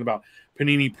 I'm talking about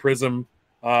Panini Prism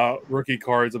rookie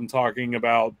cards. I'm talking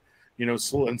about, you know,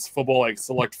 football, like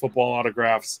select football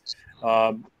autographs.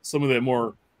 Some of the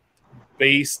more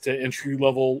base to entry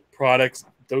level products,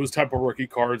 those type of rookie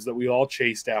cards that we all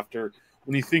chased after.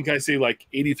 When you think I say like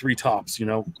 83 Topps, you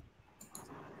know,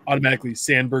 automatically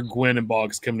Sandberg, Gwynn, and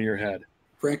Boggs come to your head.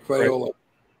 Frank Viola. Right.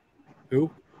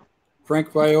 Who?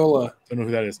 Frank Viola. Don't know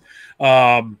who that is.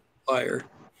 Liar.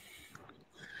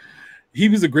 He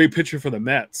was a great pitcher for the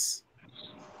Mets.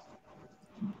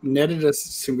 Netted us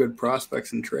some good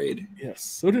prospects in trade. Yes.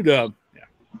 So did you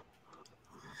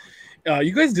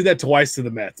guys did that twice to the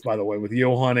Mets, by the way, with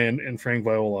Johan and Frank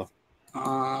Viola.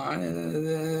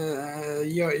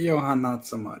 Johan, not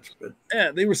so much, but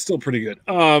yeah, they were still pretty good.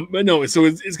 But no, so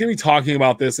it's going to be talking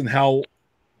about this and how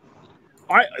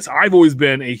I've always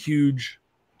been a huge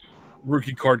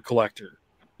rookie card collector.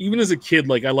 Even as a kid,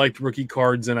 like I liked rookie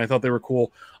cards and I thought they were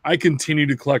cool. I continue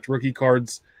to collect rookie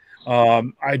cards.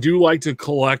 I do like to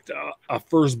collect a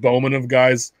first Bowman of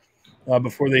guys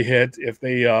before they hit. If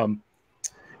they,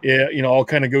 you know, I'll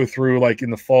kind of go through like in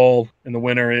the fall, in the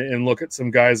winter, and look at some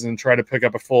guys and try to pick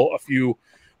up a few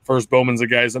first Bowmans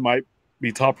of guys that might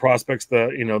be top prospects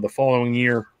the following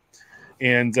year.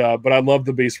 And but I love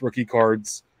the base rookie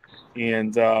cards,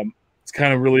 and it's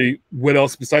kind of really what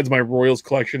else besides my Royals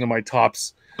collection and my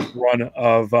Topps run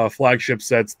of flagship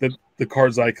sets that the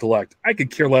cards I collect. I could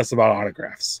care less about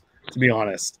autographs, to be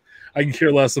honest. I could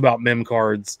care less about mem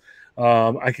cards.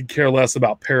 I could care less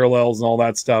about parallels and all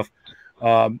that stuff.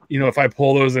 You know, if I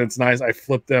pull those and it's nice, I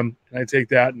flip them and I take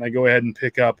that and I go ahead and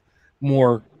pick up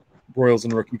more Royals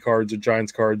and rookie cards or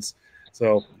Giants cards.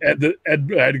 So Ed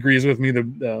agrees with me.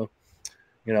 You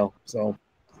know, so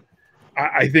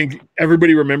I think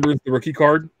everybody remembers the rookie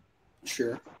card.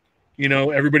 sure. You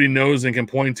know, everybody knows and can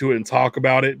point to it and talk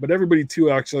about it, but everybody too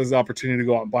actually has the opportunity to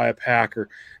go out and buy a pack, or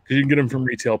because you can get them from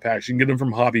retail packs, you can get them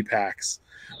from hobby packs.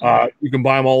 You can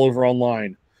buy them all over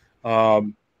online.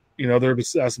 You know, they're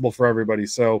accessible for everybody.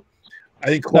 So I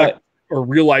think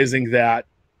realizing that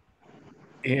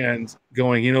and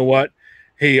going, you know what?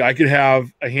 Hey, I could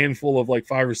have a handful of like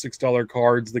 $5 or $6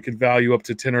 cards that could value up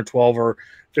to 10 or 12 or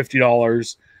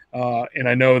 $50. And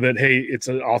I know that, hey, it's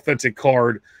an authentic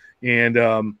card, and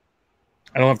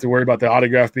I don't have to worry about the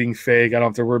autograph being fake. I don't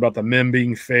have to worry about the mem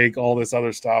being fake, all this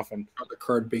other stuff. And The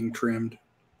card being trimmed.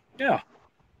 yeah.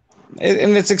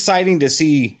 And it's exciting to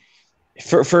see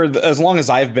for as long as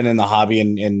I've been in the hobby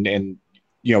and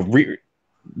you know,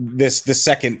 this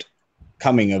second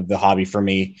coming of the hobby for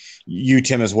me, you,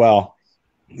 Tim, as well.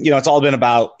 You know, it's all been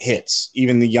about hits,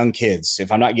 even the young kids.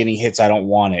 If I'm not getting hits, I don't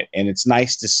want it. And it's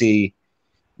nice to see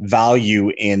value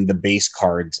in the base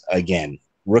cards again,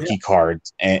 rookie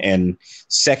cards and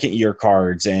second year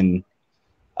cards and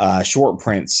short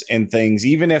prints and things.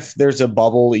 Even if there's a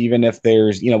bubble, even if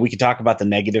there's, you know, we could talk about the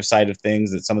negative side of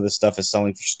things, that some of this stuff is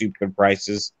selling for stupid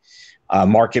prices,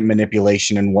 market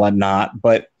manipulation and whatnot.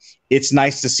 But it's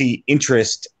nice to see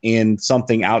interest in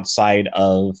something outside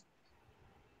of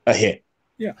a hit.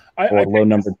 Yeah. Or low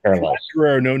numbered parallel.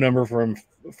 No number from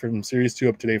Series 2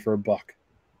 up today for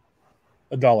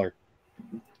 $1.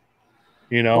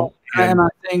 You know? And I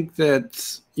think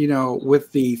that, you know,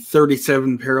 with the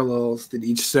 37 parallels that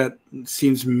each set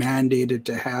seems mandated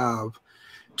to have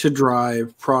to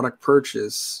drive product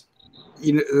purchase,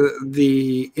 you know,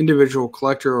 the individual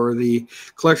collector or the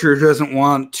collector who doesn't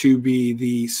want to be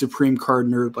the supreme card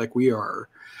nerd like we are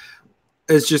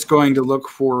is just going to look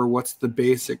for what's the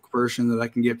basic version that I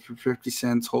can get for 50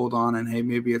 cents, hold on, and hey,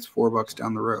 maybe it's $4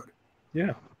 down the road.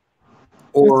 Yeah.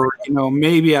 Or, you know,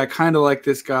 maybe I kind of like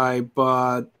this guy,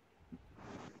 but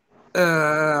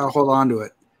hold on to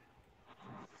it.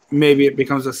 Maybe it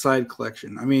becomes a side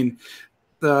collection. I mean,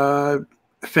 the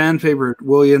fan favorite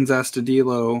Williams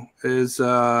Astudillo is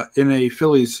in a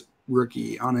Phillies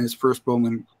rookie on his first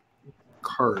Bowman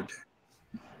card.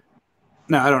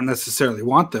 Now, I don't necessarily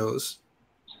want those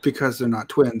because they're not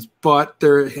twins, but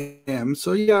they're him.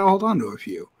 So, yeah, I'll hold on to a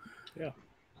few. Yeah.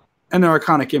 And they're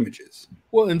iconic images.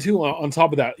 Well, and too, on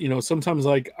top of that, you know, sometimes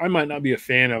like I might not be a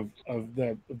fan of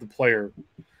the player,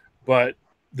 but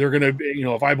they're going to be, you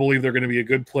know, if I believe they're going to be a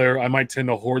good player, I might tend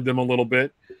to hoard them a little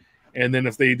bit. And then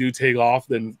if they do take off,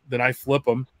 then I flip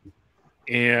them.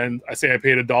 And I say I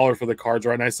paid $1 for the cards,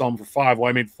 right? And I sell them for $5. Well,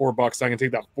 I made $4. So I can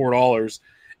take that $4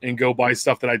 and go buy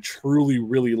stuff that I truly,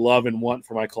 really love and want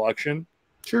for my collection.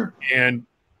 Sure. And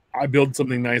I build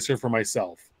something nicer for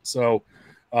myself. So,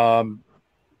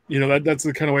 that's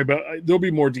the kind of way. But there'll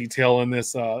be more detail on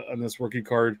this rookie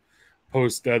card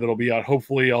post that'll be out.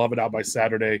 Hopefully, I'll have it out by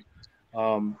Saturday. If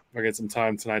I get some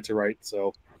time tonight to write.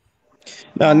 So,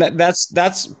 no, and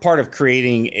that's part of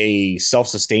creating a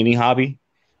self-sustaining hobby.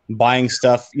 Buying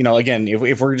stuff, again,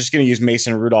 if we're just going to use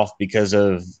Mason Rudolph because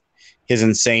of his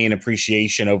insane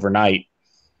appreciation overnight,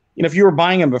 if you were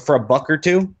buying him for $1 or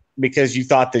 $2 because you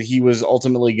thought that he was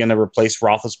ultimately going to replace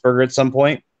Roethlisberger at some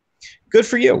point, good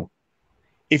for you.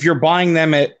 If you're buying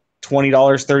them at $20,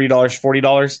 $30,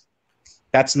 $40,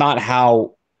 that's not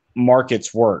how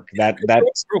markets work.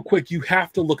 That's real quick. You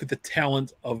have to look at the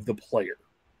talent of the player.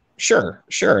 Sure.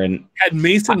 And had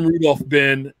Mason Rudolph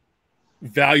been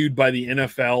valued by the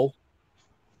NFL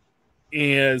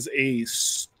as a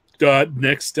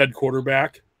next stud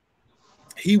quarterback,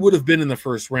 he would have been in the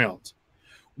first round.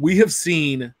 We have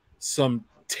seen some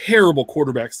terrible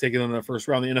quarterbacks taken in the first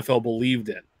round the NFL believed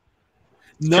in.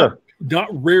 Not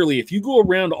rarely. If you go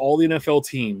around all the NFL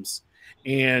teams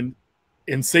and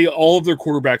say all of their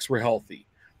quarterbacks were healthy,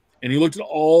 and you looked at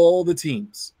all the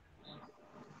teams,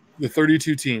 the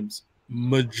 32 teams,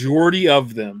 majority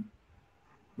of the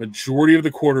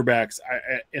quarterbacks,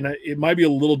 it might be a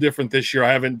little different this year.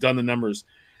 I haven't done the numbers.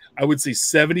 I would say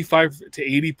 75 to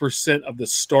 80% of the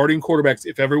starting quarterbacks,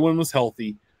 if everyone was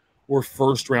healthy, were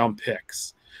first-round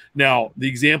picks. Now, the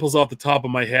examples off the top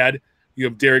of my head, you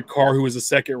have Derek Carr, who was a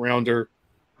second-rounder.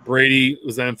 Brady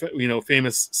was a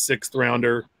famous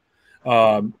sixth-rounder.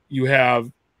 You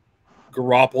have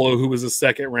Garoppolo, who was a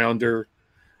second-rounder.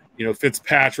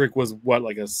 Fitzpatrick was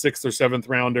like a sixth or seventh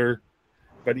rounder.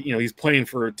 But, he's playing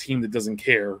for a team that doesn't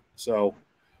care. So,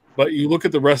 but you look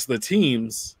at the rest of the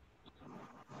teams,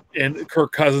 and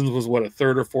Kirk Cousins was a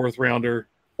third or fourth rounder.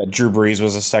 Drew Brees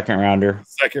was a second rounder.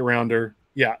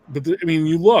 Yeah. But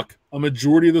you look, a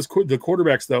majority of the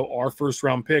quarterbacks, though, are first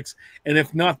round picks, and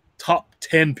if not top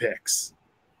 10 picks,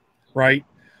 right?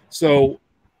 So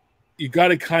you got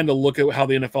to kind of look at how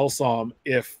the NFL saw him.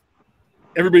 If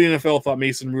everybody in the NFL thought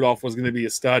Mason Rudolph was going to be a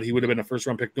stud, he would have been a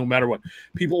first-round pick no matter what.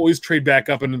 People always trade back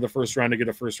up into the first round to get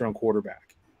a first-round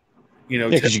quarterback.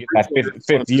 Because you get that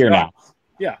fifth year now.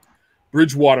 Yeah.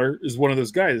 Bridgewater is one of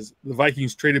those guys. The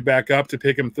Vikings traded back up to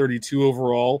pick him 32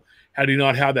 overall. Had he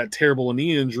not had that terrible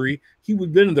knee injury, he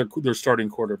would have been their starting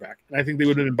quarterback. And I think they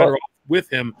would have been better off with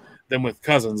him than with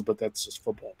Cousins, but that's just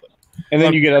football. And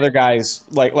then you get other guys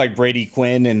like Brady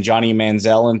Quinn and Johnny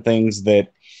Manziel and things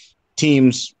that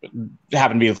teams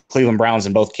happen to be the Cleveland Browns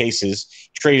in both cases,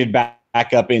 traded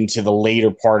back up into the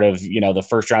later part of, the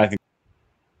first round. I think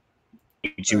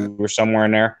you were somewhere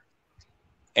in there.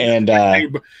 And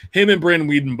him and Brandon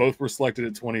Weeden both were selected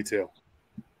at 22.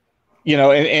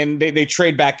 And they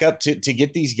trade back up to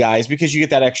get these guys because you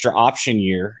get that extra option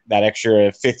year, that extra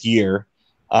fifth year.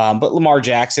 But Lamar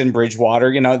Jackson,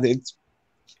 Bridgewater,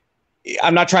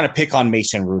 I'm not trying to pick on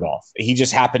Mason Rudolph. He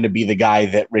just happened to be the guy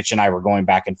that Rich and I were going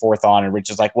back and forth on. And Rich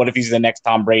is like, what if he's the next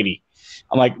Tom Brady?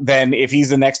 I'm like, then if he's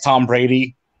the next Tom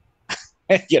Brady,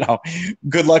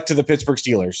 good luck to the Pittsburgh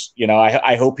Steelers.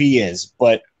 I hope he is.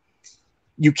 But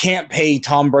you can't pay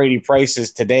Tom Brady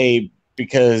prices today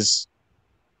because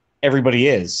everybody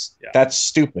is. Yeah. That's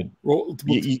stupid.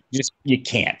 You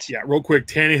can't. Yeah, real quick,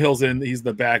 Tannehill's in. He's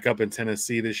the backup in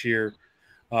Tennessee this year.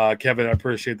 Kevin, I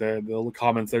appreciate the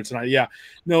comments there tonight. Yeah.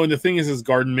 No, and the thing is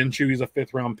Gardner Minshew, he's a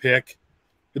fifth-round pick.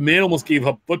 The man almost gave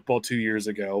up football 2 years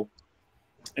ago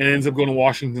and ends up going to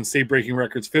Washington State, breaking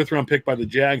records. Fifth-round pick by the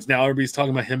Jags. Now everybody's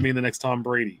talking about him being the next Tom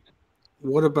Brady.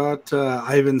 What about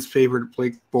Ivan's favorite,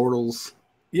 Blake Bortles?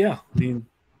 Yeah, he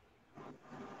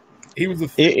was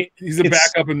he's a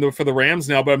backup for the Rams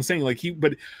now, but I'm saying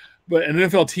but an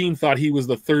NFL team thought he was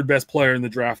the third best player in the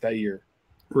draft that year.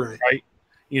 Right.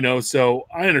 So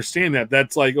I understand that.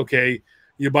 That's like, okay,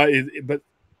 you buy it, but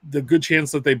the good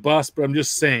chance that they bust. But I'm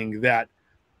just saying that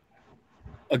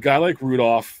a guy like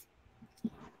Rudolph,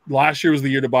 last year was the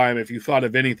year to buy him if you thought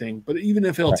of anything. But even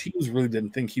NFL teams really didn't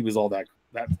think he was all that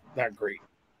great.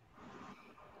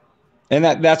 And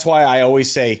that's why I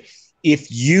always say, if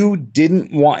you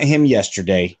didn't want him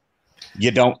yesterday,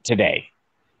 you don't today.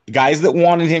 The guys that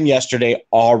wanted him yesterday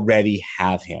already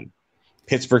have him.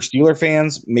 Pittsburgh Steelers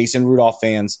fans, Mason Rudolph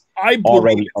fans, I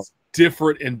believe it's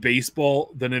different in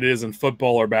baseball than it is in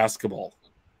football or basketball.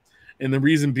 And the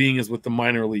reason being is with the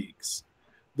minor leagues.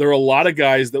 There are a lot of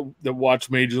guys that watch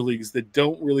major leagues that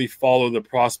don't really follow the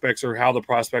prospects or how the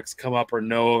prospects come up or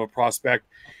know of a prospect.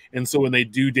 And so when they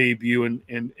do debut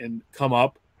and come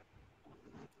up,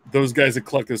 those guys that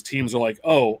collect those teams are like,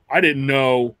 oh, I didn't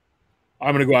know,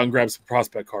 I'm going to go out and grab some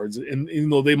prospect cards. And even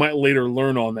though they might later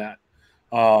learn on that,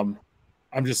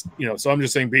 I'm just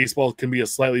saying baseball can be a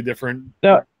slightly different.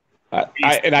 No,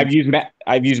 I've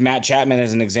used Matt Chapman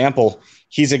as an example.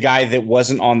 He's a guy that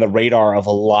wasn't on the radar of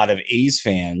a lot of A's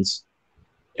fans.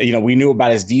 You know, we knew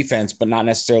about his defense, but not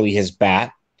necessarily his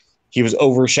bat. He was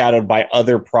overshadowed by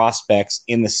other prospects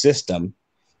in the system.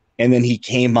 And then he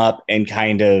came up and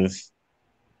kind of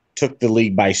took the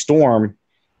league by storm.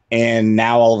 And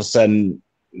now all of a sudden,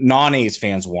 non-A's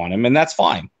fans want him, and that's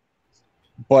fine.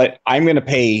 But I'm going to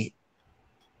pay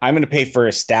for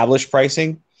established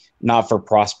pricing, not for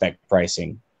prospect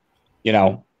pricing. You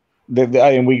know,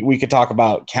 we could talk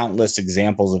about countless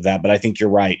examples of that, but I think you're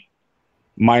right.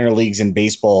 Minor leagues in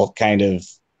baseball kind of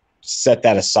set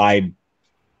that aside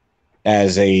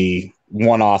as a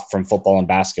one-off from football and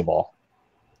basketball.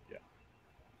 Yeah.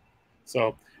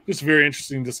 So just a very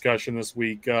interesting discussion this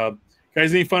week. Guys,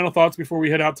 any final thoughts before we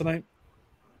head out tonight?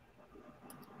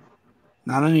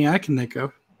 Not any I can think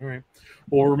of. All right.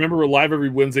 Well, remember, we're live every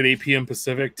Wednesday at 8 p.m.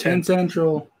 Pacific. 10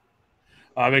 Central.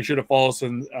 Make sure to follow us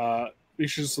and make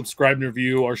sure to subscribe and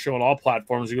review our show on all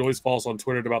platforms. You can always follow us on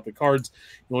Twitter at About the Cards.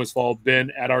 You can always follow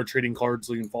Ben at Our Trading Cards.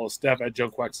 You can follow Steph at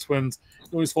Junkwax Twins. You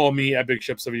can always follow me at Big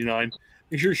Ship 79.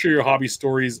 Make sure to share your hobby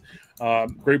stories,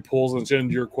 great polls, and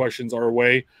send your questions our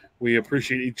way. We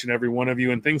appreciate each and every one of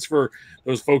you. And thanks for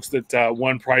those folks that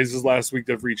won prizes last week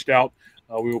that have reached out.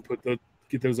 We will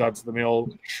get those out to the mail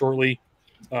shortly.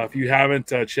 If you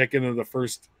haven't, check into the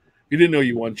first. If you didn't know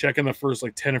you won, check in the first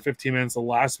 10 or 15 minutes of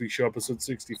last week's show, episode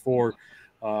 64,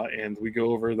 and we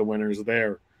go over the winners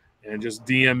there. And just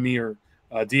DM me or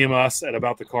DM us at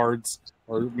About the Cards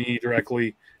or me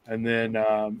directly, and then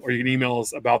or you can email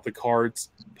us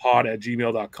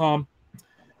aboutthecardspod@gmail.com,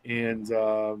 and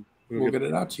we'll get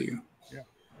it out to you. Yeah.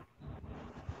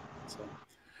 So,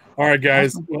 all right,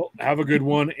 guys. Well, have a good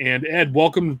one. And Ed,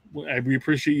 welcome. We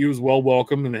appreciate you as well.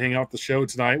 Welcome and hang out the show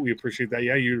tonight. We appreciate that.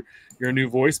 Yeah, you're a new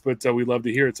voice, but we love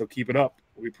to hear it. So keep it up.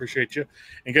 We appreciate you.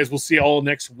 And guys, we'll see you all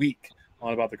next week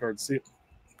on About the Cards. See you.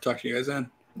 Talk to you guys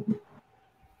then.